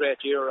had a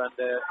great year, and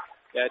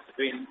it's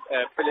been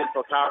brilliant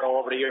for Carlow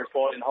over the years,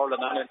 both in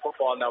hurling and in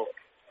football now.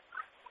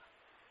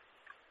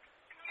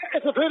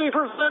 It's a pity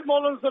for St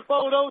Mullins that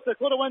bowed out. They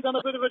could have went on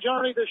a bit of a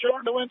journey to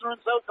shorten the winter in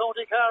South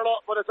County Carlow,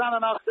 but it's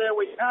Annanough there.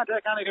 We can't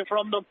take anything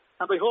from them.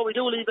 And before we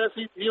do leave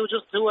SETU,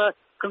 just to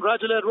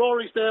congratulate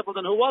Rory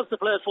Stapleton, who was to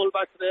play at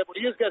full-back today, but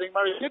he is getting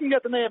married. He didn't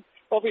get the name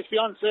of his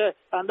fiancée,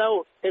 and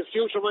now his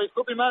future wife,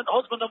 could be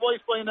husband and wife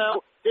by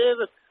now.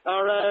 David,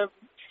 or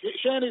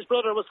Shaney's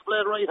brother, was to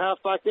play right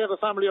half-back. They have a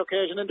family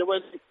occasion in the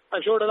wedding. I'm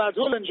sure the lads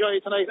will enjoy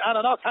it tonight.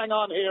 Annanough hang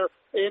on here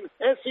in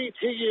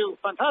SETU.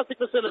 Fantastic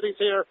facilities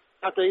here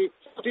at the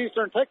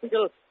Southeastern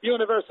Technical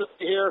University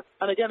here.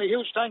 And again, a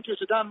huge thank you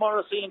to Dan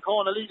Morrissey and Co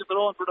and a League of their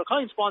own for the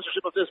kind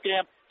sponsorship of this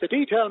game. To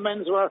Detail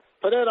Menswear,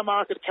 Padella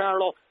Market,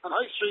 Carlow, and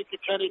High Street,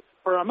 Kilkenny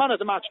for our man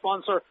of the match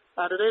sponsor.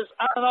 And it is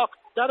Annanough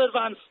that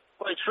advance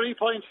by 3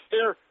 points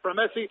here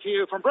from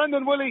SETU. From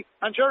Brendan, Willie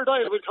and Ger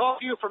Lennon, we'll talk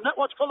to you from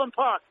Netwatch Cullen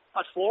Park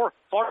at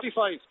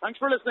 4:45. Thanks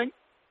for listening.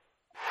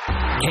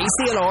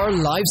 KCLR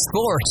Live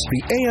Sport.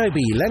 The AIB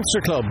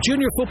Leinster Club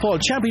Junior Football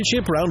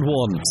Championship Round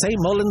 1. St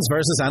Mullins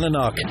versus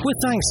Annanough. With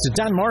thanks to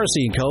Dan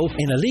Morrissey and Co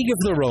in a league of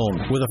their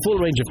own. With a full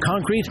range of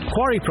concrete,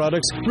 quarry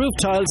products, roof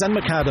tiles and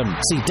macadam.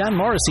 See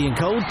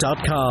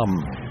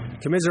danmorrisseyandco.com.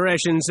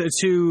 Commiserations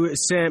to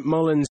St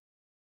Mullins.